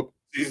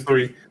season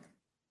 3.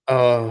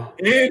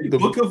 And the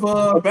book of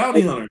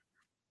Bounty Hunter.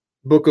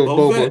 Book of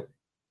Boba.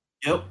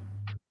 Yep.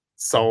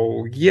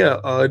 So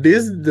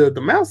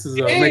the mouse is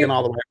making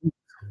all the way.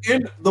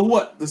 And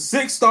the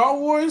 6 Star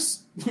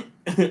Wars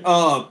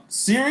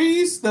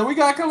series that we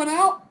got coming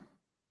out.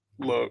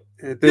 Look,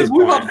 we're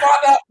gonna find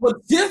out what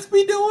this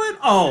be doing.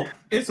 Oh,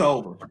 it's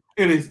over.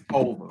 It is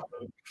over.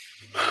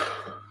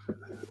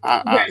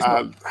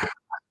 I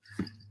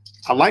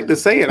like to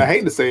say it. I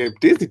hate to say it.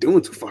 Disney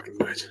doing too fucking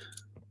much.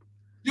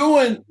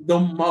 Doing the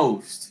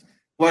most.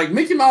 Like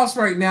Mickey Mouse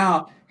right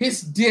now,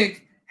 his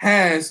dick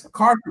has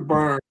carpet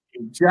burn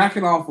and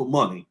jacking off with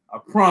money. I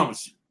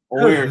promise you.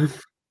 Where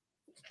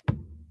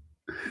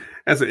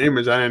that's an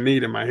image I didn't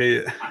need in my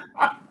head.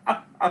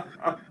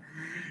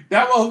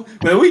 That was,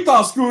 man, we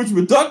thought Scrooge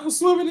McDuck was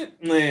swimming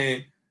it.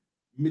 Man,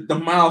 the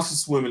mouse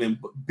is swimming in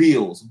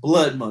bills,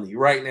 blood money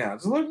right now.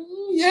 Just like,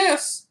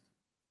 yes.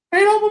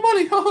 Ain't over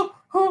money.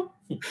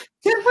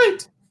 Can't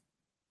wait.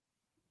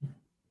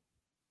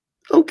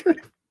 Okay.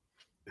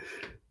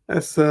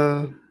 That's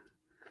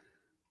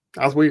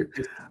weird.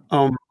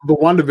 The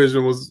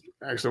WandaVision was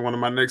actually one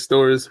of my next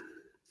stories.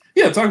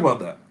 Yeah, talk about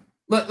that.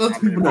 Let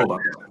people know about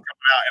that.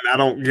 And I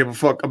don't give a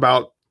fuck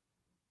about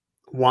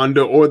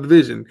Wanda or the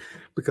Vision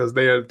because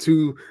they are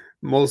two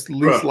most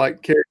least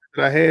liked characters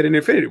that I had in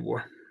Infinity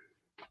War.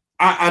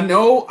 I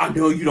know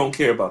you don't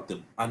care about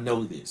them. I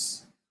know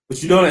this.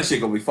 But you know that shit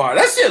gonna be fire.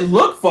 That shit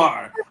look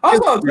fire. I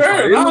was on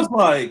there and I was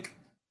like,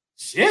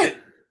 shit.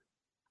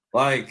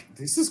 Like,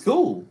 this is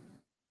cool.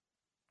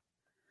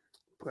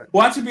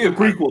 Watch it be a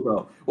prequel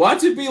though.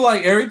 Watch it be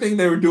like everything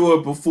they were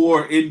doing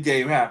before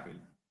Endgame happened.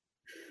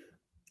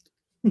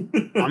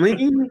 I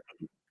mean,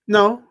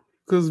 no,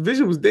 because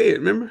Vision was dead,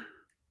 remember?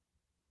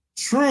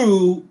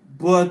 True,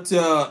 but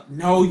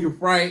no, you're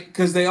right.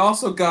 Because they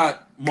also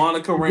got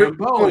Monica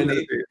Rambeau in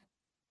it.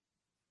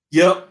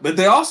 Yep, but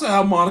they also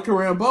have Monica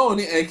Rambeau in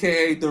it,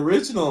 aka the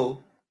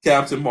original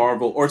Captain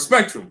Marvel or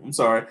Spectrum. I'm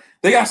sorry,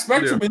 they got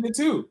Spectrum in it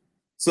too.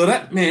 So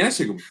that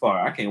shit gonna be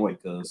fire. I can't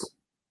wait, cuz.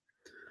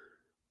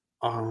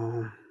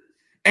 And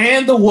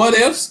the what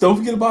ifs. Don't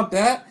forget about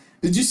that.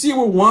 Did you see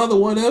where one of the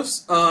what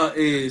ifs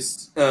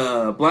is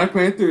Black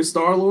Panther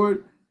Star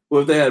Lord?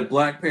 Well, if they had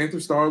Black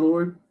Panther Star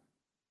Lord.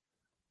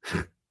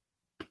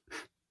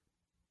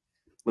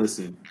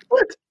 Listen.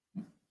 What?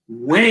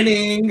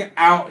 Winning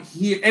out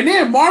here. And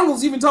then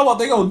Marvel's even talking about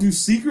they gonna do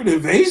Secret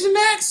Invasion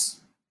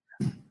next.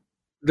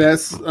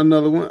 That's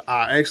another one.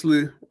 I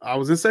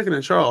was in Second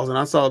and Charles and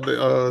I saw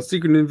the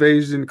Secret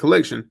Invasion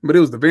collection, but it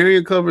was the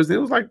variant covers and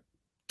it was like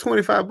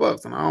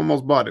 $25 and I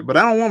almost bought it, but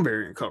I don't want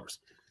variant covers.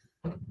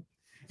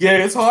 Yeah,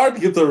 it's hard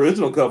to get the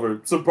original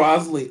cover,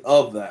 surprisingly,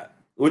 of that,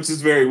 which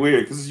is very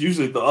weird because it's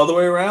usually the other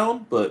way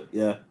around, but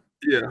yeah.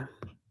 Yeah.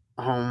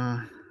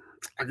 I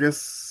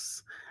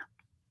guess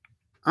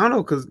I don't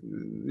know, because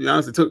you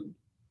honestly took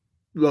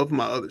love of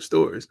my other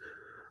stories.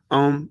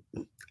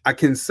 I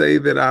can say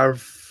that I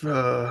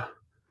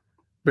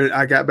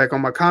got back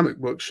on my comic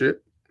book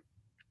shit.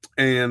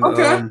 And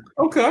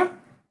okay.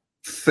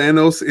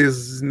 Thanos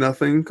is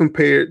nothing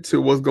compared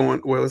to what's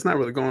going. Well, it's not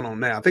really going on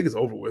now. I think it's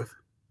over with.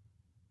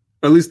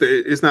 Or at least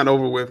it's not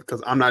over with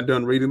because I'm not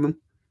done reading them.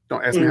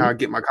 Don't ask me how I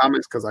get my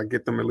comics because I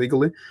get them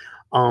illegally.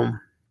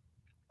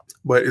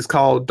 But it's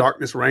called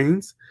Darkness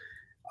Reigns,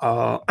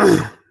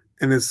 and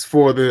it's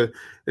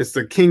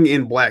the King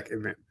in Black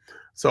event.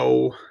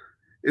 So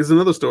it's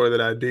another story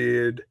that I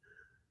did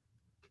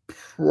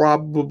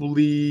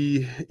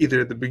probably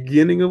either at the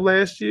beginning of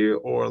last year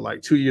or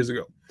like 2 years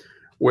ago,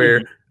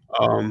 where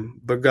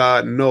the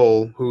god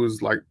Null,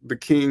 who's like the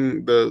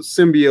king, the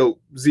symbiote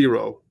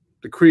Zero,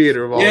 the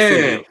creator of all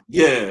symbiotes.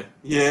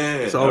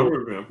 Yeah. So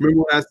remember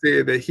when I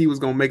said that he was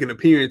going to make an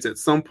appearance at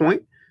some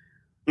point?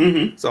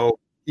 Mm-hmm. So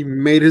he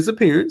made his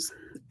appearance,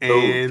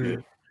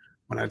 and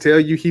when I tell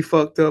you he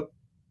fucked up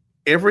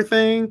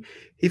everything,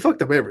 he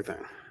fucked up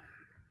everything.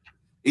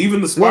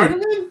 Even the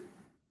Spider-Man?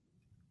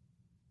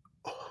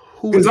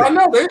 Because I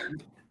know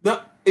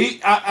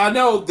I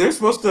know they're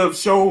supposed to have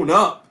shown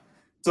up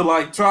to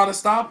like try to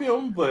stop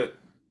him, but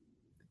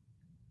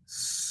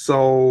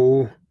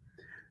so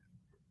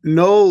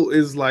Null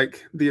is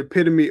like the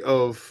epitome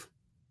of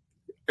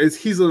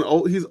he's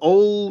as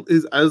old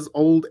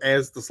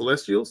as the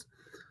Celestials.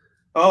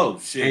 Oh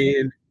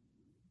shit! And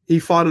he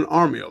fought an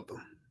army of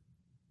them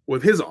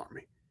with his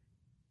army,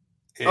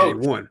 and he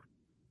won.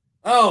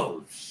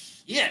 Oh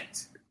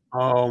shit!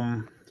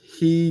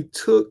 He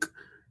took.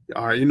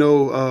 All right,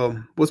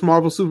 what's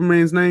Marvel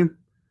Superman's name?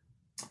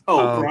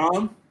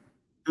 Braun.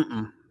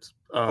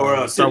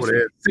 Or start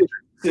with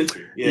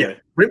Sentry. Yeah.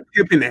 Ripped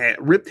him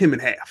in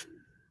half.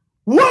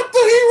 What?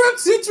 He ripped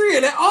Sentry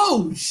in half?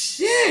 Oh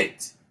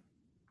shit!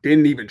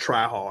 Didn't even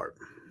try hard.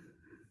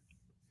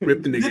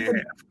 Ripped the nigga in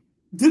half.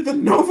 Did the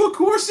Nova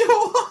Corps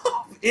show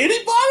up?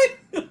 Anybody?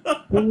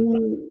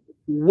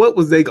 What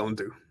was they gonna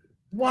do?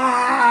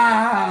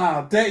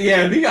 Wow.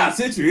 If he got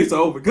Sentry, it's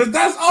over. Because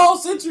that's all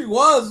Sentry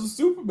was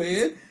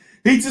Superman.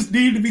 He just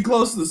needed to be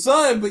close to the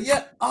sun, but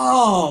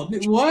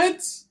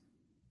what?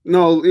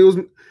 No,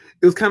 it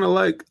was kind of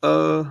like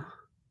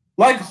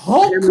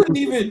Hulk couldn't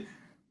even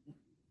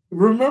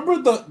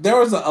remember there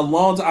was a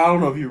long time. I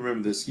don't know if you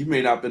remember this. You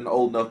may not have been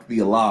old enough to be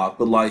alive,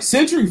 but like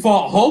Sentry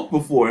fought Hulk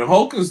before, and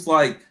Hulk is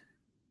like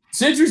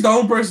Sentry's the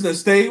only person that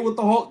stayed with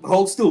the Hulk. The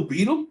Hulk still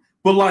beat him,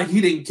 but like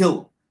he didn't kill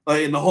him.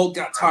 Like, and the Hulk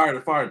got tired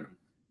of fighting him.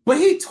 But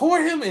he tore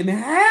him in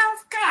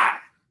half? God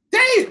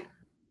damn.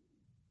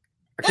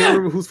 I can't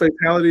remember whose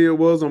fatality it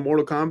was on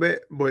Mortal Kombat,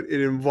 but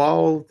it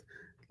involved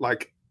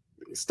like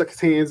he stuck his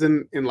hands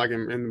in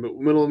the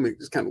middle of me,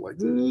 just kind of like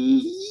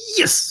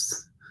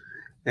yes,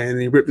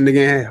 and he ripped the nigga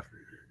in half.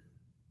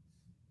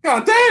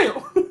 God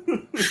damn!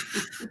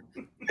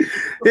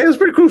 Yeah, it was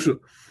pretty crucial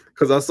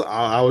because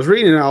I was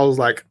reading and I was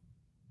like,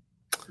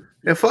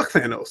 yeah, fuck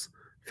Thanos.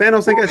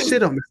 Thanos ain't got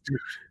shit on this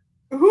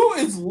dude. Who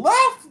is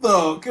left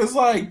though? Because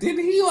like,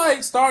 didn't he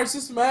like start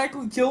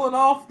systematically killing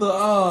off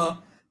the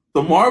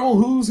Marvel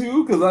who's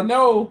who? Because I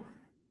know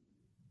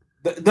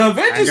the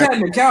Avengers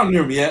hadn't accounted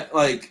him yet.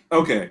 Like,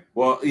 okay,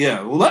 well,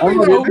 yeah, well, let me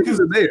know because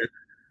they're there.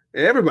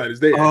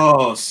 Everybody's there.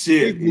 Oh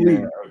shit!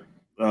 Yeah.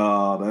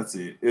 Oh, that's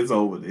it. It's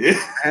over there.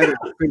 I haven't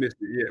finished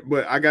it yet,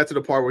 but I got to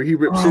the part where he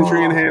ripped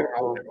Sentry in half.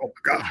 I was like, oh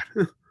my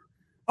god.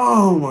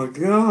 Oh my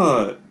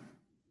god.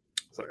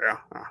 So yeah,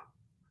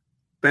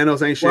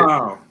 Thanos ain't shit.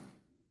 Wow.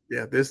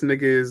 Yeah, this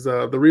nigga is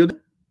the real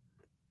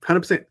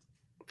 100%.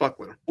 fuck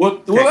with him.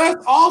 Well,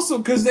 that's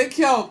awesome because they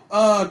kept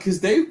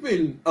because they've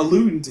been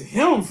alluding to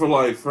him for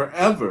like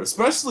forever,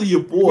 especially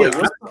your boy.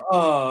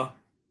 Yeah,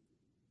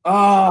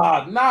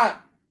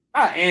 Not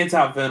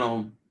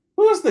Anti-Venom.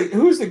 Who's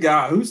the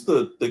guy? Who's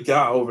the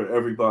guy over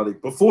everybody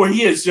before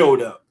he had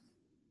showed up?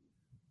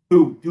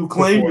 Who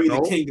claimed to be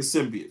the king of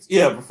symbiotes?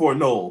 Yeah, before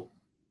Noel.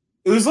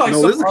 It was like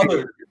some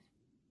other.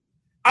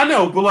 I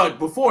know, but like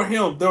before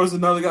him, there was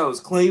another guy that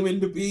was claiming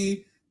to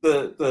be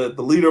the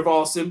leader of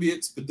all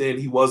symbiotes, but then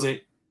he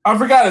wasn't. I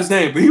forgot his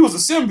name, but he was a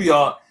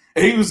symbiote,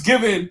 and he was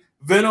giving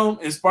Venom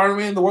and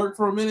Spider-Man to work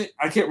for a minute.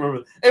 I can't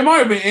remember. It might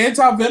have been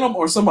Anti-Venom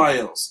or somebody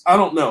else. I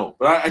don't know,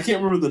 but I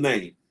can't remember the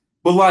name.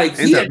 But like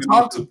he had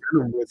talked to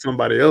Venom with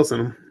somebody else in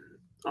him.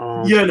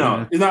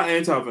 It's not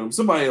Anti-Venom,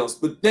 somebody else.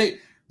 But the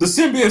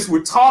symbiotes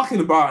were talking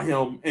about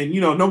him, and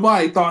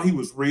nobody thought he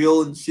was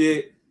real and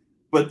shit.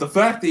 But the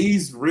fact that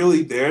he's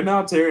really there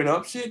now, tearing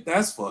up shit,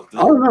 that's fucked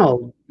up. Oh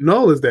no,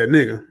 Noel is that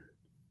nigga.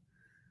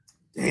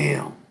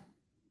 Damn.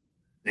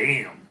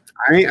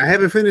 I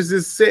haven't finished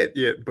this set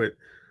yet, but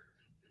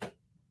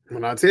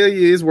when I tell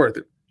you, it's worth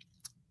it.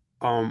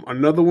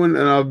 Another one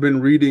that I've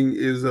been reading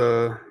is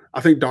I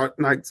think Dark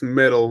Knight's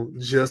Metal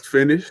just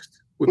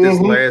finished with this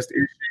last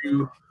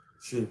issue.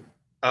 Shit.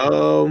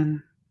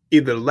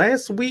 Either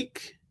last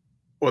week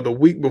or the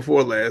week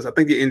before last. I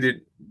think it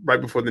ended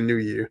right before the new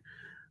year.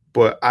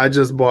 But I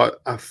just bought,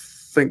 I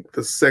think,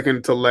 the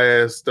second to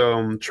last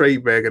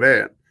trade bag of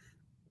that.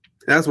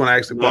 That's when I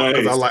actually bought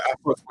because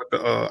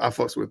I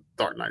fucks with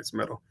Dark Knight's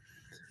Metal.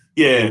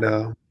 Yeah,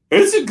 and,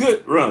 it's a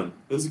good run.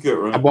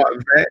 I bought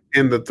that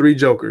and the Three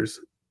Jokers,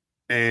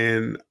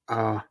 and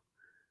Dark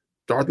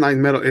Knight's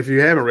Metal. If you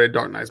haven't read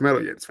Dark Knight's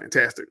Metal yet, it's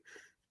fantastic.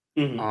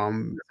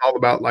 Mm-hmm. It's all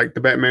about like the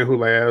Batman Who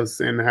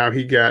Laughs and how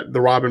he got the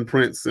Robin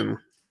Prince and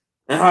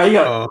how he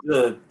got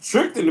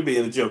tricked into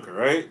being the Joker,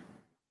 right?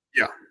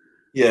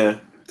 Yeah.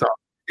 So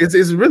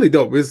it's really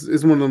dope.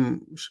 It's one of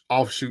them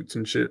offshoots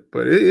and shit,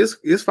 but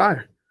it's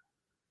fire.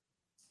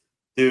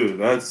 Dude,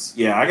 I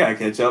gotta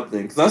catch up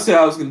then because I said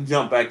I was gonna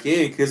jump back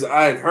in because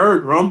I had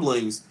heard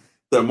rumblings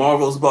that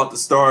Marvel's about to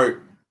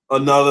start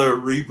another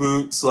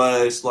reboot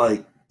 /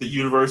 like the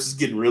universe is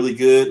getting really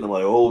good, and I'm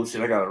like, oh shit,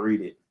 I gotta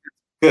read it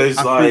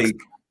because like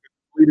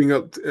leading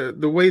up to,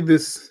 the way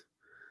this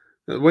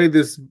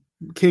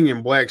King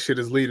in Black shit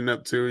is leading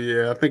up to.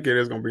 Yeah, I think it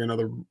is gonna be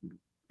another.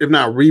 If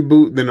not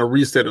reboot, then a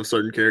reset of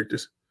certain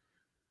characters.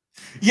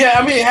 Yeah,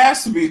 I mean it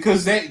has to be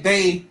because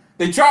they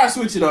try to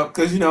switch it up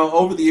because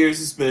over the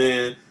years it's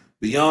been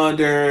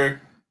Beyonder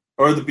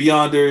or the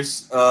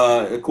Beyonders,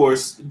 of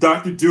course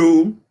Doctor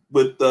Doom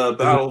with the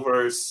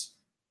Battleverse,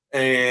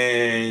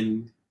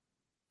 and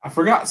I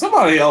forgot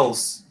somebody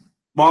else.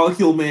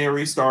 Molecule Man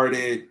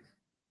restarted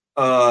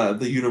the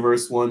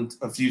universe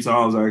a few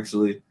times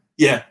actually.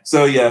 Yeah,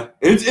 so yeah,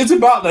 it's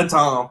about that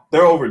time.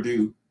 They're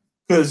overdue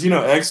because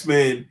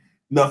X-Men.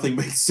 Nothing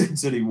makes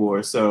sense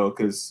anymore. So,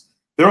 because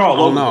they're all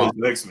over the place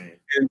with X-Men.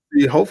 And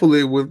see,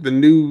 hopefully, with the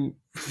new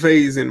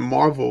phase in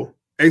Marvel,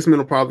 X-Men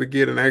will probably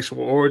get an actual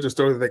origin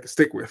story that they can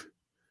stick with.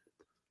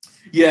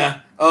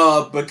 Yeah,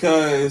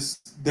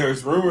 because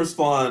there's rumors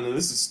flying, and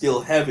this is still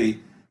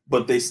heavy,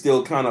 but they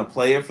still kind of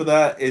play it for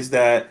that, is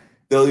that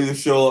they'll either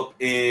show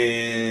up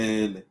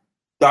in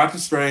Doctor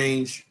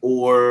Strange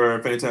or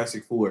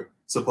Fantastic Four,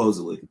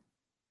 supposedly.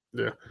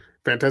 Yeah.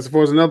 Fantastic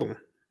Four is another one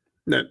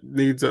that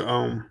needs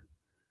a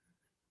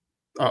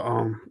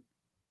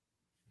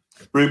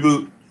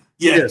reboot.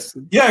 Yeah, yes.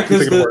 Yeah,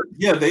 because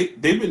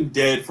they've been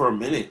dead for a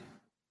minute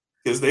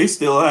because they're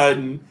still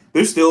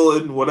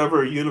in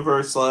whatever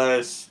universe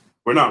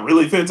 / we're not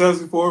really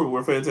Fantastic Four, but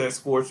we're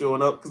Fantastic Four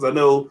showing up because I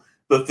know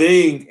the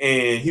Thing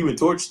and Human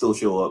Torch still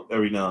show up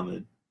every now and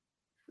then.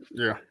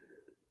 Yeah,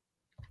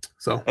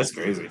 so that's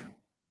crazy.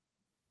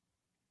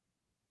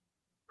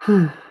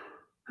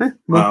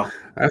 Wow,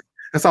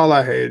 that's all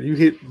I had. You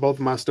hit both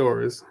of my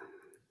stories.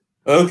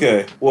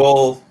 Okay,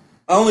 well.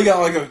 I only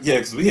got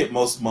because we hit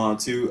most of mine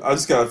too. I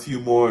just got a few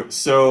more.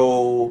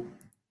 So,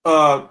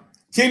 not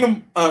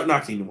Kingdom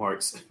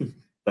Hearts.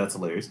 That's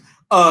hilarious.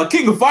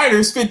 King of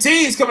Fighters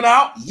 15 is coming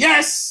out.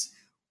 Yes!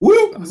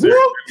 Whoop,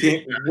 whoop.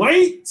 Can't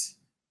wait.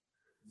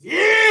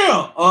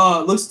 Yeah!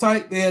 Looks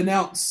tight. They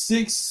announced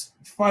 6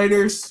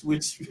 fighters,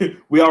 which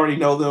we already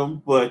know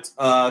them, but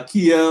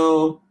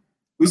Kyo.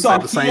 We saw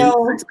the same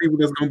 6 people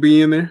that's gonna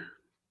be in there.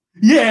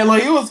 Yeah,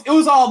 like it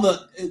was all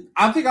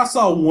I think I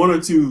saw 1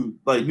 or 2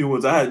 like new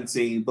ones I hadn't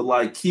seen, but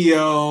like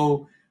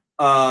Kyo,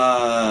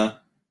 the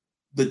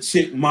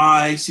chick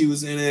Mai, she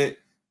was in it,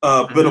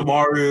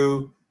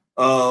 Benomaru,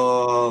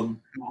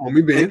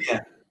 Homie Ben.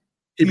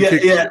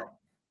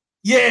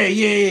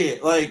 Yeah.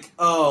 Like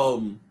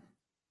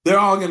they're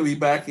all gonna be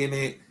back in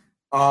it.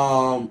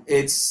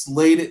 It's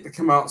slated to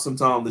come out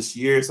sometime this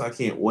year, so I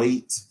can't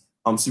wait.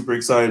 I'm super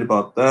excited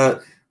about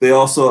that. They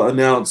also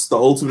announced the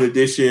Ultimate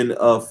Edition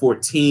of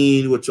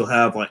 14, which will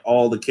have like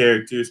all the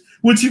characters,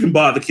 which you can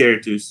buy the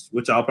characters,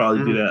 which I'll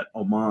probably do that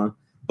on mine,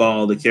 buy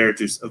all the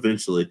characters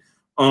eventually.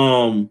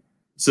 So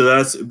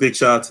that's a big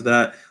shout out to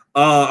that.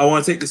 I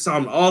want to take this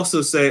time to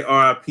also say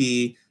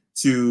RIP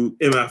to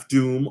MF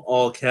Doom,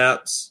 all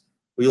caps.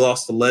 We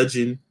lost a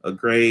legend, a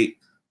great.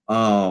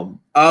 I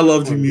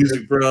loved your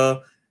music,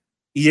 bro.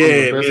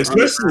 Yeah, man,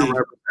 especially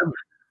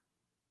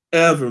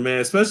ever, man.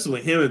 Especially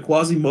when him and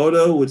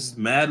Quasimodo, which is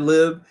Mad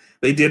Lib,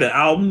 they did an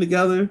album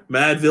together,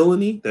 Mad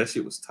Villainy. That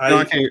shit was tight. No,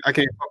 I can't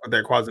fuck with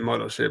that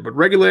Quasimodo shit, but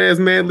regular ass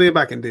Mad Lib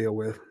I can deal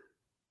with.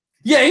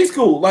 Yeah, he's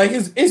cool. Like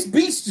his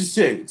beats just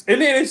change,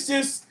 and then it's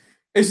just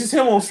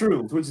him on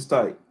shrooms, which is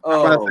tight.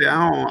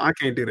 I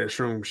can't do that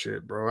shroom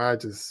shit, bro. I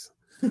just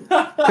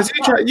because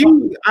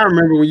I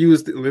remember when you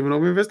was living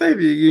over in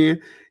Vestavia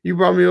again. You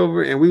brought me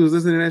over and we was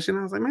listening to that shit. And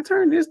I was like, man,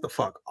 turn this the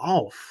fuck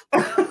off.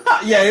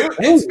 Yeah,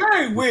 it's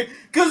very weird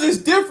because it's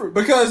different.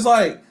 Because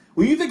like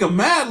when you think of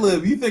Mad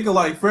Lib, you think of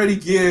like Freddie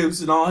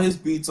Gibbs and all his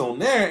beats on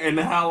there, and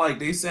how like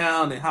they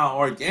sound and how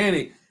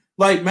organic.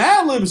 Like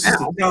Mad Lib is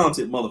just a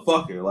talented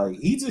motherfucker. Like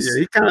he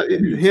kind of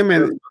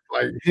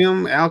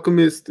him,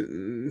 Alchemist,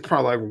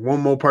 probably like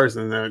one more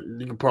person that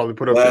you can probably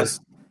put up there.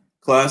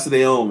 Class of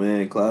their own,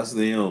 man. Class of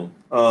their own.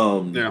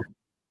 Yeah.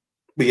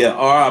 But yeah,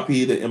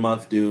 R.I.P. to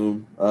MF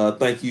Doom.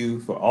 Thank you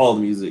for all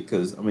the music,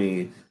 because I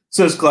mean,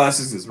 such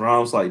classics as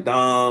Rhymes Like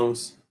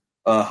Doms,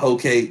 Hoe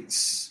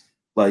Cakes,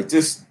 like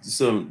just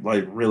some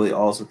like really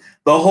awesome.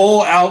 The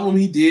whole album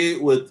he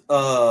did with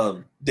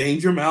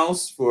Danger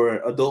Mouse for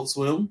Adult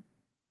Swim.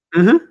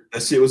 Mm-hmm.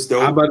 That shit was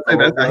dope. I'm about to say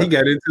that's how he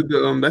got into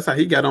the that's how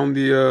he got on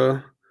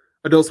the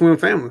Adult Swim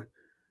family.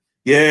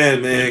 Yeah,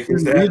 man.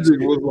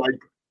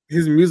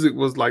 His music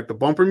was like the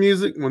bumper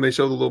music when they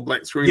show the little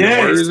black screen.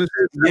 Yes. And words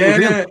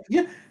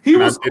yeah. He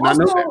was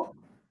also,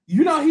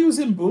 he was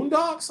in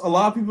Boondocks. A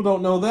lot of people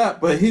don't know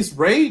that, but his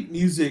raid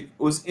music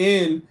was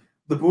in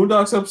the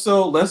Boondocks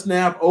episode Let's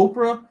Nab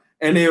Oprah,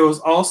 and it was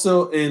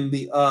also in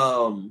the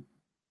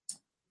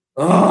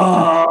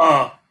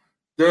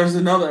there's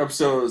another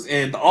episode,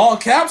 and the all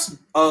caps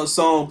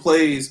song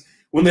plays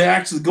when they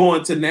actually go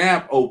into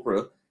nab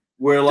Oprah,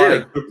 where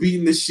like they're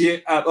beating the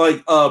shit out,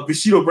 like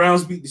Bushido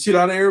Brown's beating the shit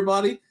out of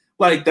everybody.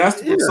 Like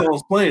that's what the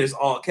song's playing, is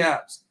all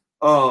caps.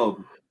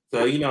 So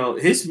you know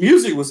his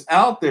music was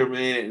out there,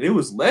 man, and it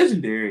was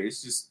legendary.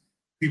 It's just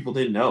people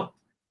didn't know.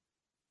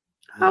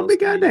 I'll be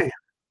goddamn.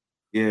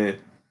 Yeah,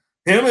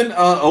 him and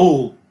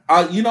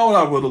you know what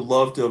I would have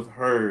loved to have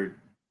heard,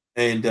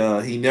 and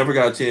he never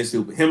got a chance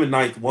to. But him and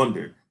Ninth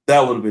Wonder,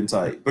 that would have been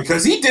tight,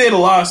 because he did a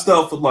lot of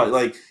stuff with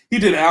like he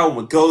did an album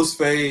with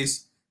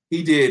Ghostface.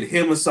 He did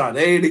him and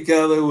Sade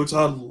together, which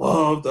I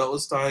loved. That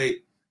was tight.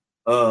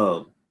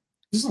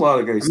 Just a lot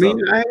of great stuff.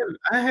 I mean,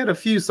 I had a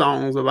few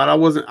songs, but I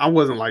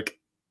wasn't like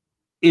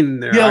in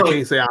there. Yeah, I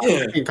can't say I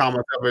can't call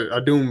myself a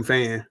Doom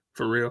fan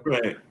for real.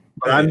 Right.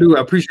 But I do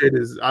appreciate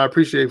I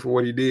appreciate for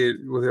what he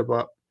did with hip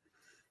hop.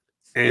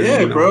 And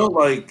yeah, bro.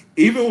 Like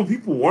even when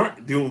people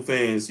weren't Doom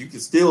fans, you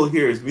could still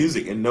hear his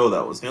music and know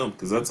that was him,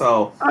 because that's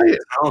how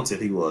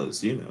talented he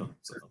was. You know,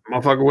 so.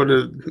 Motherfucker with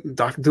a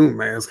Dr. Doom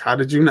mask. How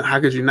could you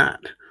not?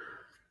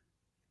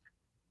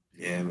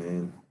 Yeah,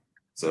 man.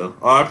 So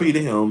RIP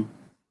to him.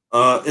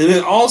 And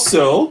then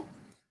also,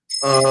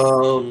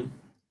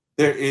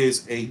 there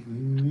is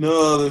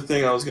another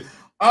thing I was going to.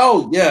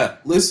 Oh, yeah.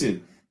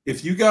 Listen,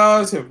 if you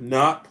guys have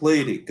not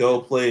played it, go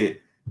play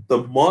it. The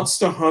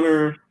Monster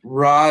Hunter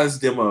Rise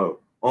demo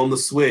on the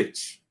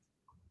Switch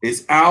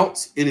is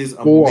out. It is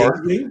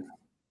amazing.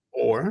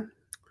 Or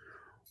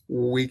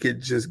we could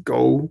just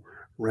go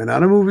rent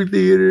out a movie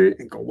theater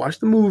and go watch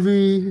the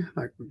movie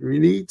like we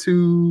need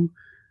to.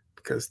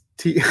 Because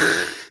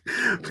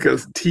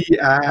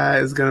T.I.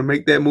 is gonna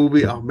make that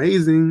movie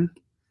amazing.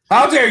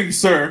 How dare you,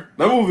 sir?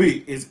 That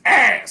movie is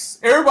ass.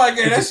 Everybody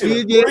get that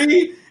shit a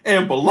 3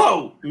 and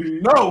below.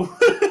 No.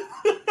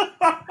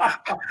 I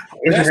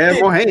wish I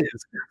had more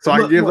hands so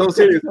I can give those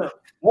series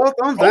more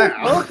thumbs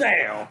down.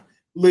 Down.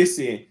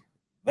 Listen,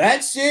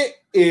 that shit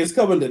is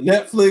coming to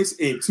Netflix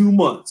in 2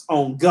 months.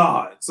 On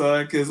God,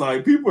 son, because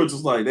like people are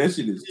just like, that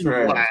shit is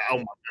trash. Wow, oh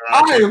my God,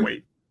 I can't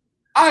wait.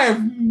 I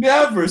have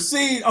never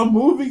seen a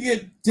movie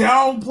get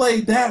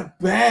downplayed that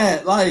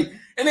bad. Like,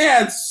 and they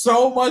had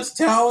so much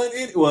talent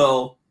in it.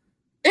 Well,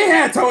 it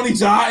had Tony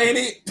Jaa in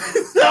it.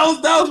 that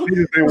was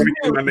they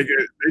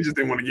just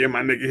didn't want to give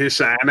my nigga his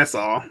shine. That's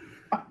all.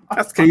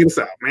 That's King of the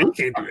South, man. You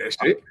can't do that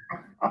shit.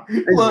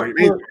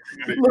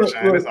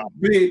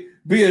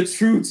 Be a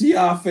true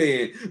T.I.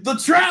 fan. The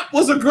Trap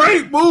was a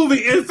great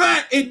movie. In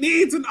fact, it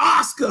needs an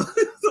Oscar.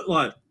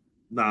 Like,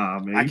 nah,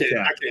 man. I can't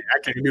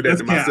do that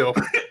to myself.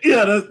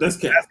 Yeah, that's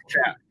cap.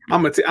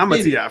 I'm a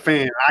T.I.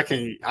 fan. I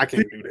can't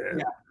do that.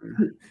 Yeah.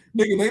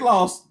 Nigga, they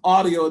lost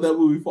audio of that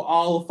movie for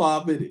all of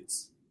 5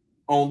 minutes.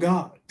 On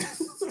God.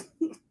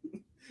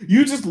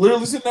 You just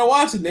literally sitting there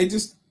watching. They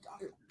just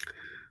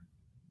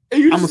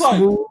and you just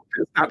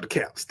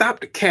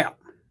stop the cap.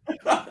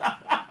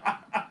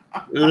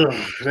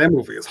 That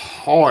movie is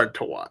hard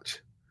to watch.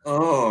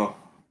 Oh.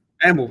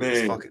 That movie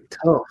is fucking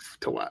tough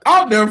to watch.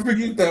 I'll never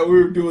forget that we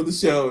were doing the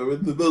show,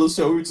 with the little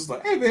show. We were just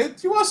like, hey, man,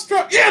 did you watch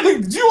Trap? Yeah,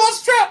 did you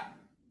watch Trap?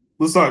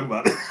 Let's talk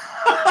about it.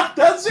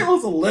 That shit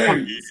was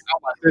hilarious. I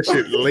watched that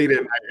shit late at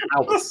night, and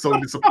I was so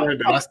disappointed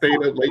that I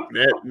stayed up late for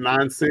that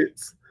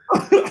nonsense.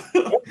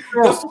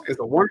 It's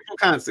a wonderful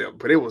concept,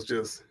 but it was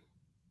just,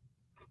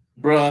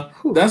 bruh.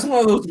 That's one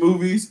of those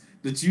movies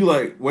that you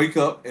like wake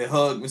up and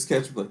hug Miss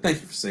Ketchum, like,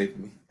 thank you for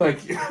saving me.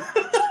 Thank you.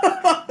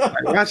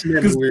 like watching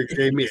that movie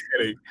gave me a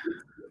headache.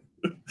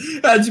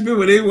 How'd you been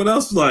when anyone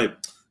else was like,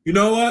 you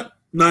know what?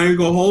 Not even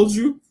gonna hold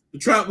you. The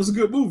Trap was a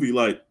good movie.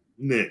 Like,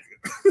 nigga.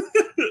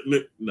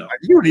 No. Like,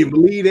 you didn't even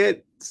believe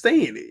that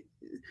saying it.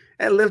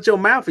 That left your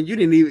mouth, and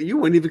you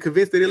weren't even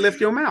convinced that it left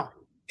your mouth.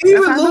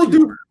 Even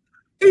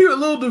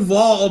Lil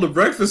Duval on the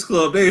Breakfast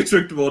Club, they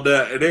tricked him on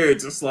that, and they're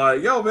just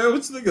like, yo, man, what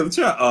you think of the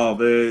Trap? Oh,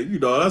 man,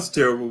 that's a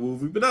terrible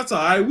movie, but that's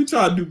all right. We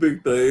try to do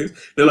big things.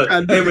 They're like,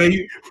 hey,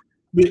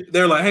 man,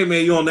 they're like, hey,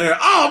 man, you on there?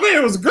 Oh, man,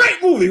 it was a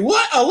great movie.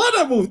 What? I love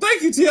that movie.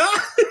 Thank you, T.I.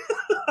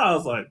 I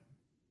was like,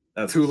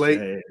 that's too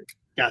late.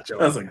 Gotcha.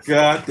 That's a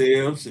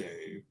goddamn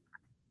shame.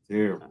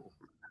 Terrible.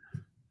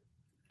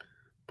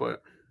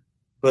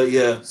 But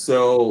yeah,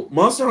 so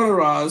Monster Hunter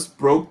Rise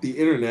broke the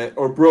internet,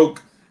 or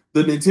broke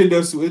the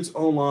Nintendo Switch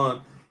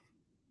online.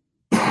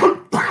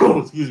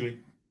 Excuse me.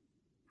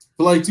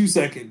 For like 2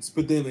 seconds,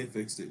 but then they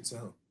fixed it.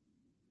 So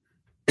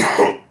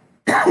I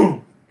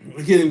can't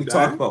even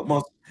talk about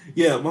Monster.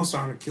 Yeah, Monster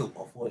Hunter killed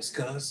my voice,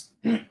 cuz.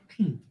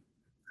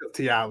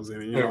 T.I. was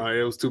in it.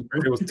 It was too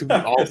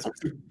awesome.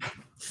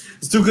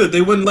 It's too good.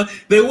 They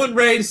wouldn't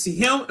ready to see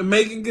him and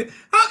Megan Good.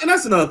 And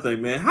that's another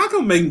thing, man. How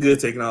come Megan Good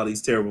taking all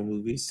these terrible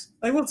movies?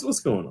 Like, what's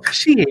going on?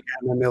 She ain't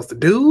got nothing else to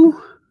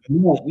do.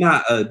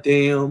 Not a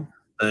damn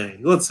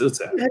thing. What's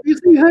happening? Have you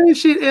seen her in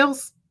shit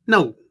else?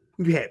 No,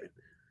 you haven't.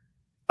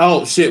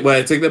 Oh shit! Wait,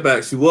 I take that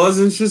back. She was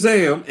in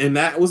Shazam, and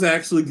that was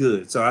actually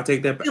good. So I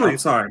take that back. I'm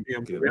sorry. I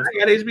got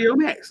HBO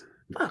Max.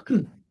 Fuck.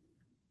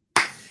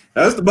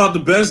 That's about the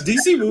best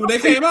DC movie they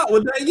came out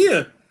with that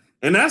year.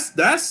 And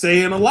that's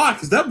saying a lot,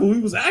 because that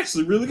movie was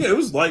actually really good. It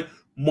was like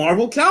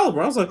Marvel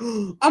caliber. I was like,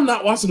 I'm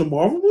not watching a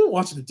Marvel movie, I'm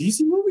watching a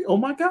DC movie. Oh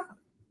my god!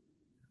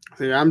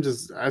 See,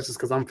 that's just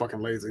because I'm fucking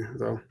lazy.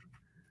 So,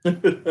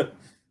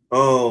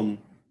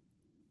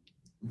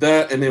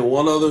 that, and then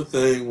one other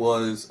thing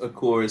was, of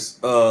course,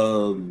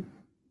 that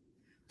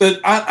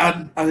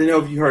I didn't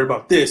know if you heard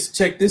about this.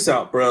 Check this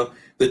out, bro.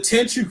 The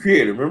Tenchu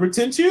creator, remember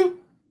Tenchu?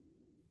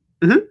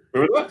 Mm-hmm.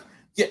 Remember that?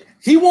 Yeah,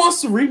 he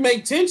wants to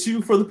remake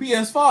Tenchu for the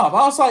PS5. I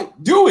was like,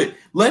 do it.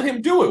 Let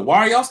him do it. Why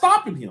are y'all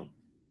stopping him?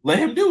 Let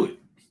him do it.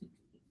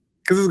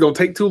 Because it's going to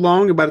take too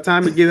long, and by the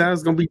time it gets out,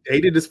 it's going to be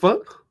dated as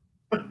fuck.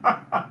 It'd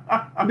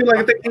be like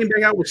if they came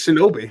back out with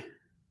Shinobi.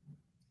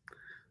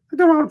 I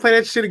don't want to play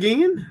that shit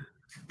again.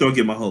 Don't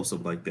get my hopes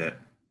up like that.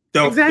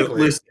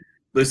 Exactly.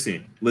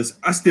 Listen.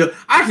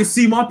 I can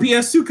see my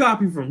PS2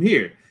 copy from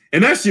here.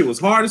 And that shit was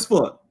hard as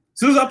fuck. As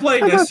soon as I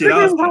played that shit,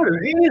 I was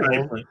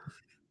like,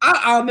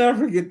 I'll never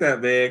forget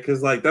that, man,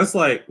 because like that's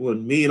like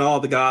when me and all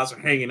the guys are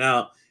hanging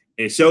out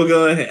and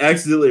Shogun had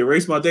accidentally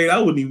erased my data. I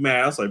wasn't even mad.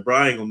 I was like, bro,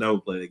 I ain't gonna never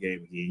play that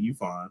game again. You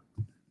fine.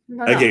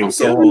 That game was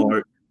so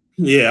hard.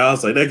 Yeah, I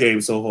was like, that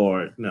game's so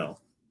hard. No.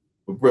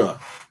 But bro,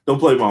 don't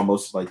play my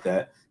emotions like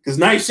that. Because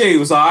Nightshade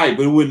was all right,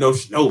 but it wasn't no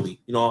Shinobi.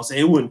 You know what I'm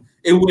saying?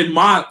 It wasn't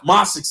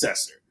my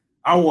successor.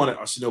 I wanted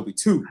a Shinobi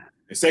 2.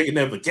 And Sega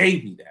never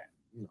gave me that.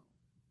 You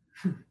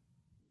know?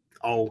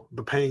 Oh,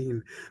 the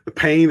pain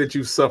that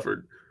you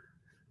suffered.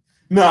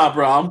 Nah,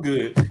 bro, I'm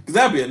good. Because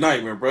that'd be a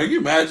nightmare, bro. Can you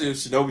imagine if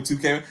Shinobi 2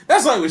 came out?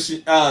 That's like when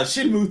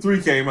Shenmue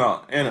 3 came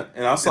out. And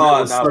I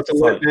saw it.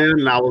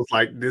 And I was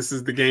like, this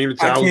is the game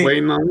that I was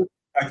waiting on.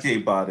 I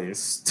can't buy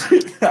this.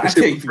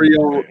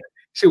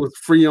 Shit was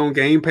free on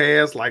Game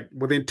Pass like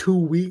within 2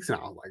 weeks. And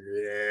I was like,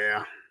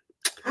 yeah.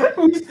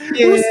 We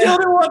still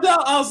didn't want that.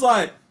 I was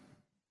like,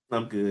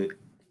 I'm good.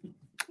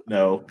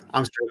 No.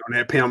 I'm straight on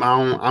that, pimp.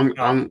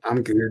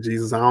 I'm good,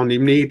 Jesus. I don't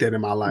even need that in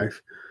my life.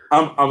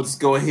 I'm just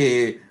go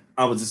ahead.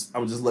 I would just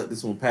let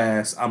this one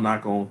pass. I'm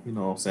not gonna, you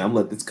know what I'm saying? I'm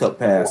gonna let this cup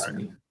pass for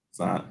me. It's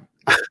not.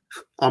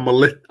 I'm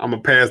gonna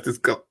pass this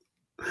cup.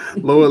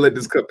 Lord, let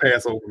this cup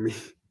pass over me.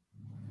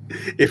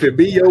 If it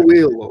be your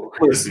will, Lord.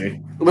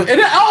 Listen.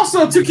 And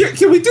also, too,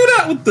 can we do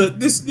that with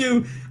this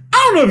new? I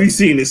don't know if you've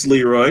seen this,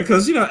 Leroy,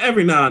 because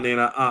every now and then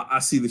I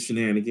see the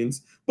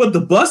shenanigans. But the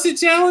Busted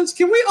Challenge,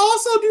 can we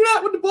also do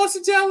that with the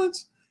Busted Challenge?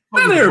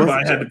 Not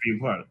everybody had to be a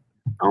part of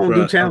it. I don't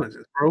do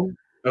challenges, bro.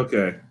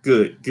 Okay,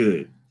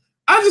 good.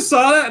 I just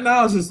saw that and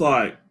I was just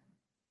like,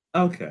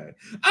 okay.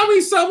 I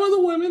mean, some of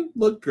the women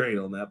look great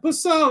on that, but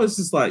some it's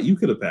just like, you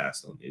could have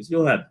passed on this.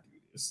 You'll have to do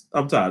this.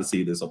 I'm tired of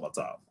seeing this on my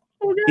top.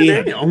 Oh,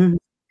 damn.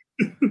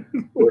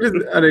 What is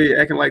it? Are they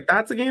acting like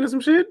thoughts again or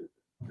some shit?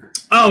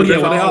 Oh, yeah,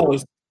 well, they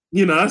always,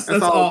 that's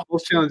all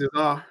those challenges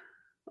are.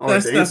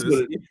 That's what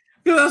it is.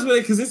 That's what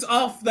it, because it's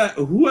off that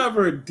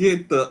whoever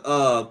did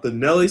the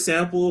Nelly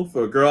sample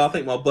for Girl, I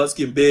Think My Butt's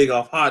Getting Big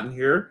off Hot in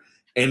Here,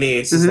 and then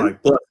it's just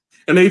like butt.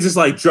 And they just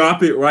like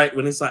drop it right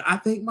when it's like, I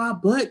think my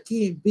butt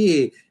getting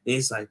big. And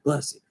it's like,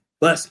 bust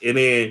it. And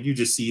then you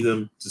just see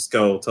them just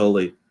go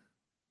totally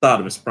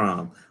Thoughtimus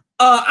Prime.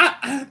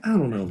 I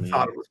don't know, man.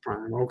 Thoughtimus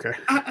Prime, okay.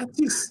 I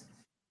just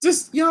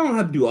y'all don't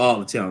have to do all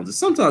the challenges.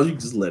 Sometimes you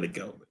just let it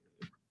go.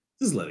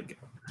 Just let it go.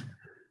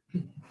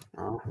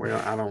 Oh,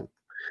 well, I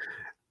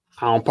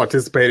don't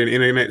participate in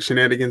internet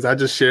shenanigans. I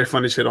just share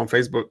funny shit on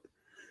Facebook.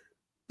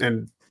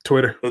 and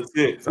Twitter. That's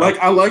it. So. Like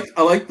I like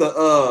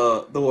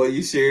the way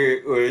you share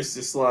it, where it's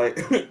just like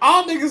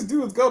all niggas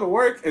do is go to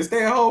work and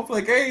stay at home for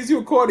like, hey, is you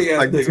a corny ass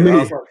like, nigga? Me, I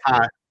was like,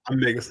 hi, I'm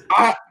niggas.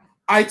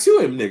 I too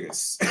am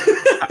niggas.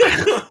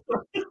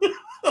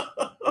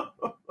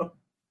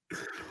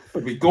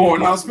 I'll be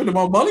going out spending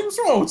more money. What's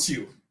wrong with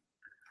you?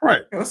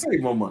 Right. I gotta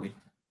save more money.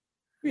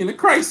 We in a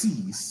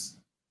crisis.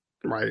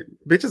 Right.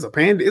 Bitch, it's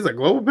a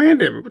global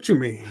pandemic. What you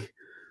mean?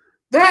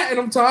 That, and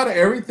I'm tired of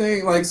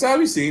everything. Like, so have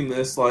you seen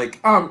this? Like,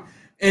 and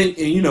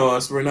you know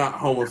us, we're not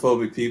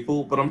homophobic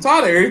people, but I'm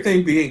tired of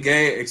everything being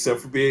gay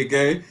except for being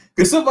gay.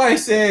 Because somebody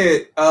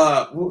said,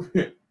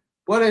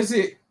 what is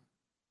it?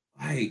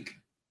 Like,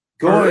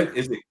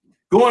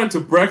 going to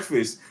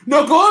breakfast?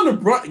 No,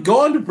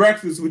 going to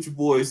breakfast with your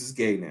boys is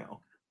gay now.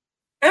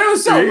 And it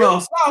was something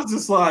else. I was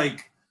just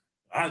like,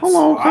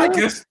 I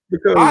guess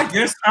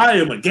I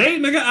am a gay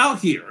nigga out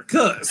here,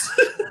 cuz.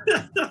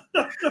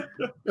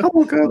 Come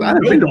on, cuz I've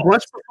been to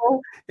brunch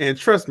before, and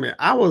trust me,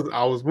 I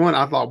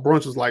thought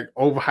brunch was like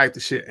overhyped the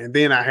shit, and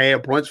then I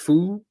had brunch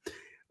food.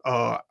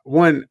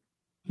 One,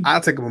 I'll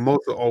take a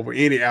mimosa over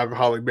any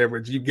alcoholic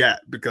beverage you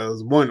got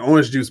because one,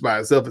 orange juice by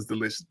itself is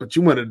delicious, but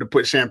you wanted to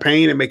put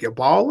champagne and make it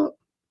ball up.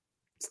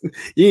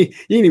 You ain't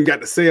even got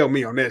to sell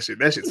me on that shit.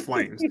 That shit's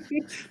flames.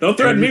 Don't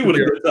threaten me with a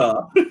good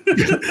time.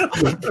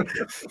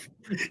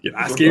 You're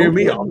not scaring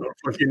me off.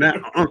 Fuck you now.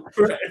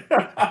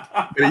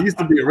 There used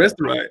to be a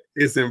restaurant.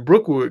 It's in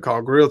Brookwood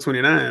called Grill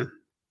 29.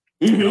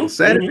 On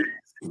Saturdays,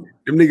 them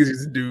niggas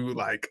used to do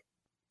like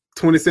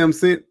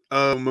 27-cent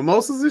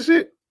mimosas and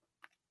shit.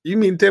 You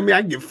mean to tell me I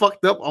can get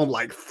fucked up on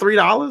like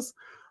 $3?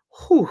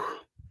 Whew.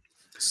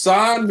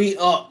 Sign me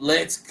up.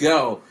 Let's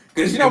go.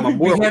 Because you know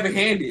people be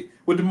heavy-handed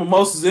with the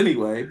mimosas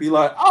anyway. Be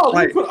like, oh,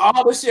 let me put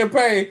all the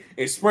champagne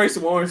and spray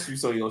some orange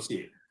juice on your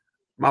shit.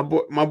 My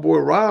boy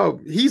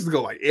Rob, he used to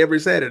go like every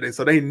Saturday,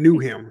 so they knew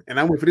him. And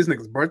I went for this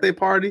nigga's birthday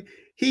party.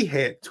 He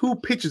had 2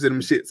 pictures of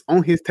them shits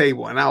on his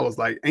table, and I was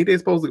like, "Ain't they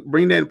supposed to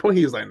bring that in point?"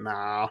 He was like,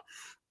 "Nah,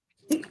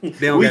 they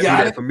don't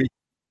got that for me."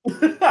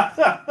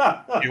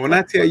 And when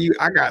I tell you,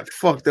 I got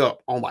fucked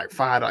up on like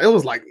 $5.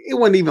 It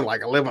wasn't even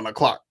like 11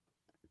 o'clock,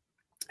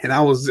 and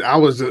I was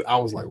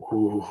like,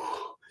 "Ooh,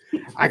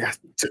 I got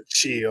to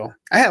chill."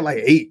 I had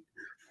like 8.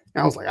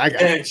 I was like, "I got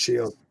to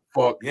chill."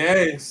 Fuck.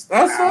 Yes.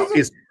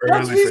 It's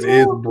early for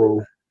this,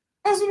 bro.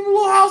 That's what the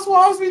little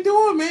housewives be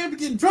doing, man. Be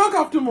getting drunk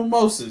off the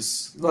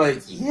mimosas.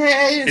 Like,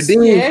 yes.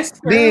 And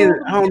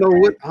then I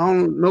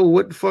don't know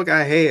what the fuck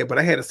I had, but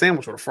I had a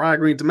sandwich with a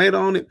fried green tomato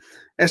on it.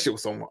 That shit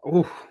was so much.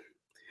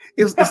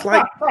 It's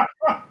like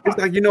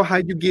you know how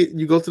you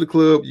go to the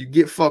club, you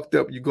get fucked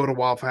up, you go to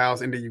Waffle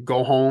House, and then you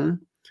go home.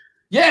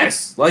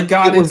 Yes, like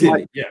God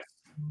intended. Yes.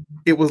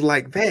 It was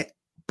like that,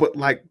 but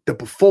like the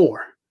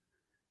before.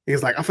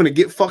 It's like I'm gonna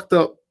get fucked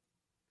up,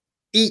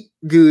 eat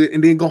good,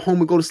 and then go home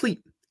and go to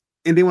sleep.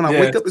 And then when I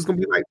wake up, it's gonna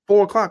be like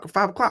 4 o'clock or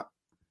 5 o'clock.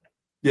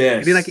 Yes.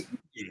 And then I can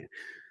eat again.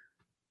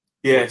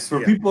 Yes.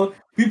 For people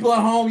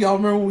at home, y'all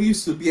remember we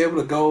used to be able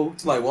to go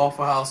to like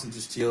Waffle House and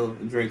just chill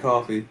and drink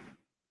coffee.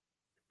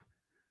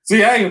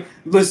 See,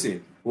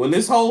 listen, when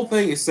this whole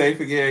thing is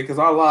safe again, because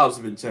our lives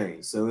have been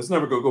changed, so it's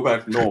never gonna go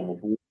back to normal.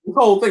 But this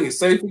whole thing is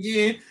safe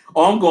again.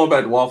 Oh, I'm going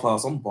back to Waffle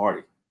House. I'm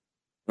partying.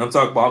 I'm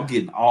talking about I'm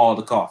getting all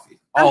the coffee.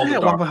 All the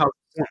Waffle House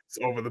once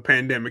over the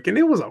pandemic, and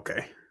it was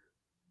okay.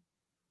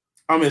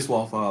 I miss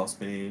Waffle House,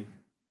 man.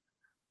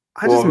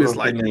 I just miss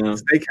like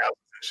steakhouse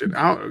and shit.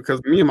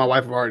 Because me and my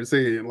wife have already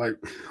said, like,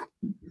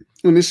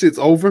 when this shit's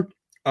over.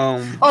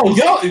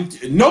 Y'all,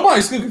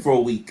 nobody's cooking for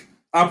a week.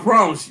 I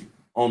promise you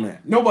on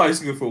that. Nobody's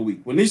cooking for a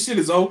week. When this shit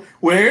is over,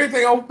 when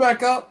everything opens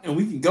back up and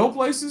we can go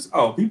places,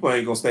 people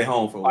ain't gonna stay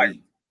home for a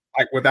week.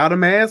 Like without a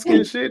mask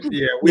and shit,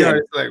 we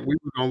were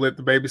gonna let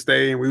the baby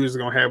stay, and we was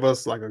gonna have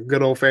us like a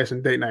good old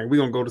fashioned date night. We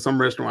gonna go to some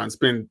restaurant and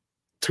spend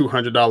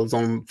 $200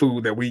 on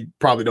food that we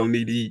probably don't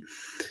need to eat.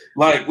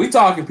 Like we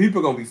talking,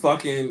 people gonna be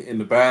fucking in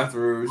the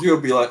bathrooms. You'll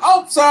be like,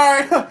 "Oh,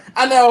 sorry,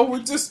 I know we're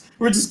just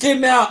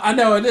getting out. I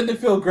know it didn't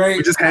feel great.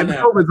 We just had the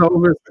COVID's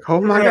over. Like, oh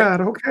my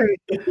god, okay.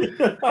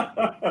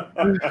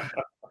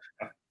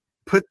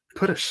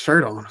 Put a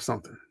shirt on or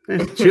something.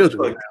 There's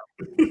children now.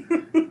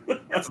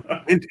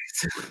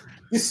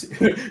 Just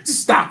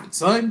stop it,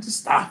 son.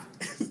 Just stop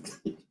it.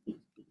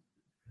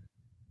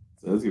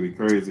 So that's gonna be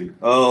crazy.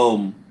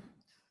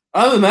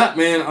 Other than that,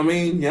 man, I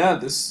mean,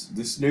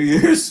 this New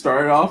Year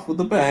started off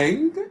with a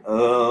bang.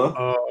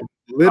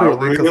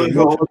 Literally,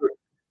 because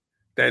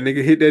that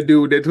nigga hit that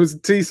dude with that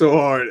Twisted Tea so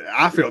hard,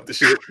 I felt the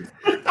shit.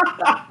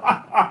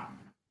 I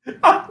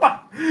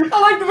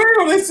like the video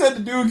when they said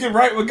the dude get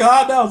right with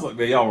God. I was like,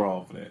 man, y'all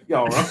wrong for that.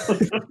 Y'all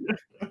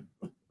wrong.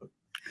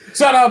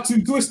 Shout out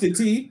to Twisted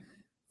Tea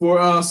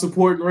for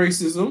supporting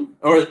racism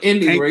or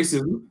ending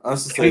racism. I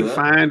should say that.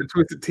 Find the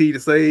Twisted Tea to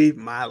save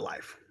my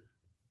life.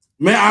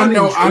 Man,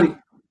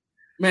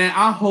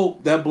 I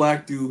hope that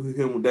black dude with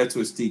him with that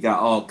Twisted Tea got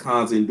all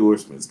kinds of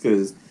endorsements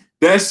because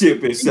that shit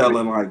been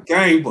selling like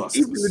gangbusters.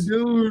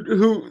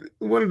 Even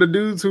one of the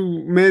dudes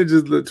who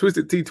manages the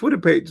Twisted Tea Twitter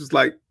page was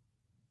like,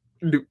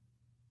 "Did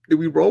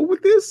we roll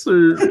with this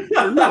or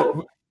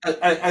no?"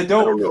 I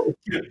don't know.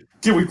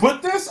 Can we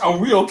put this? Are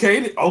we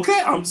okay?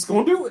 Okay, I'm just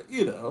gonna do it.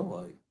 You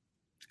know, like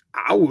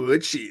I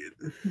would shit.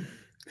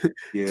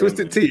 Yeah,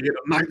 Twisted Tea,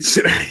 it'll knock the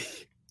shit out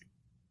of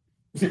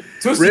you.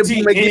 Twisted Tea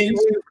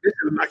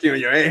it'll knock you on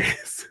your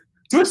ass.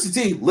 Twisted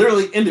Tea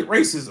literally ended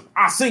racism.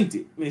 I synced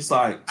it. And it's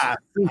like I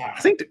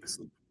synced it.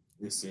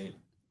 Listen,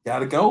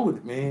 gotta go with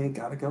it, man.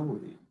 Gotta go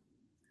with it.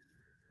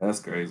 That's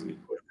crazy.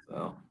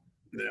 So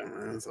yeah,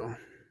 man. So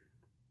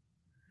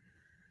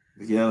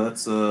yeah,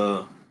 that's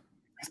about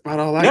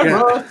all I got.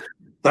 Bro,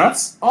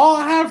 that's all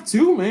I have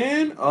too,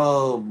 man.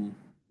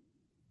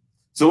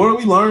 So what do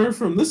we learn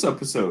from this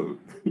episode?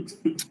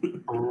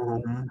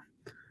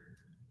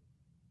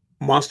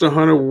 Monster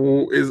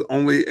Hunter is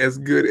only as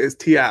good as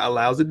T.I.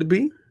 allows it to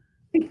be.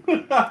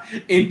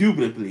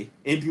 Indubitably.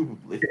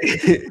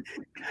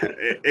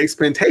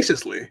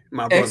 Expectatiously,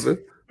 my brother.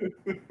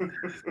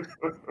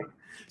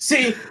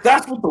 See,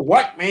 that's what the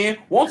white man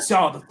wants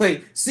y'all to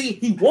think. See,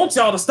 he wants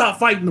y'all to stop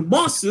fighting the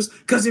monsters,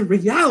 because in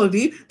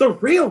reality, the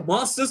real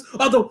monsters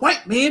are the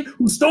white man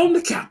who stormed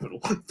the Capitol.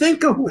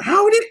 Think about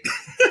it.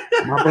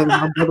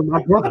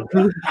 My brother.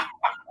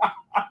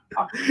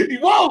 He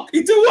woke.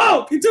 He too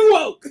woke.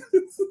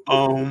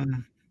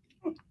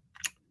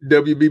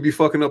 WB be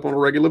fucking up on a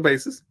regular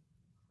basis.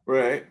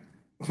 Right.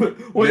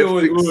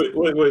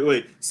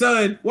 Wait.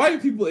 Son,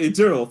 white people in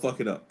general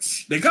fucking up.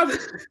 Shh, they coming.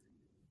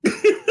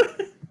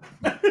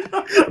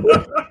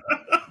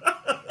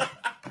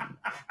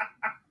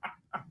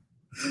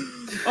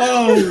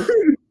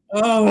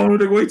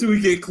 Wait till we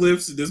get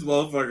clips in this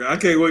motherfucker. I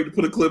can't wait to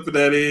put a clip of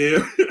that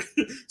in.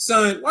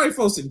 Son, white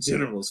folks in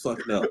general is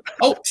fucking up.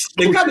 Oh,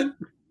 they coming.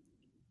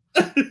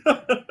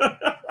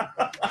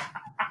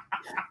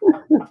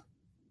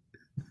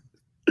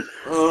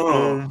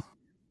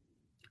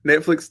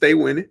 Netflix stay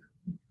winning.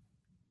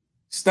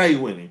 Stay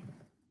winning.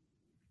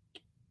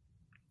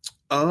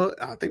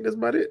 I think that's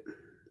about it.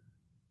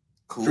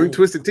 Cool. Drink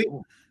Twisted Tea.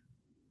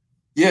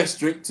 Yes,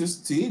 drink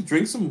Twisted Tea.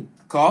 Drink some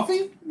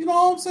coffee. You know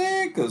what I'm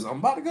saying? Because I'm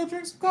about to go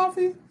drink some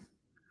coffee.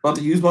 About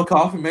to use my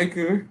coffee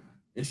maker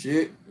and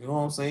shit. You know what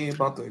I'm saying?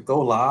 About to go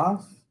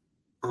live.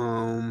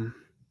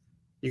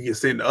 You can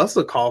send us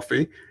a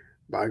coffee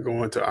by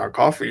going to our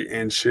coffee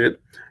and shit.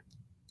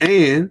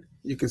 And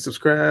you can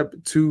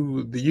subscribe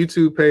to the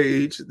YouTube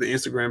page, the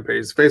Instagram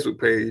page, the Facebook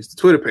page, the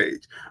Twitter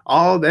page,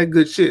 all that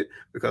good shit,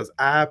 because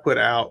I put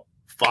out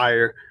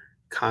fire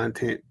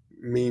content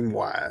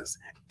meme-wise.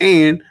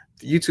 And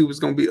YouTube is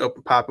going to be up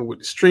and popping with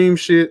the stream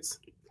shits.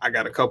 I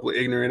got a couple of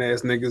ignorant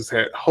ass niggas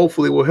that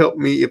hopefully will help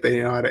me if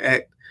they know how to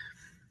act.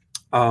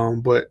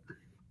 But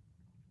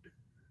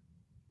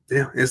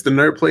yeah, it's the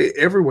Nerd Plate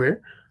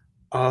everywhere.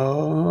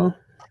 Don't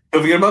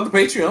forget about the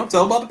Patreon.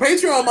 Tell them about the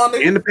Patreon, my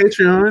nigga. And the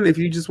Patreon, if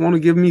you just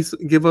want to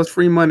give us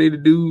free money to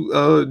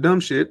do dumb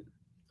shit.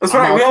 That's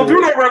right. We don't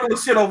do no regular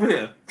shit over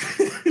here.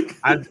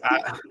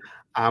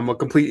 I'm a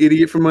complete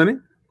idiot for money.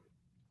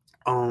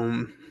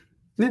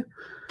 Yeah,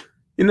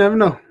 you never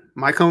know.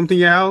 Might come to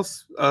your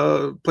house,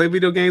 play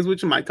video games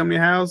with you. Might come to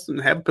your house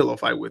and have a pillow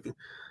fight with you.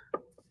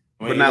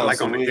 But not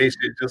like on the gay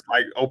shit, just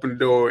like open the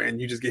door and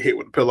you just get hit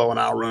with a pillow and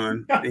I'll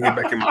run and get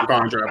back in my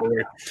car and drive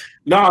away.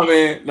 Nah,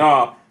 man,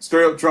 nah.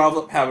 Straight up drive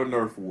up, have a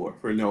Nerf war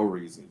for no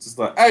reason. Just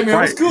like, hey man,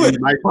 what's good?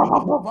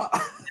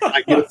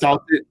 I get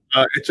assaulted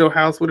at your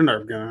house with a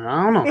Nerf gun.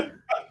 I don't know.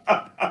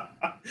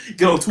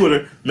 Get on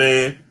Twitter,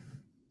 man.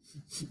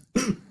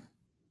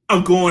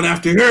 I'm going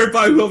after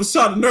everybody who ever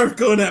shot a Nerf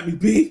gun at me,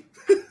 B.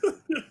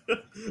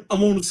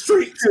 I'm on the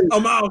streets.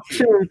 I'm out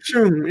here.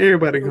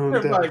 Everybody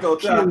gonna die.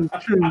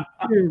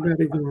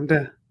 Everybody gonna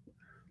die.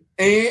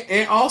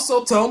 And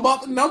also tell them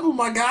about the number,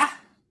 my guy.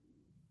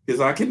 Because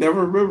I can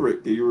never remember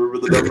it. Do you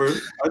remember the number?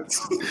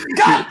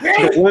 God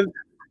damn it.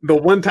 The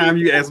one time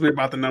you asked me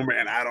about the number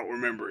and I don't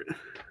remember it.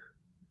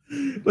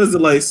 Was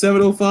it like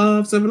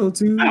 705,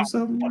 702 or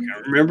something? I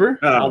can't remember.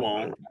 Hold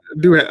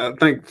on.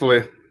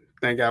 Thankfully,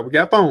 thank God we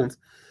got phones.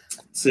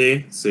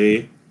 See,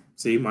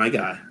 my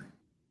guy.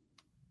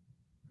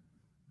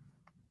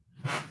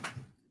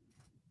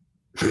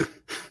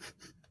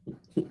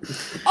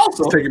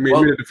 Also, it's taking me a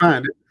minute to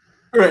find it.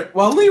 Right.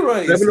 Well,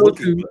 Leroy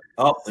 702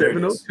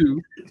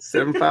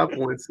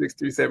 751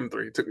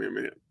 6373. It took me a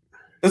minute.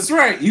 That's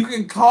right. You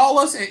can call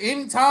us at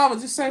any time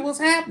and just say what's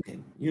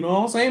happening. You know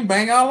what I'm saying?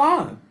 Bang our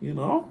line. You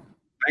know?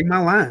 Bang my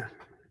line.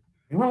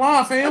 Bang my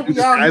line, fam. We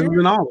got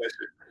and all that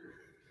shit.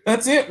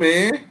 That's it,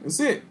 man. That's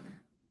it.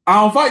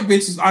 I don't fight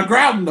bitches. I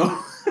grab them, though.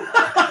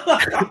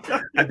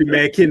 I do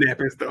mad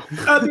kidnapping stuff.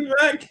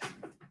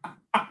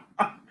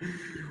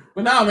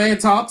 But nah, man,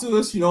 talk to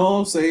us. You know what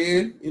I'm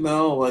saying? You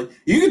know, like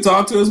you can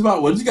talk to us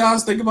about what you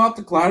guys think about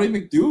the Cloudy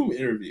McDoom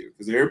interview,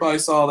 because everybody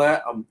saw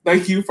that.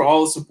 Thank you for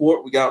all the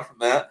support we got from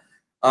that,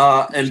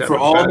 and shout for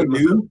all the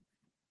new.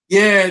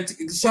 Yeah,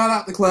 shout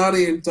out to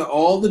Cloudy and to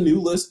all the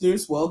new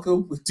listeners.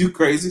 Welcome. We do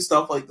crazy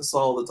stuff like this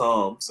all the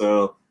time.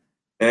 So,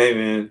 hey,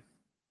 man,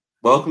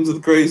 welcome to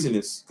the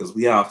craziness, because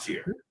we out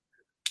here.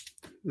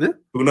 Yeah.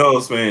 Who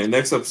knows, man?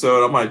 Next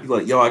episode, I might be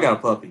like, yo, I got a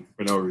puppy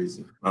for no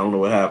reason. I don't know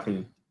what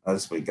happened. I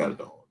just got a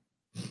dog.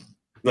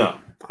 No.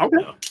 Okay.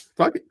 No.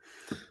 Fuck it.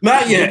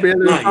 Not yet. You're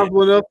barely Not yet.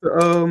 responsible enough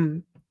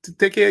to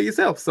take care of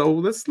yourself. So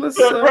let's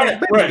right.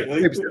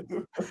 baby step.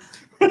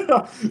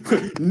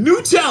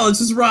 New challenge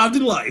has arrived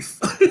in life.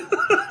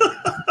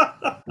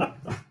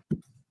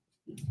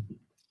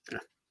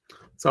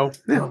 So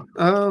yeah.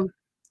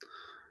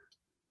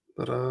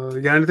 But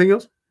you got anything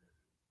else?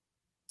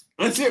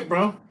 That's it,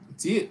 bro.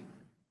 That's it.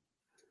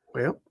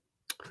 Well,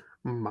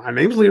 my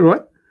name's Leroy.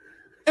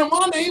 And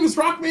my name is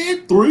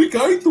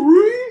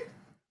Rockman3K3.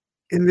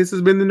 And this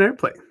has been the Nerd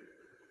Play.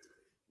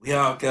 We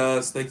out,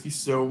 guys. Thank you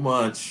so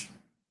much.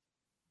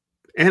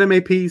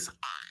 Anime peace.